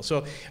car as well.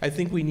 So I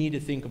think we need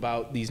to think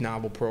about these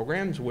novel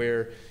programs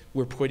where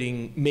we're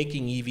making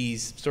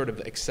EVs sort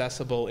of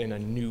accessible in a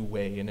new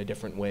way, in a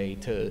different way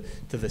to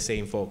the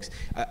same folks.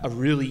 A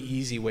really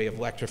easy way of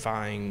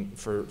electrifying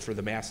for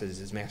the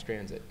masses is mass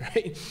transit,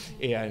 right?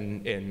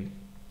 And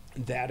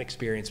that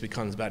experience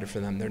becomes better for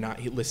them. They're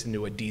not listening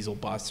to a diesel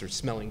bus or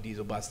smelling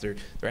diesel bus. They're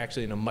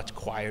actually in a much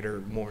quieter,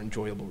 more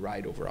enjoyable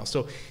ride overall.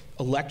 So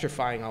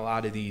electrifying a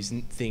lot of these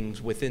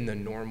things within the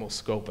normal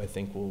scope, I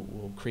think,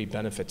 will create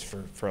benefits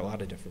for a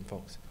lot of different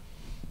folks.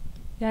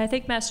 Yeah, I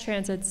think mass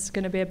transit's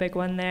going to be a big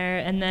one there.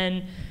 And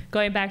then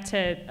going back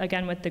to,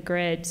 again, with the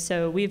grid,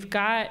 so we've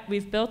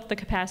built the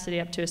capacity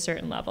up to a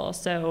certain level.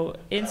 So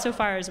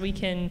insofar as we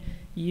can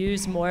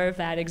use more of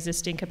that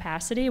existing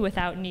capacity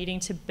without needing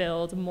to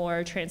build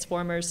more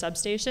transformers,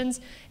 substations,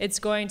 it's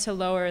going to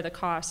lower the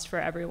cost for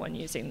everyone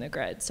using the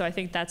grid. So I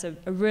think that's a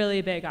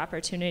really big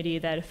opportunity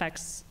that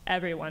affects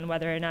everyone,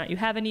 whether or not you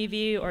have an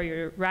EV or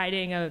you're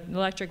riding an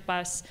electric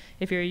bus.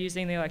 If you're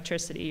using the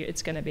electricity,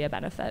 it's going to be a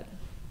benefit.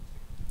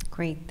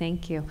 Great,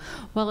 thank you.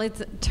 Well,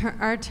 it's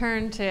our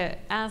turn to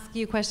ask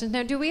you questions.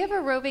 Now, do we have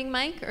a roving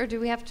mic, or do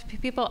we have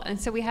people? And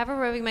so we have a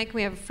roving mic.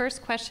 We have a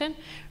first question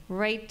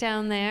right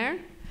down there.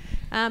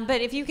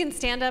 But if you can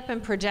stand up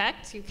and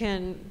project, you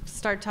can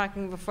start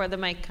talking before the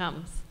mic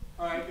comes.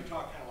 All right, you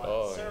talk kind of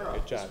loud.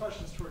 Sarah, this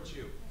question's towards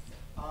you.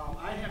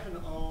 I happen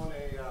to own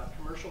a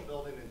commercial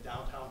building in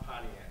downtown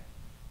Pontiac,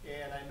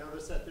 and I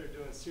noticed that they're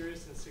doing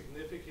serious and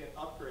significant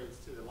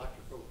upgrades to the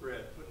electrical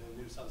grid, putting in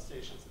new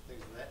substations and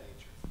things of that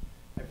nature.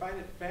 I find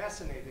it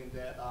fascinating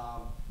that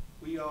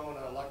we own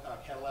a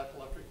Cadillac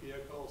electric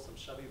vehicle, some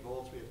Chevy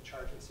Volts, we have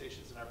charging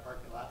stations in our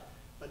parking lot.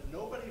 but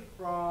nobody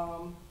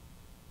from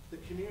the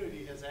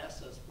community has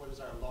asked us what is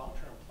our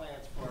long-term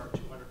plans for our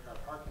 200-car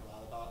parking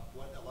lot, about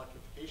what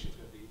electrification is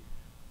going to be.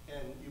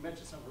 And you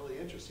mentioned something really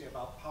interesting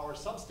about power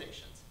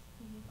substations.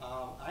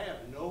 I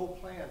have no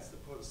plans to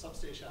put a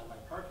substation on my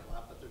parking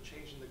lot, but they're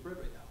changing the grid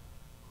right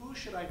now. Who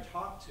should I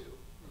talk to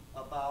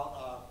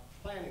about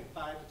planning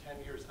 5 to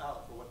 10 years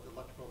out for what the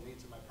electrical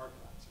needs in my parking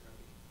lots are going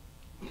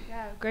to be?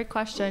 Yeah, great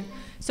question.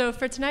 So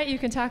for tonight, you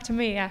can talk to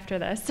me after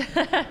this.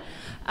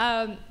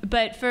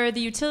 But for the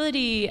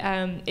utility,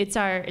 it's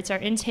our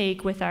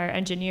intake with our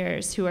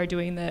engineers who are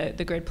doing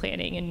the grid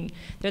planning, and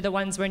they're the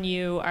ones when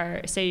you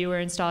are, say you were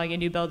installing a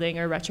new building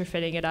or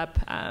retrofitting it up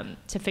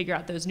to figure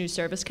out those new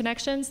service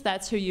connections.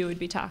 That's who you would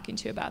be talking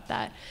to about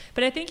that.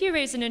 But I think you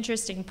raised an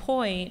interesting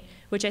point,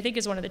 which I think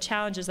is one of the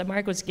challenges that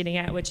Mark was getting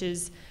at, which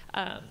is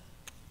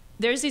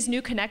there's these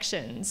new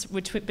connections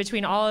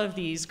between all of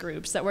these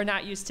groups that we're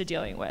not used to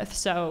dealing with.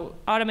 So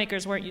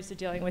automakers weren't used to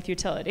dealing with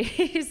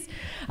utilities.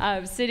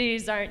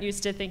 Cities aren't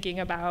used to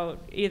thinking about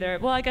either,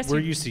 well, I guess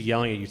we're used to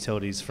yelling at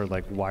utilities for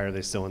like, why are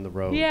they still in the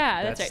road?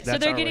 Yeah, that's right. So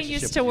they're getting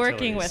used to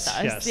working with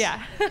us. Yes.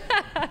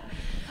 Yeah.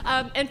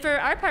 And for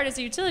our part as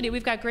a utility,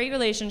 we've got great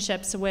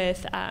relationships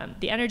with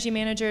the energy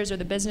managers or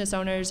the business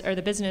owners or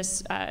the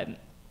business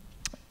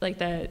like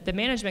the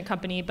management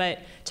company, but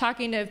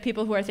talking to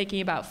people who are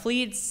thinking about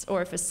fleets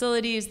or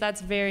facilities,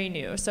 that's very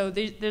new. So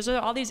there's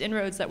all these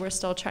inroads that we're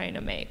still trying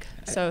to make.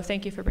 So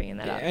thank you for bringing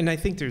that up. And I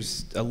think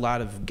there's a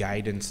lot of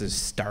guidance is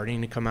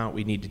starting to come out.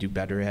 We need to do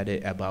better at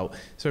it about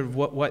sort of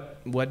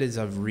what is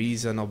a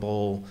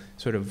reasonable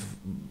sort of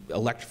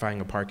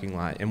electrifying a parking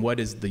lot, and what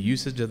is the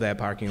usage of that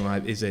parking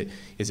lot? Is it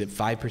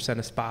 5%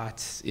 of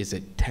spots? Is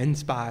it 10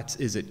 spots?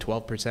 Is it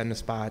 12% of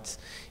spots?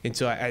 And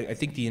so I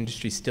think the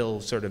industry's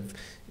still sort of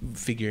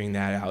figuring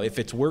that out. If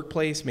it's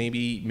workplace,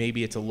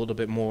 maybe it's a little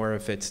bit more.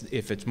 If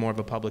it's more of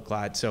a public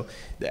lot, so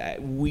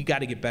we got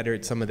to get better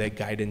at some of that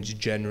guidance,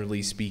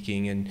 generally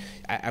speaking. And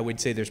I would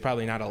say there's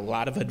probably not a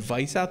lot of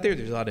advice out there.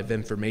 There's a lot of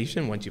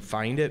information once you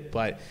find it,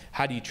 but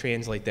how do you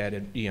translate that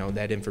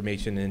that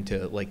information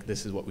into like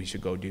this is what we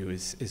should go do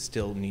is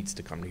still needs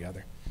to come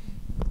together.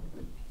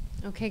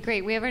 Okay,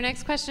 great. We have our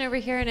next question over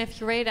here, and if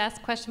you're ready to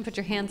ask a question, put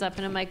your hands up,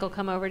 and a mic will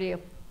come over to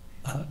you.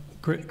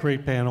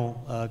 Great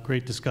panel,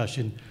 great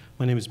discussion.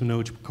 My name is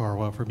Manoj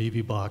Karwa from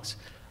EV Box.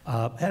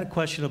 I had a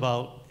question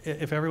about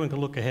if everyone can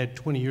look ahead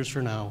 20 years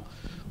from now,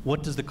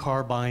 what does the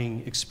car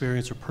buying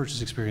experience or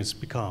purchase experience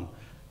become?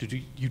 Do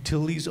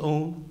utilities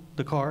own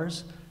the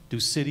cars? Do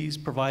cities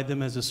provide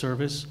them as a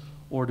service?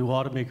 Or do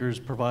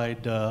automakers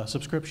provide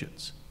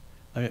subscriptions?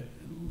 I'd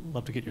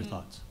love to get your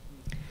thoughts.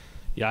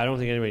 Yeah, I don't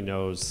think anybody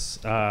knows.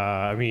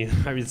 I mean,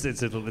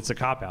 it's a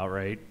cop-out,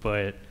 right?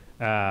 But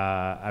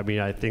I mean,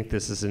 I think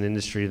this is an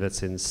industry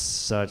that's in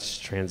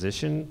such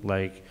transition,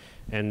 like,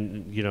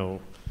 and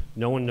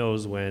no one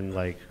knows when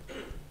like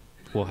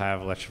we'll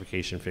have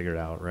electrification figured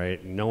out,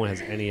 right? No one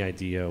has any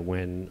idea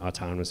when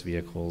autonomous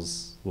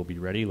vehicles will be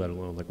ready, let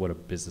alone like what a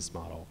business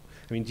model.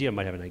 I mean, GM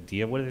might have an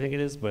idea of what they think it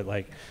is, but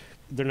like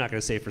they're not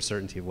going to say for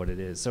certainty of what it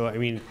is. So I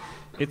mean,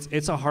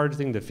 it's a hard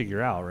thing to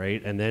figure out,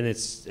 right? And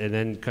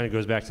then kind of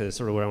goes back to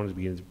sort of what I wanted to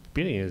be in the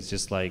beginning is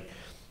just like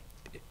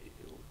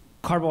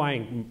car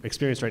buying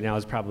experience right now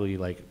is probably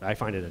like I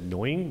find it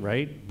annoying,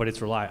 right? But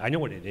it's reliable. I know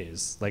what it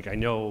is. Like I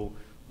know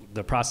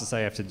the process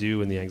I have to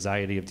do and the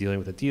anxiety of dealing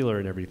with a dealer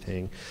and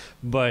everything,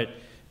 but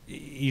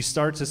you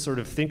start to sort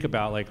of think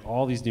about like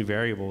all these new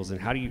variables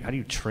and how do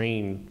you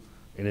train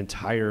an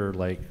entire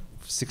like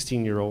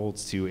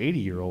 16-year-olds to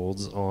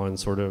 80-year-olds on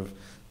sort of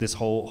this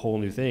whole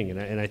new thing,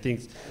 and I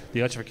think the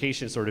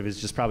electrification sort of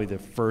is just probably the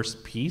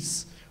first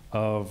piece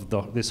of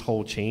this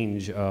whole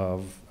change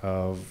of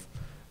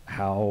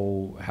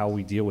how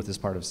we deal with this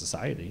part of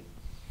society.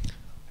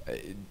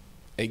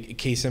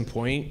 Case in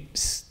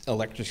point,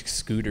 electric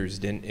scooters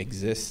didn't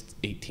exist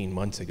 18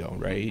 months ago,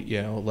 right?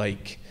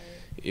 Like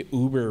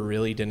Uber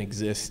really didn't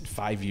exist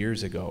 5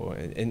 years ago,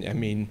 and I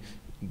mean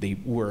they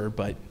were,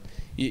 but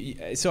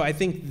so I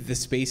think the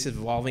space is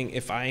evolving.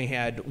 If I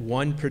had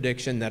one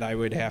prediction that I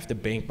would have to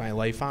bank my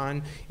life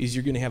on, is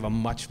you're going to have a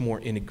much more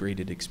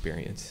integrated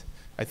experience.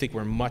 I think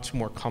we're much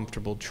more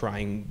comfortable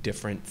trying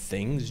different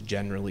things,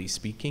 generally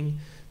speaking,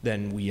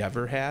 than we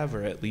ever have,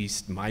 or at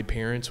least my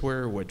parents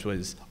were, which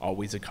was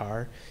always a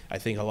car. I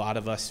think a lot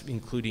of us,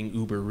 including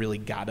Uber, really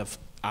got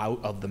out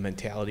of the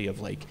mentality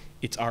of like,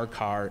 it's our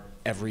car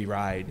every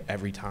ride,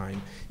 every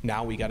time.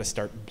 Now we got to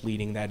start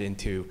bleeding that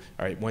into,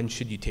 all right, when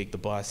should you take the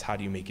bus? How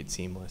do you make it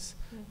seamless?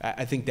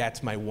 I think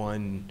that's my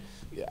one,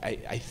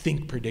 I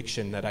think,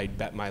 prediction that I'd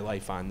bet my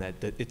life on, that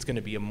it's going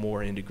to be a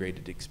more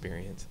integrated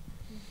experience.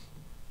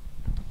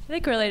 I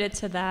think related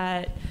to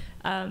that,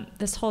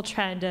 this whole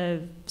trend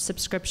of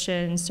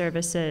subscription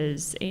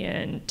services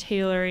and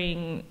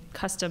tailoring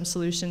custom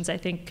solutions, I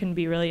think, can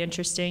be really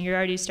interesting. You're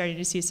already starting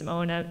to see some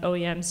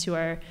OEMs who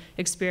are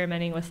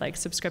experimenting with like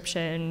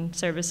subscription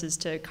services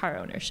to car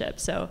ownership.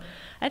 So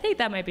I think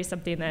that might be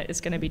something that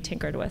is going to be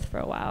tinkered with for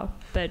a while.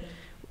 But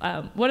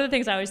one of the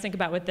things I always think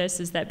about with this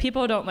is that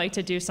people don't like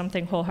to do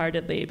something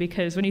wholeheartedly,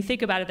 because when you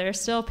think about it, there are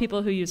still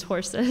people who use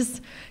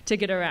horses to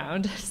get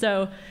around.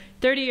 So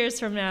 30 years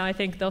from now, I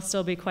think there'll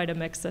still be quite a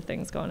mix of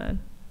things going on.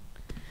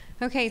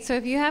 Okay, so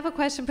if you have a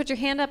question, put your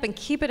hand up and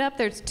keep it up.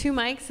 There's 2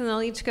 mics, and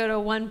they'll each go to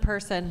one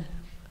person.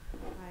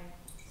 Hi.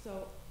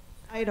 So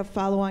I had a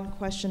follow-on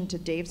question to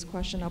Dave's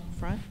question up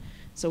front.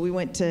 So we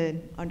went to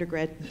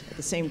undergrad at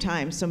the same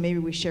time, so maybe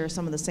we share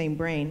some of the same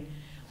brain.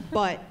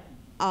 But,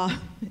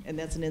 and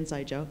that's an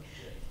inside joke.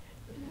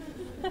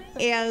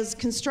 As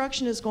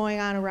construction is going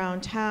on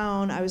around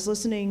town, I was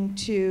listening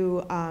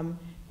to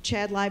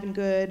Chad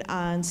Livengood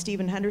on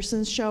Stephen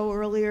Henderson's show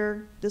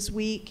earlier this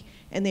week,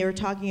 and they were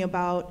talking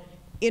about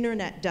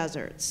internet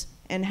deserts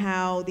and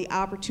how the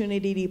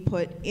opportunity to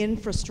put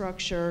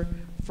infrastructure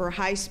for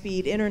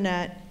high-speed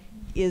internet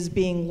is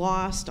being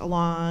lost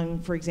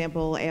along, for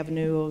example,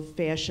 Avenue of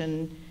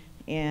Fashion,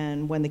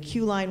 and when the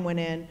Q line went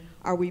in.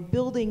 Are we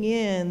building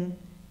in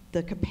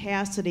the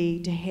capacity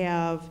to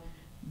have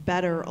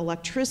better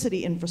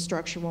electricity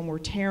infrastructure when we're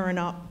tearing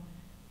up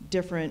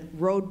different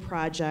road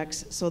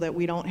projects so that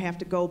we don't have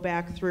to go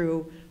back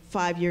through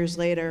 5 years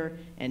later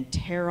and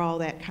tear all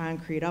that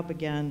concrete up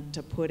again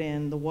to put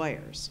in the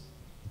wires?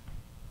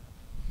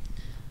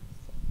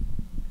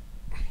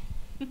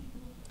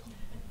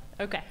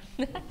 Okay.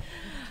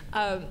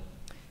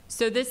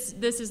 So this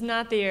is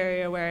not the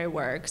area where I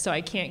work, so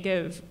I can't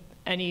give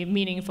any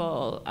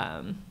meaningful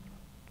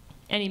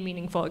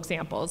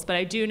examples. But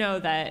I do know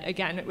that,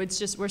 again, it's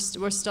just we're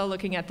still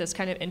looking at this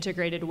kind of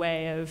integrated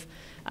way of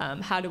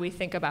how do we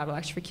think about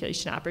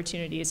electrification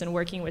opportunities and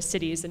working with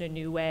cities in a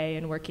new way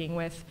and working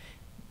with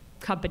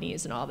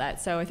companies and all that.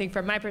 So I think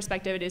from my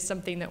perspective, it is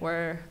something that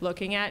we're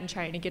looking at and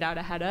trying to get out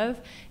ahead of.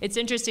 It's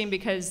interesting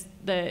because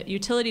the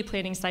utility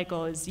planning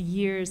cycle is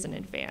years in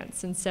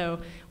advance. And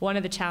so one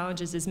of the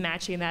challenges is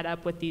matching that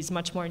up with these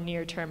much more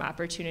near-term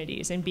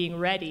opportunities and being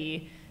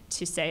ready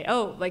to say,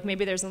 oh, like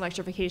maybe there's an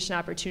electrification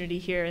opportunity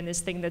here in this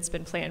thing that's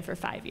been planned for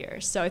 5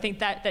 years. So I think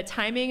that the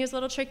timing is a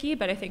little tricky,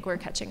 but I think we're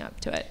catching up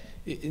to it.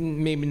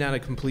 Maybe not a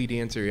complete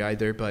answer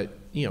either, but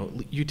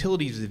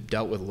utilities have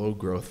dealt with load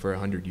growth for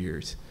 100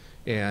 years.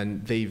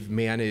 And they've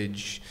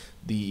managed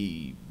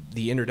the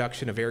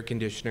introduction of air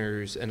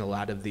conditioners and a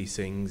lot of these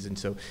things. And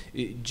so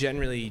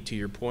generally, to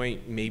your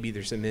point, maybe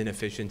there's some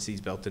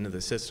inefficiencies built into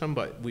the system,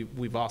 but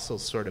we've also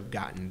sort of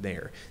gotten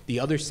there. The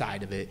other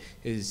side of it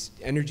is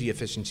energy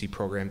efficiency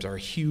programs are a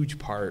huge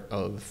part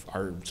of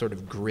our sort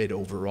of grid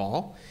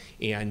overall,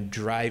 and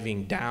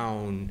driving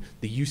down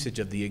the usage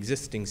of the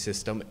existing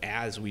system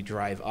as we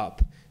drive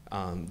up.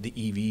 The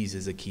EVs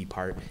is a key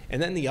part.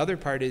 And then the other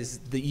part is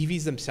the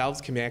EVs themselves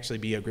can actually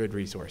be a grid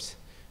resource,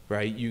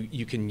 right?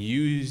 You can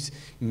use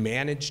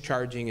managed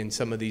charging and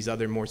some of these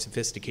other more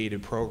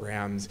sophisticated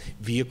programs,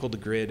 vehicle to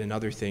grid and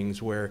other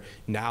things, where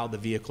now the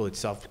vehicle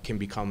itself can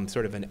become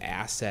sort of an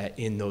asset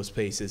in those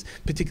places,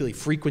 particularly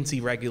frequency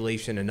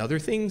regulation and other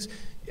things.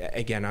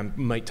 Again, I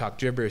might talk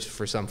gibberish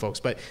for some folks,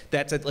 but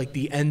that's at like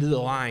the end of the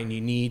line.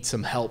 You need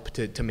some help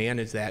to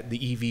manage that.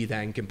 The EV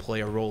then can play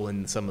a role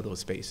in some of those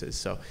spaces.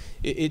 So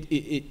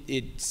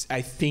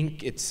I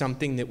think it's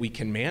something that we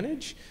can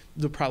manage.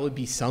 There'll probably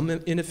be some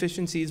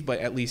inefficiencies, but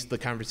at least the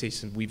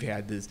conversation we've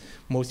had is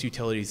most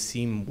utilities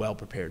seem well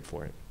prepared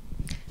for it.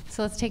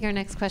 So let's take our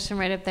next question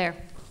right up there.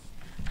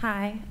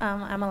 Hi,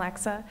 I'm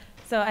Alexa.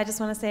 So I just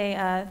want to say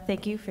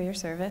thank you for your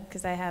service,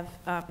 because I have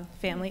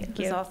family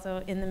who's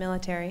also in the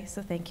military,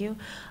 so thank you.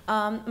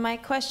 My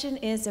question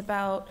is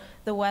about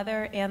the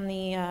weather and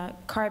the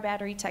car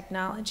battery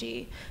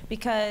technology,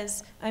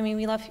 because, I mean,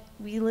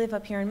 we live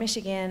up here in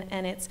Michigan,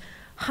 and it's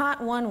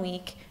hot one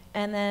week,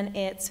 and then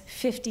it's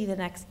 50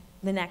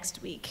 the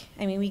next week.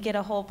 I mean, we get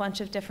a whole bunch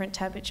of different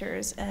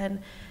temperatures,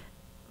 and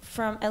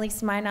from at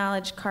least my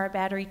knowledge, car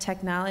battery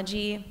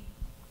technology,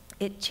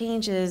 it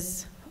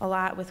changes a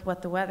lot with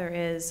what the weather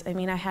is. I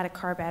mean, I had a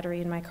car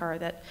battery in my car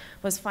that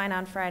was fine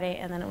on Friday,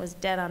 and then it was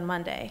dead on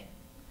Monday.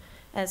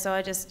 And so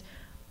I just,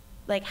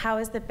 like, how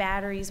is the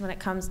batteries when it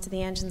comes to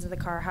the engines of the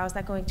car, how is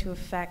that going to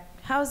affect,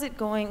 how's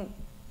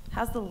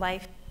the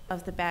life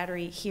of the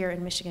battery here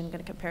in Michigan going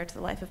to compare to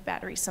the life of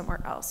batteries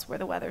somewhere else where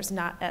the weather's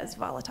not as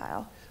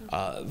volatile?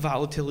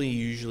 Volatility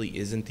usually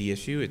isn't the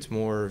issue. It's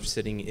more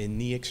sitting in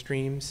the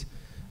extremes.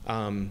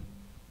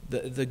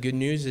 The good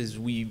news is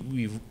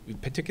we've,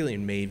 particularly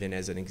in Maven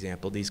as an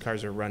example, these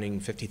cars are running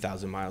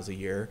 50,000 miles a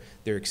year.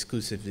 They're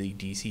exclusively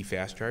DC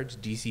fast charge.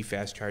 DC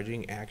fast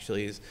charging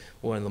actually is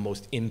one of the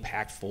most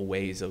impactful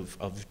ways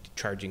of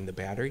charging the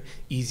battery.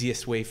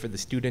 Easiest way for the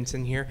students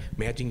in here,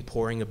 imagine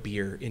pouring a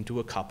beer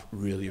into a cup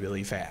really,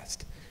 really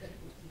fast.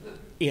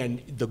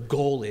 And the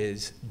goal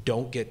is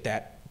don't get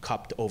that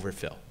cup to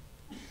overfill.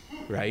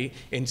 right?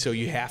 And so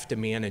you have to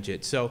manage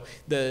it. So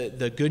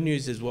the good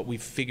news is what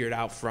we've figured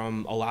out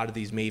from a lot of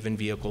these Maven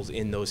vehicles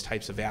in those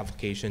types of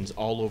applications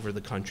all over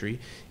the country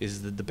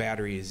is that the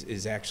battery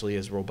is actually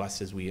as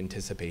robust as we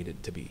anticipate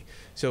it to be.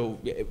 So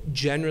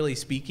generally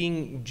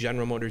speaking,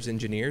 General Motors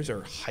engineers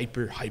are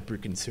hyper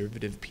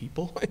conservative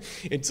people.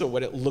 And so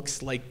what it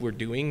looks like we're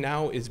doing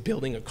now is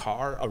building a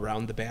car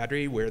around the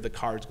battery where the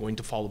car is going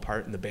to fall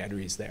apart and the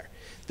battery is there.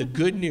 The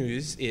good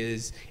news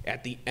is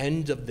at the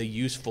end of the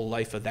useful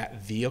life of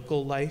that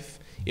vehicle life,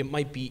 it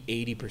might be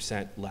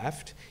 80%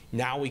 left.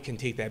 Now we can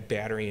take that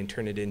battery and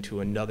turn it into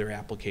another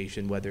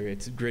application, whether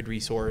it's grid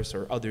resource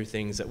or other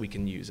things that we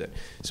can use it.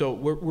 So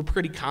we're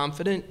pretty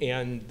confident,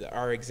 and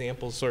our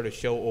examples sort of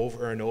show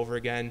over and over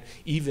again,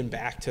 even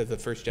back to the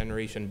first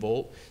generation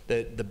Volt,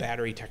 that the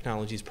battery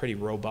technology is pretty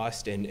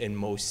robust in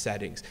most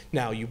settings.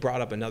 Now, you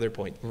brought up another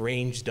point.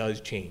 Range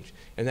does change,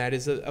 and that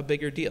is a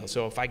bigger deal.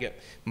 So if I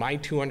get my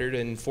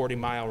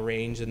 240-mile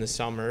range in the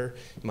summer,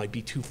 it might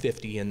be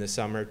 250 in the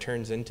summer,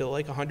 turns into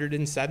like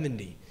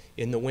 170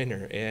 in the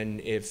winter.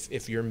 And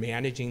if you're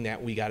managing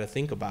that, we got to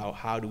think about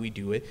how do we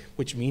do it,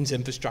 which means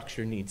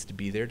infrastructure needs to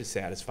be there to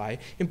satisfy,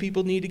 and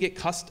people need to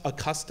get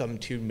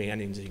accustomed to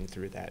managing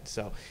through that.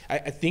 So I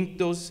think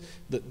the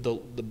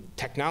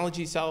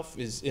technology itself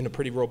is in a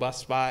pretty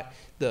robust spot.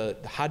 The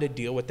how to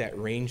deal with that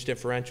range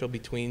differential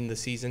between the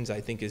seasons,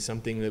 I think, is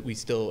something that we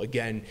still,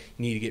 again,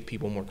 need to get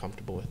people more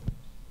comfortable with.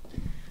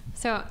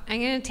 So I'm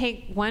going to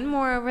take one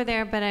more over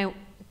there,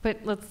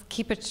 but let's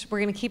keep it, we're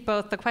going to keep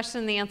both the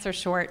question and the answer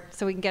short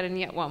so we can get in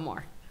yet one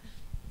more.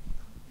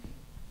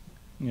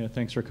 Yeah,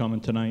 thanks for coming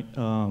tonight.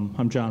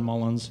 I'm John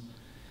Mullins.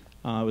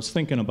 I was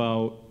thinking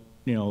about,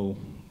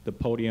 the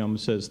podium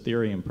says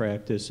theory and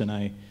practice, and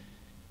I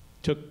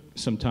took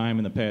some time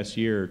in the past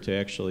year to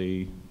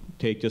actually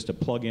take just a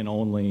plug-in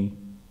only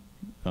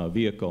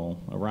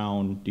vehicle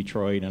around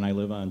Detroit, and I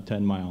live on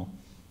 10 Mile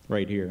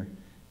right here.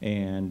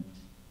 And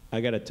I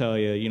got to tell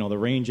you, the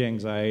range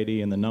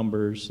anxiety and the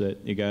numbers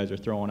that you guys are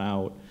throwing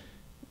out,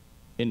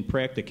 in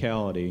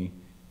practicality,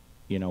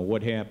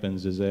 what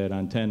happens is that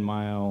on 10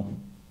 Mile,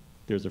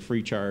 there's a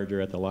free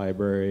charger at the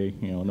library.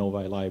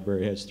 Novi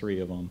Library has 3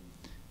 of them.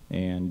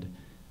 And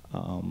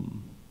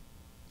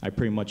I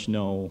pretty much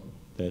know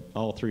that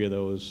all 3 of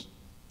those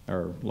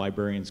are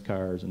librarians'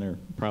 cars, and they're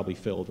probably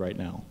filled right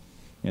now.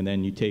 And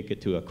then you take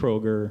it to a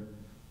Kroger,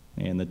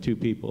 and the 2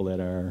 people that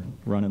are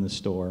running the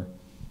store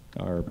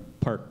are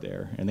parked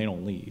there, and they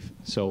don't leave.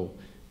 So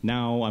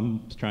now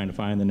I'm trying to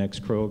find the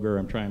next Kroger.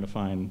 I'm trying to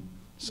find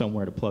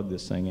somewhere to plug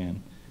this thing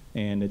in.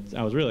 And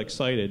I was really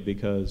excited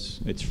because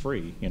it's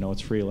free.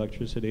 It's free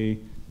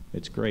electricity.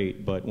 It's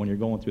great. But when you're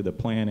going through the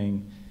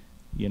planning,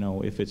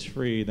 if it's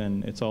free,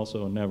 then it's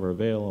also never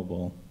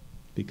available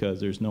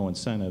because there's no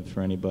incentive for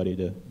anybody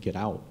to get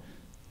out.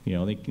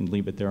 They can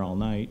leave it there all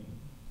night,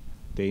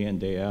 day in,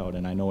 day out,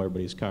 and I know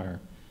everybody's car.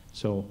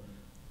 So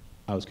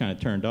I was kind of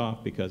turned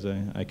off because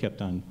I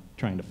kept on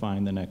trying to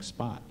find the next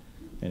spot.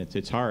 And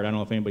it's hard. I don't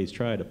know if anybody's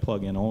tried to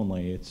plug in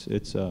only. It's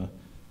a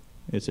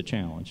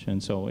challenge.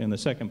 And so in the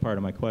second part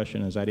of my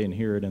question is I didn't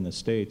hear it in the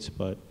States,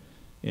 but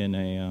in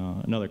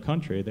another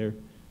country, they're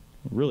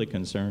really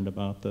concerned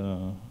about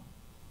the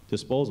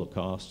disposal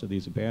cost of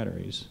these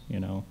batteries,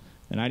 And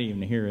I didn't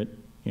even hear it,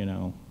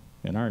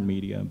 in our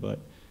media, but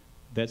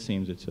that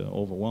seems it's an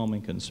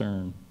overwhelming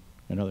concern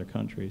in other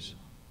countries.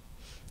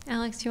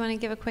 Alex, do you want to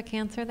give a quick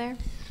answer there?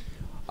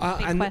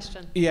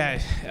 Question. Yeah.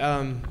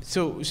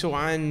 So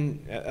on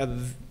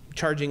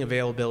charging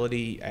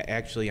availability,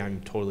 actually,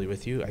 I'm totally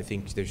with you. I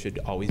think there should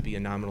always be a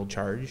nominal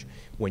charge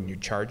when you're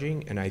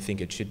charging, and I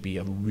think it should be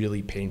a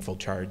really painful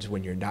charge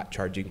when you're not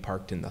charging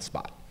parked in the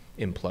spot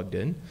and plugged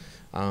in.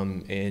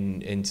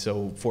 And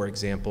so, for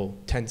example,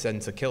 10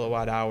 cents a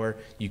kilowatt hour,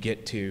 you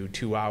get to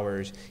 2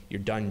 hours, you're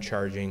done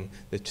charging,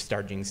 the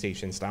charging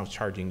station's now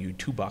charging you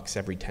 $2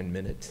 every 10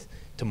 minutes.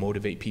 To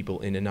motivate people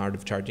in and out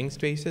of charging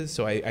spaces.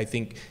 So I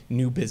think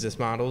new business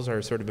models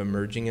are sort of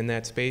emerging in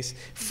that space.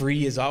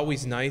 Free is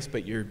always nice,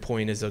 but your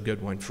point is a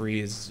good one. Free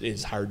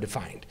is hard to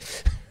find,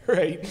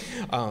 right?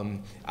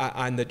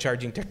 On the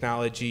charging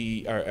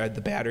technology or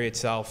the battery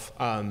itself,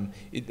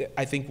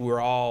 I think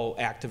we're all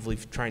actively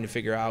trying to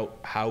figure out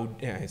how,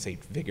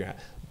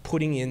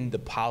 putting in the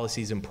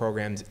policies and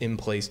programs in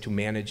place to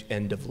manage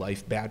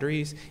end-of-life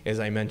batteries. As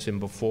I mentioned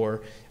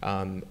before,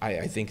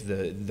 I think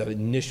the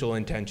initial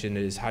intention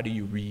is how do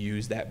you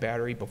reuse that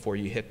battery before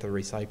you hit the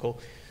recycle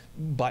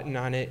button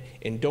on it.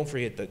 And don't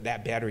forget that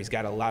that battery's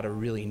got a lot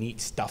of really neat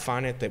stuff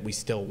on it that we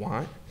still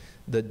want.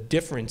 The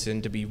difference,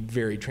 and to be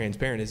very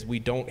transparent, is we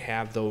don't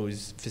have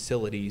those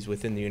facilities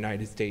within the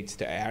United States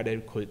to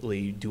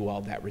adequately do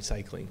all that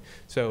recycling.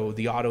 So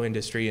the auto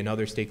industry and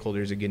other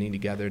stakeholders are getting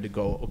together to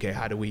go, okay,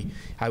 how do we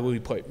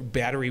put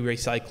battery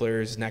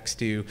recyclers next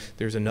to,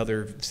 there's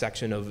another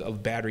section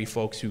of battery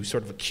folks who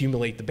sort of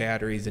accumulate the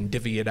batteries and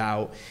divvy it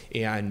out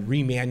and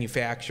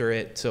remanufacture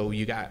it. So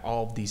you got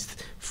all of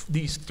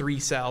these 3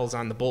 cells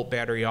on the Bolt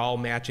battery all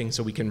matching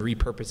so we can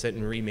repurpose it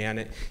and reman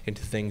it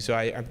into things. So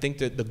I think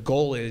that the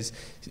goal is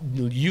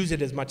use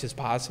it as much as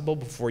possible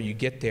before you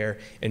get there.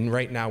 And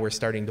right now we're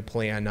starting to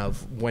plan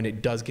of when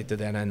it does get to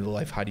that end of the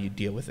life, how do you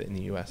deal with it in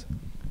the U.S.?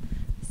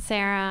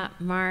 Sarah,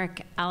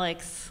 Mark,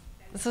 Alex,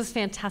 this was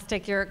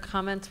fantastic. Your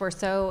comments were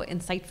so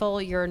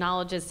insightful. Your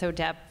knowledge is so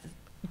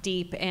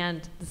deep,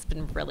 and it's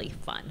been really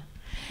fun.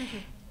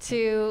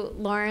 To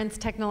Lawrence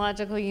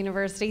Technological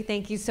University,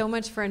 thank you so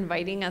much for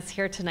inviting us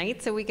here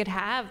tonight so we could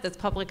have this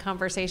public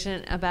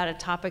conversation about a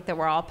topic that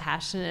we're all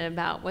passionate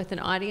about with an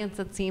audience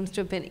that seems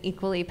to have been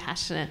equally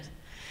passionate.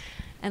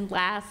 And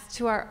last,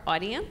 to our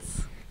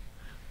audience,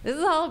 this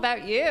is all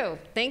about you.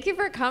 Thank you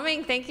for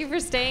coming. Thank you for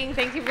staying.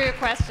 Thank you for your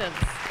questions.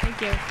 Thank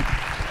you.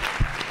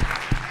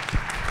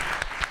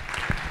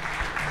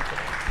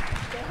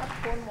 They have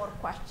one more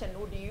question.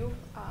 Would you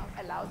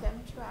allow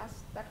them to ask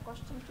that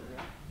question to you?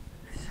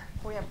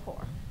 We have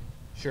 4.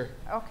 Sure.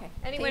 Okay.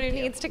 Anyone who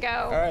needs to go.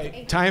 All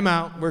right, time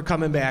out. We're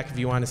coming back if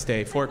you want to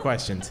stay. 4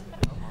 questions.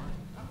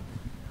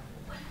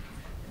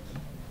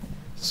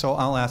 So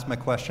I'll ask my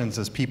questions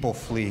as people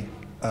flee.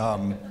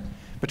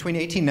 Between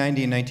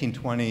 1890 and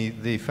 1920,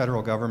 the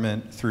federal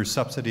government, through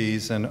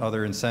subsidies and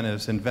other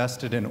incentives,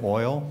 invested in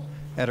oil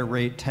at a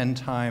rate 10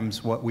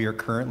 times what we are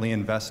currently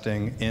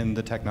investing in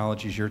the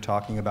technologies you're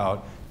talking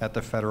about at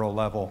the federal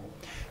level.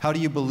 How do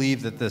you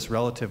believe that this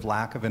relative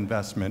lack of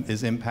investment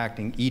is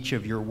impacting each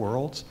of your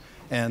worlds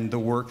and the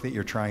work that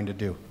you're trying to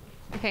do?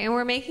 Okay, and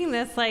we're making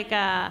this like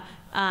a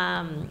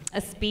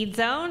speed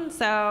zone,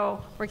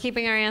 so we're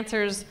keeping our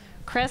answers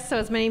crisp so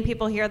as many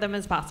people hear them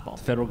as possible.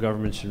 The federal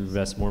government should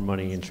invest more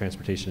money in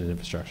transportation and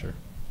infrastructure.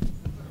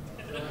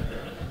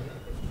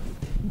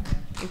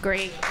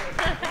 Great.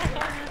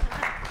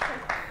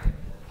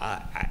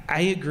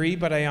 I agree,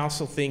 but I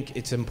also think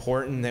it's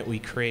important that we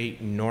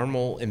create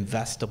normal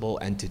investable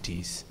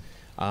entities.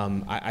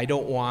 I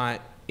don't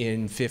want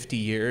in 50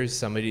 years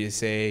somebody to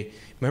say,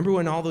 remember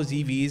when all those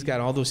EVs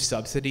got all those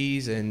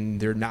subsidies and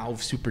they're now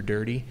super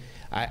dirty?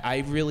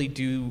 I really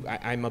do,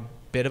 I'm a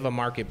bit of a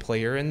market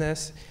player in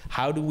this.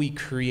 How do we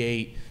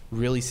create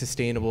really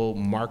sustainable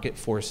market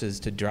forces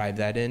to drive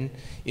that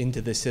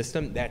into the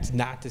system? That's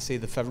not to say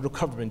the federal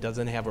government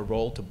doesn't have a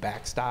role to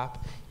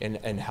backstop and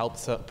help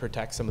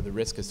protect some of the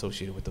risk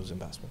associated with those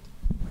investments.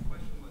 My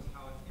question was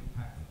how it's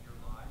impacted your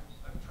lives.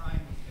 I'm trying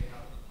to stay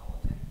out of the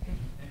politics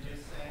and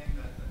just saying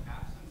that the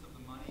absence of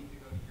the money, to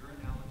go to your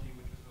analogy,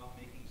 which was about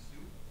making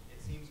soup,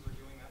 it seems we're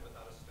doing that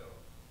without a stove.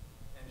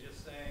 And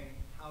just saying,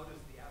 how does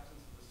the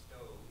absence of the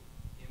stove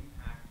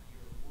impact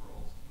your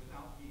worlds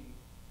without being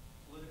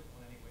political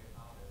in any way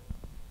about it?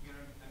 You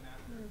know, I'm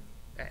after.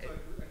 So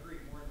I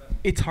agree, more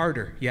investment. It's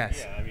harder,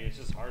 yes. Yeah, I mean, it's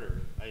just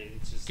harder.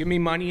 It's just, give me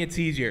money, it's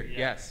easier. yeah,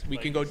 Yes, we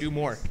like can go do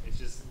more. It's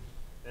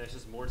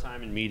just more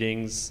time in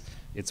meetings.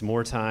 It's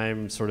more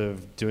time sort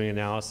of doing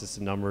analysis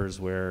and numbers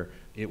where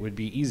it would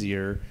be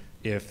easier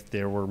if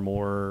there were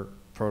more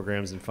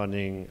programs and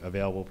funding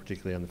available,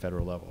 particularly on the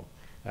federal level.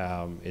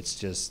 It's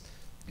just,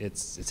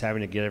 it's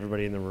having to get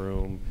everybody in the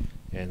room,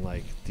 and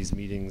like these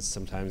meetings,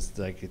 sometimes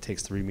like it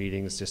takes 3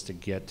 meetings just to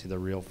get to the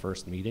real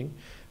first meeting,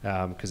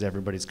 because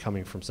everybody's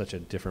coming from such a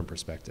different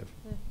perspective.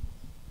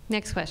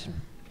 Next question.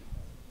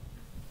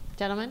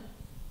 Gentlemen?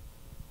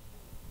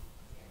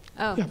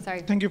 Oh, yeah,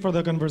 sorry. Thank you for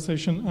the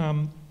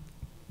conversation.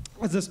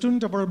 As a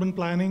student of urban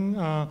planning,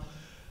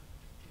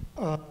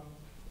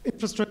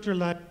 infrastructure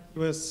like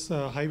US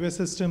highway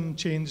system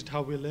changed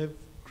how we live,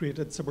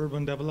 created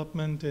suburban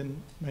development in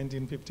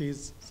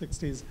 1950s,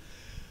 60s.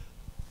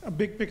 A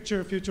big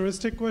picture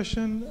futuristic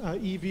question,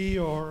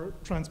 EV or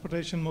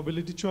transportation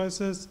mobility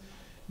choices,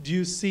 do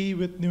you see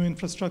with new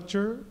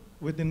infrastructure,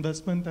 with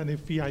investment, and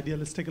if we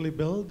idealistically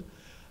build,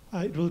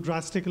 it will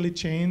drastically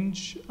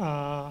change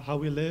how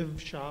we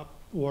live, shop,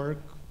 work,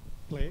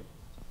 play?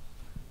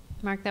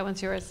 Mark, that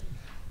one's yours.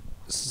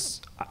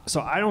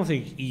 So I don't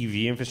think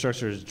EV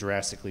infrastructure is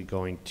drastically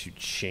going to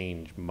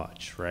change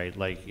much, right?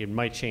 Like it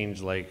might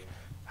change like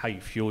how you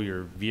fuel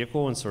your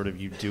vehicle and sort of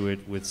you do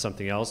it with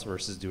something else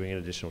versus doing an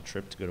additional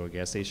trip to go to a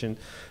gas station.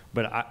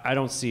 But I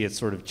don't see it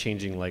sort of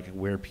changing like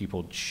where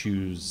people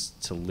choose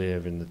to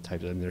live and the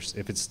type of, I mean,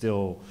 if it's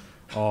still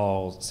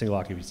all single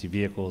occupancy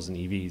vehicles and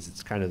EVs,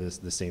 it's kind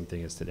of the same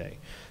thing as today.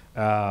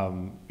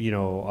 You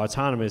know,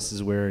 autonomous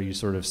is where you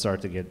sort of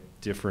start to get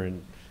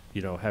different,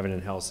 you know, heaven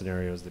and hell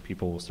scenarios that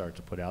people will start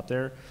to put out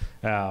there,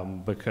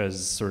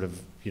 because sort of,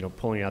 you know,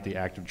 pulling out the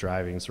active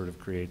driving sort of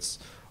creates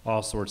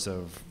all sorts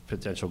of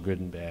potential good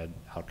and bad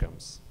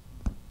outcomes.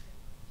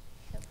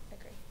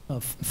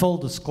 Full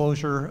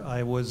disclosure,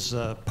 I was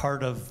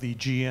part of the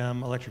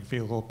GM electric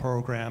vehicle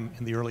program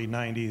in the early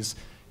 90s,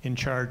 in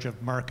charge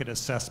of market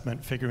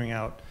assessment, figuring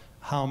out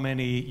how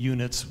many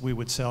units we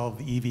would sell of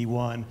the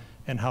EV1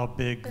 and how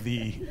big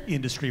the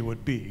industry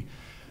would be.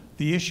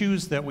 The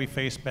issues that we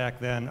faced back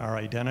then are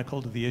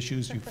identical to the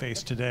issues you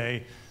face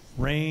today.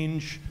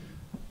 Range,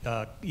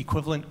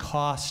 equivalent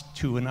cost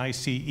to an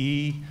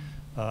ICE,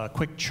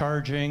 quick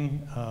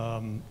charging,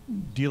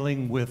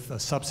 dealing with a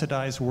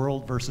subsidized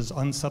world versus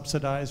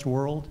unsubsidized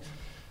world.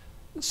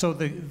 So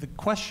the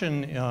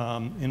question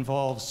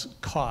involves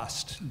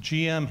cost.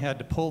 GM had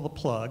to pull the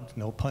plug,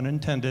 no pun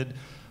intended,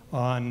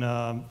 on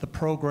the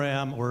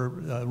program or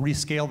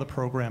rescale the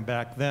program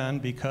back then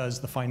because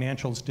the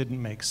financials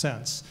didn't make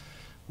sense.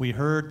 We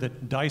heard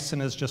that Dyson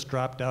has just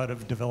dropped out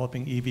of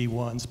developing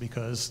EV1s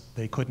because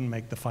they couldn't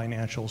make the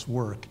financials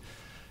work.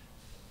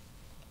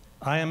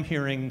 I am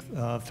hearing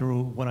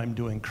through what I'm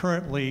doing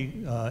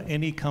currently,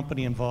 any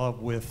company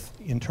involved with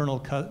internal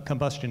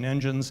combustion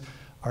engines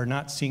are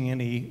not seeing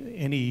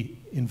any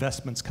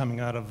investments coming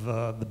out of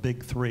the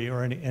big three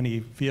or any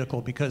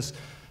vehicle because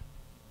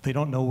they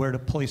don't know where to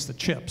place the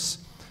chips.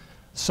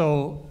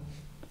 So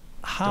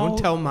Don't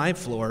tell my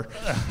floor.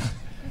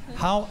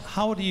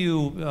 How do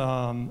you,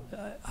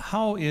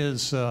 how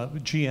is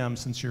GM,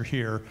 since you're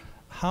here,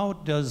 how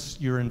does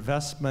your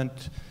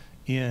investment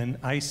in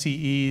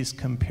ICEs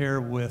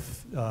compare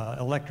with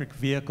electric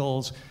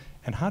vehicles,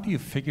 and how do you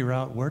figure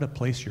out where to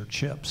place your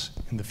chips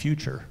in the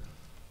future?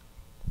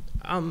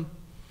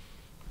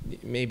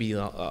 Maybe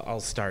I'll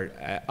start.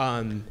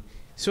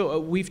 So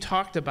we've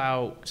talked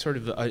about sort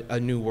of a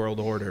new world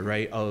order,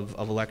 right, of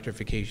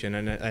electrification,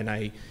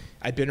 and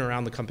I've been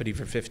around the company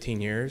for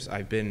 15 years.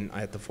 I've been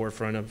at the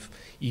forefront of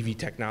EV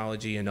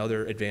technology and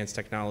other advanced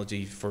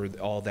technology for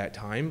all that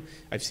time.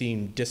 I've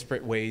seen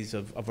disparate ways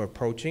of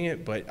approaching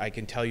it, but I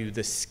can tell you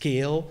the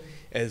scale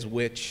as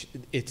which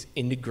it's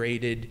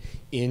integrated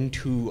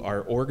into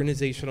our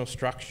organizational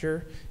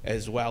structure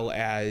as well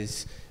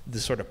as the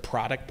sort of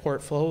product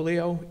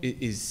portfolio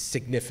is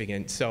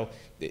significant. So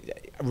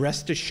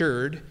rest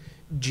assured,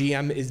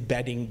 GM is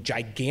betting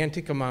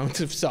gigantic amounts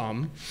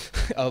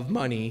of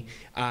money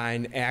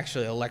on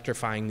actually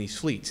electrifying these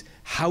fleets.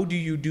 How do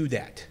you do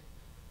that,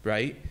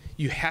 right?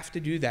 You have to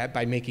do that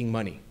by making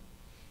money.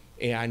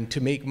 And to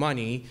make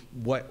money,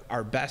 what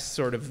our best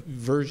sort of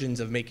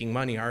versions of making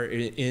money are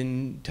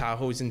in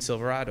Tahoes and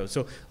Silverados.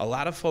 So a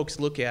lot of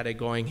folks look at it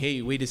going,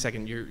 hey, wait a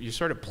second, you're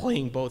sort of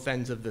playing both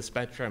ends of the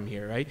spectrum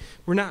here, right?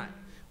 We're not.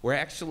 We're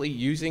actually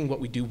using what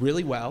we do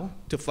really well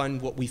to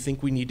fund what we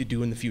think we need to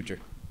do in the future.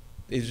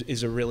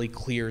 Is a really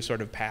clear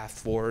sort of path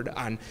forward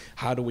on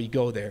how do we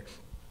go there.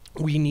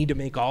 We need to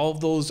make all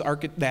of those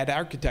that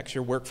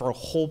architecture work for a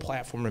whole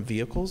platform of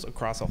vehicles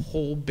across a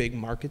whole big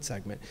market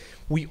segment.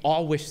 We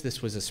all wish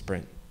this was a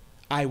sprint.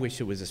 I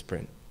wish it was a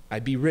sprint.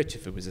 I'd be rich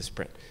if it was a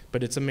sprint,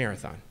 but it's a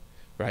marathon,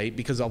 right?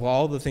 Because of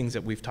all the things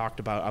that we've talked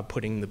about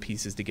putting the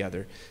pieces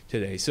together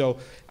today. So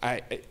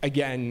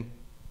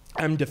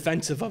I'm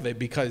defensive of it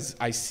because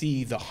I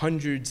see the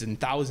hundreds and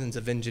thousands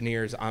of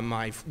engineers on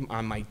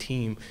my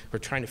team who are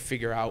trying to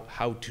figure out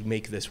how to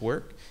make this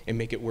work and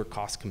make it work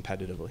cost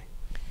competitively.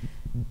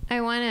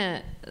 I want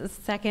to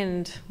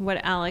second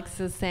what Alex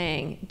is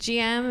saying.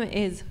 GM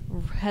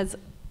has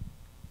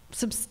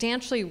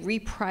substantially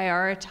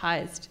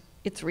reprioritized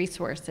its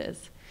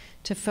resources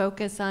to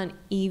focus on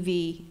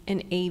EV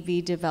and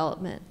AV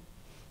development.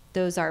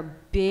 Those are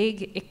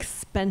big,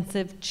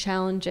 expensive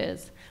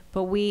challenges,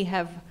 but we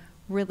have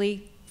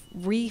really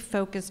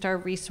refocused our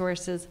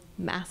resources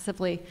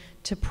massively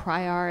to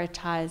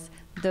prioritize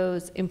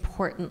those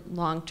important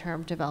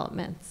long-term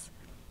developments.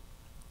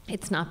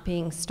 It's not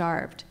being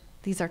starved.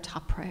 These are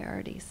top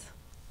priorities.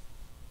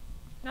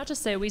 Not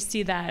just say we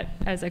see that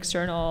as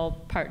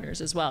external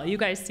partners as well. You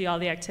guys see all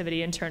the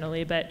activity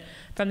internally, but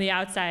from the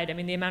outside, I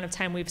mean, the amount of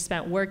time we've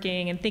spent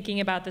working and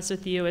thinking about this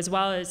with you, as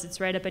well as it's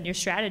right up in your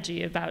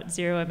strategy about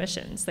zero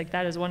emissions. Like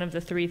that is one of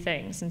the three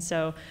things. And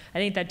so I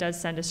think that does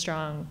send a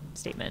strong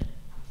statement.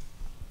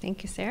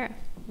 Thank you, Sarah.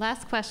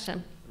 Last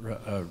question.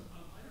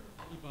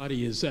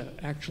 Anybody is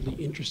actually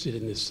interested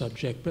in this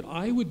subject, but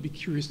I would be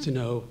curious to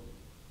know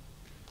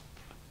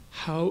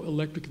how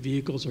electric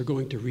vehicles are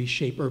going to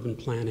reshape urban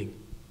planning.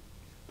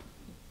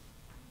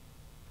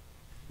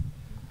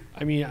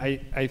 I mean,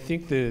 I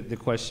think the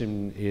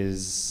question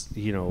is,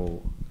 you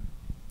know,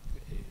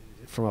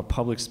 from a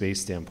public space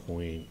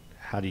standpoint,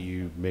 how do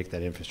you make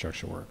that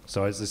infrastructure work?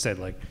 So as I said,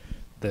 like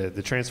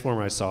the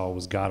transformer I saw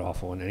was god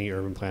awful, and any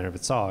urban planner, if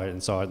it saw it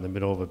and saw it in the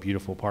middle of a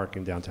beautiful park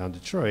in downtown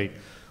Detroit,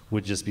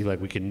 would just be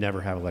like, we can never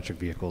have electric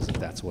vehicles if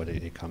that's what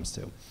it comes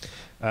to.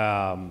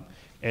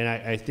 And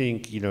I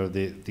think, you know,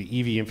 the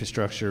EV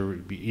infrastructure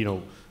would be, you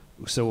know,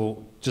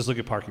 so just look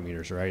at parking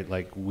meters, right?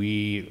 Like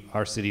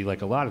our city,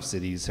 like a lot of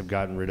cities, have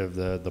gotten rid of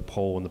the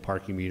pole and the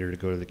parking meter to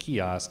go to the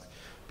kiosk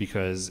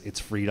because it's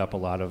freed up a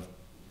lot of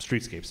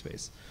streetscape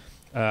space.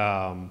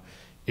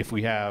 If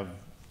we have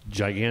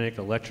gigantic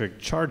electric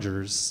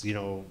chargers, you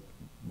know,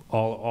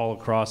 all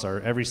across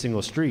every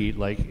single street,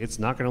 like it's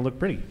not going to look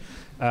pretty.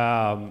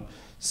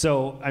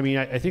 So, I mean,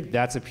 I think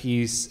that's a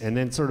piece, and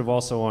then sort of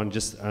also on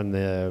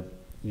the,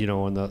 you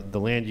know, on the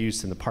land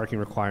use and the parking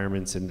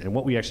requirements and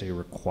what we actually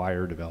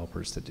require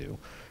developers to do.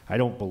 I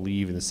don't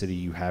believe in the city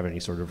you have any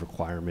sort of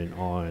requirement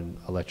on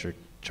electric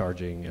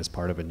charging as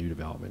part of a new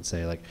development.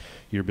 Say like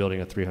you're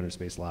building a 300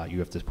 space lot, you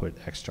have to put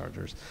X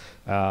chargers.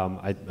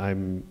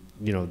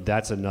 You know,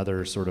 that's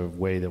another sort of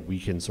way that we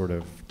can sort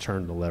of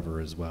turn the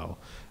lever as well.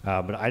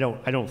 But I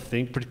don't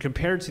think, but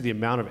compared to the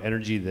amount of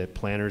energy that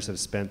planners have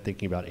spent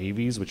thinking about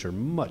AVs, which are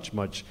much,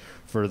 much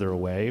further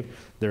away,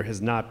 there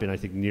has not been, I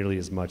think, nearly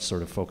as much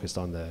sort of focused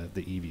on the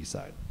EV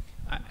side.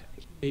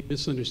 may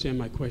misunderstand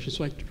my question,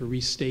 so I'd like to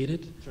restate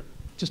it. Sure.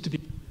 Just to be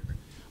clear.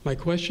 My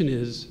question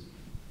is,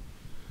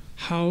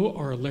 how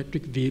are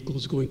electric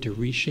vehicles going to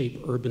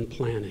reshape urban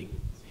planning?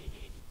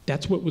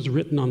 That's what was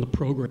written on the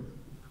program.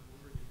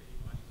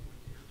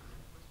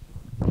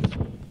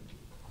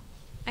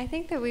 I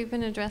think that we've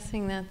been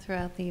addressing that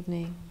throughout the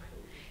evening.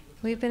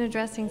 We've been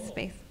addressing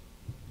space.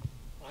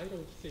 I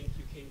don't think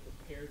you came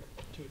prepared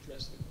to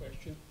address the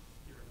question.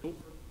 You're no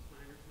urban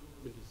planners, no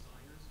urban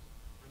designers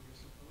on your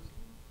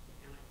symposium,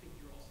 and I think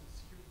you're all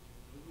sincere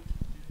that you know what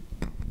to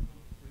do,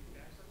 bring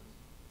back something.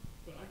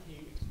 But I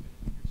can't expect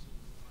to hear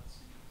something about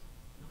cities,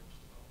 not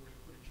just about where to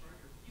put a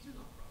charger. These are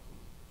not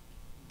problems.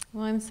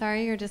 Well, I'm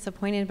sorry you're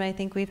disappointed, but I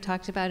think we've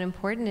talked about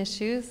important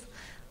issues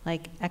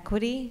like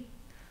equity,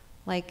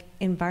 like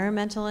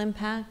environmental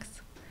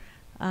impacts.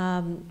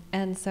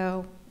 And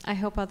so I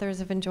hope others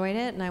have enjoyed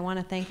it, and I want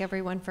to thank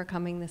everyone for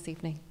coming this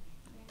evening.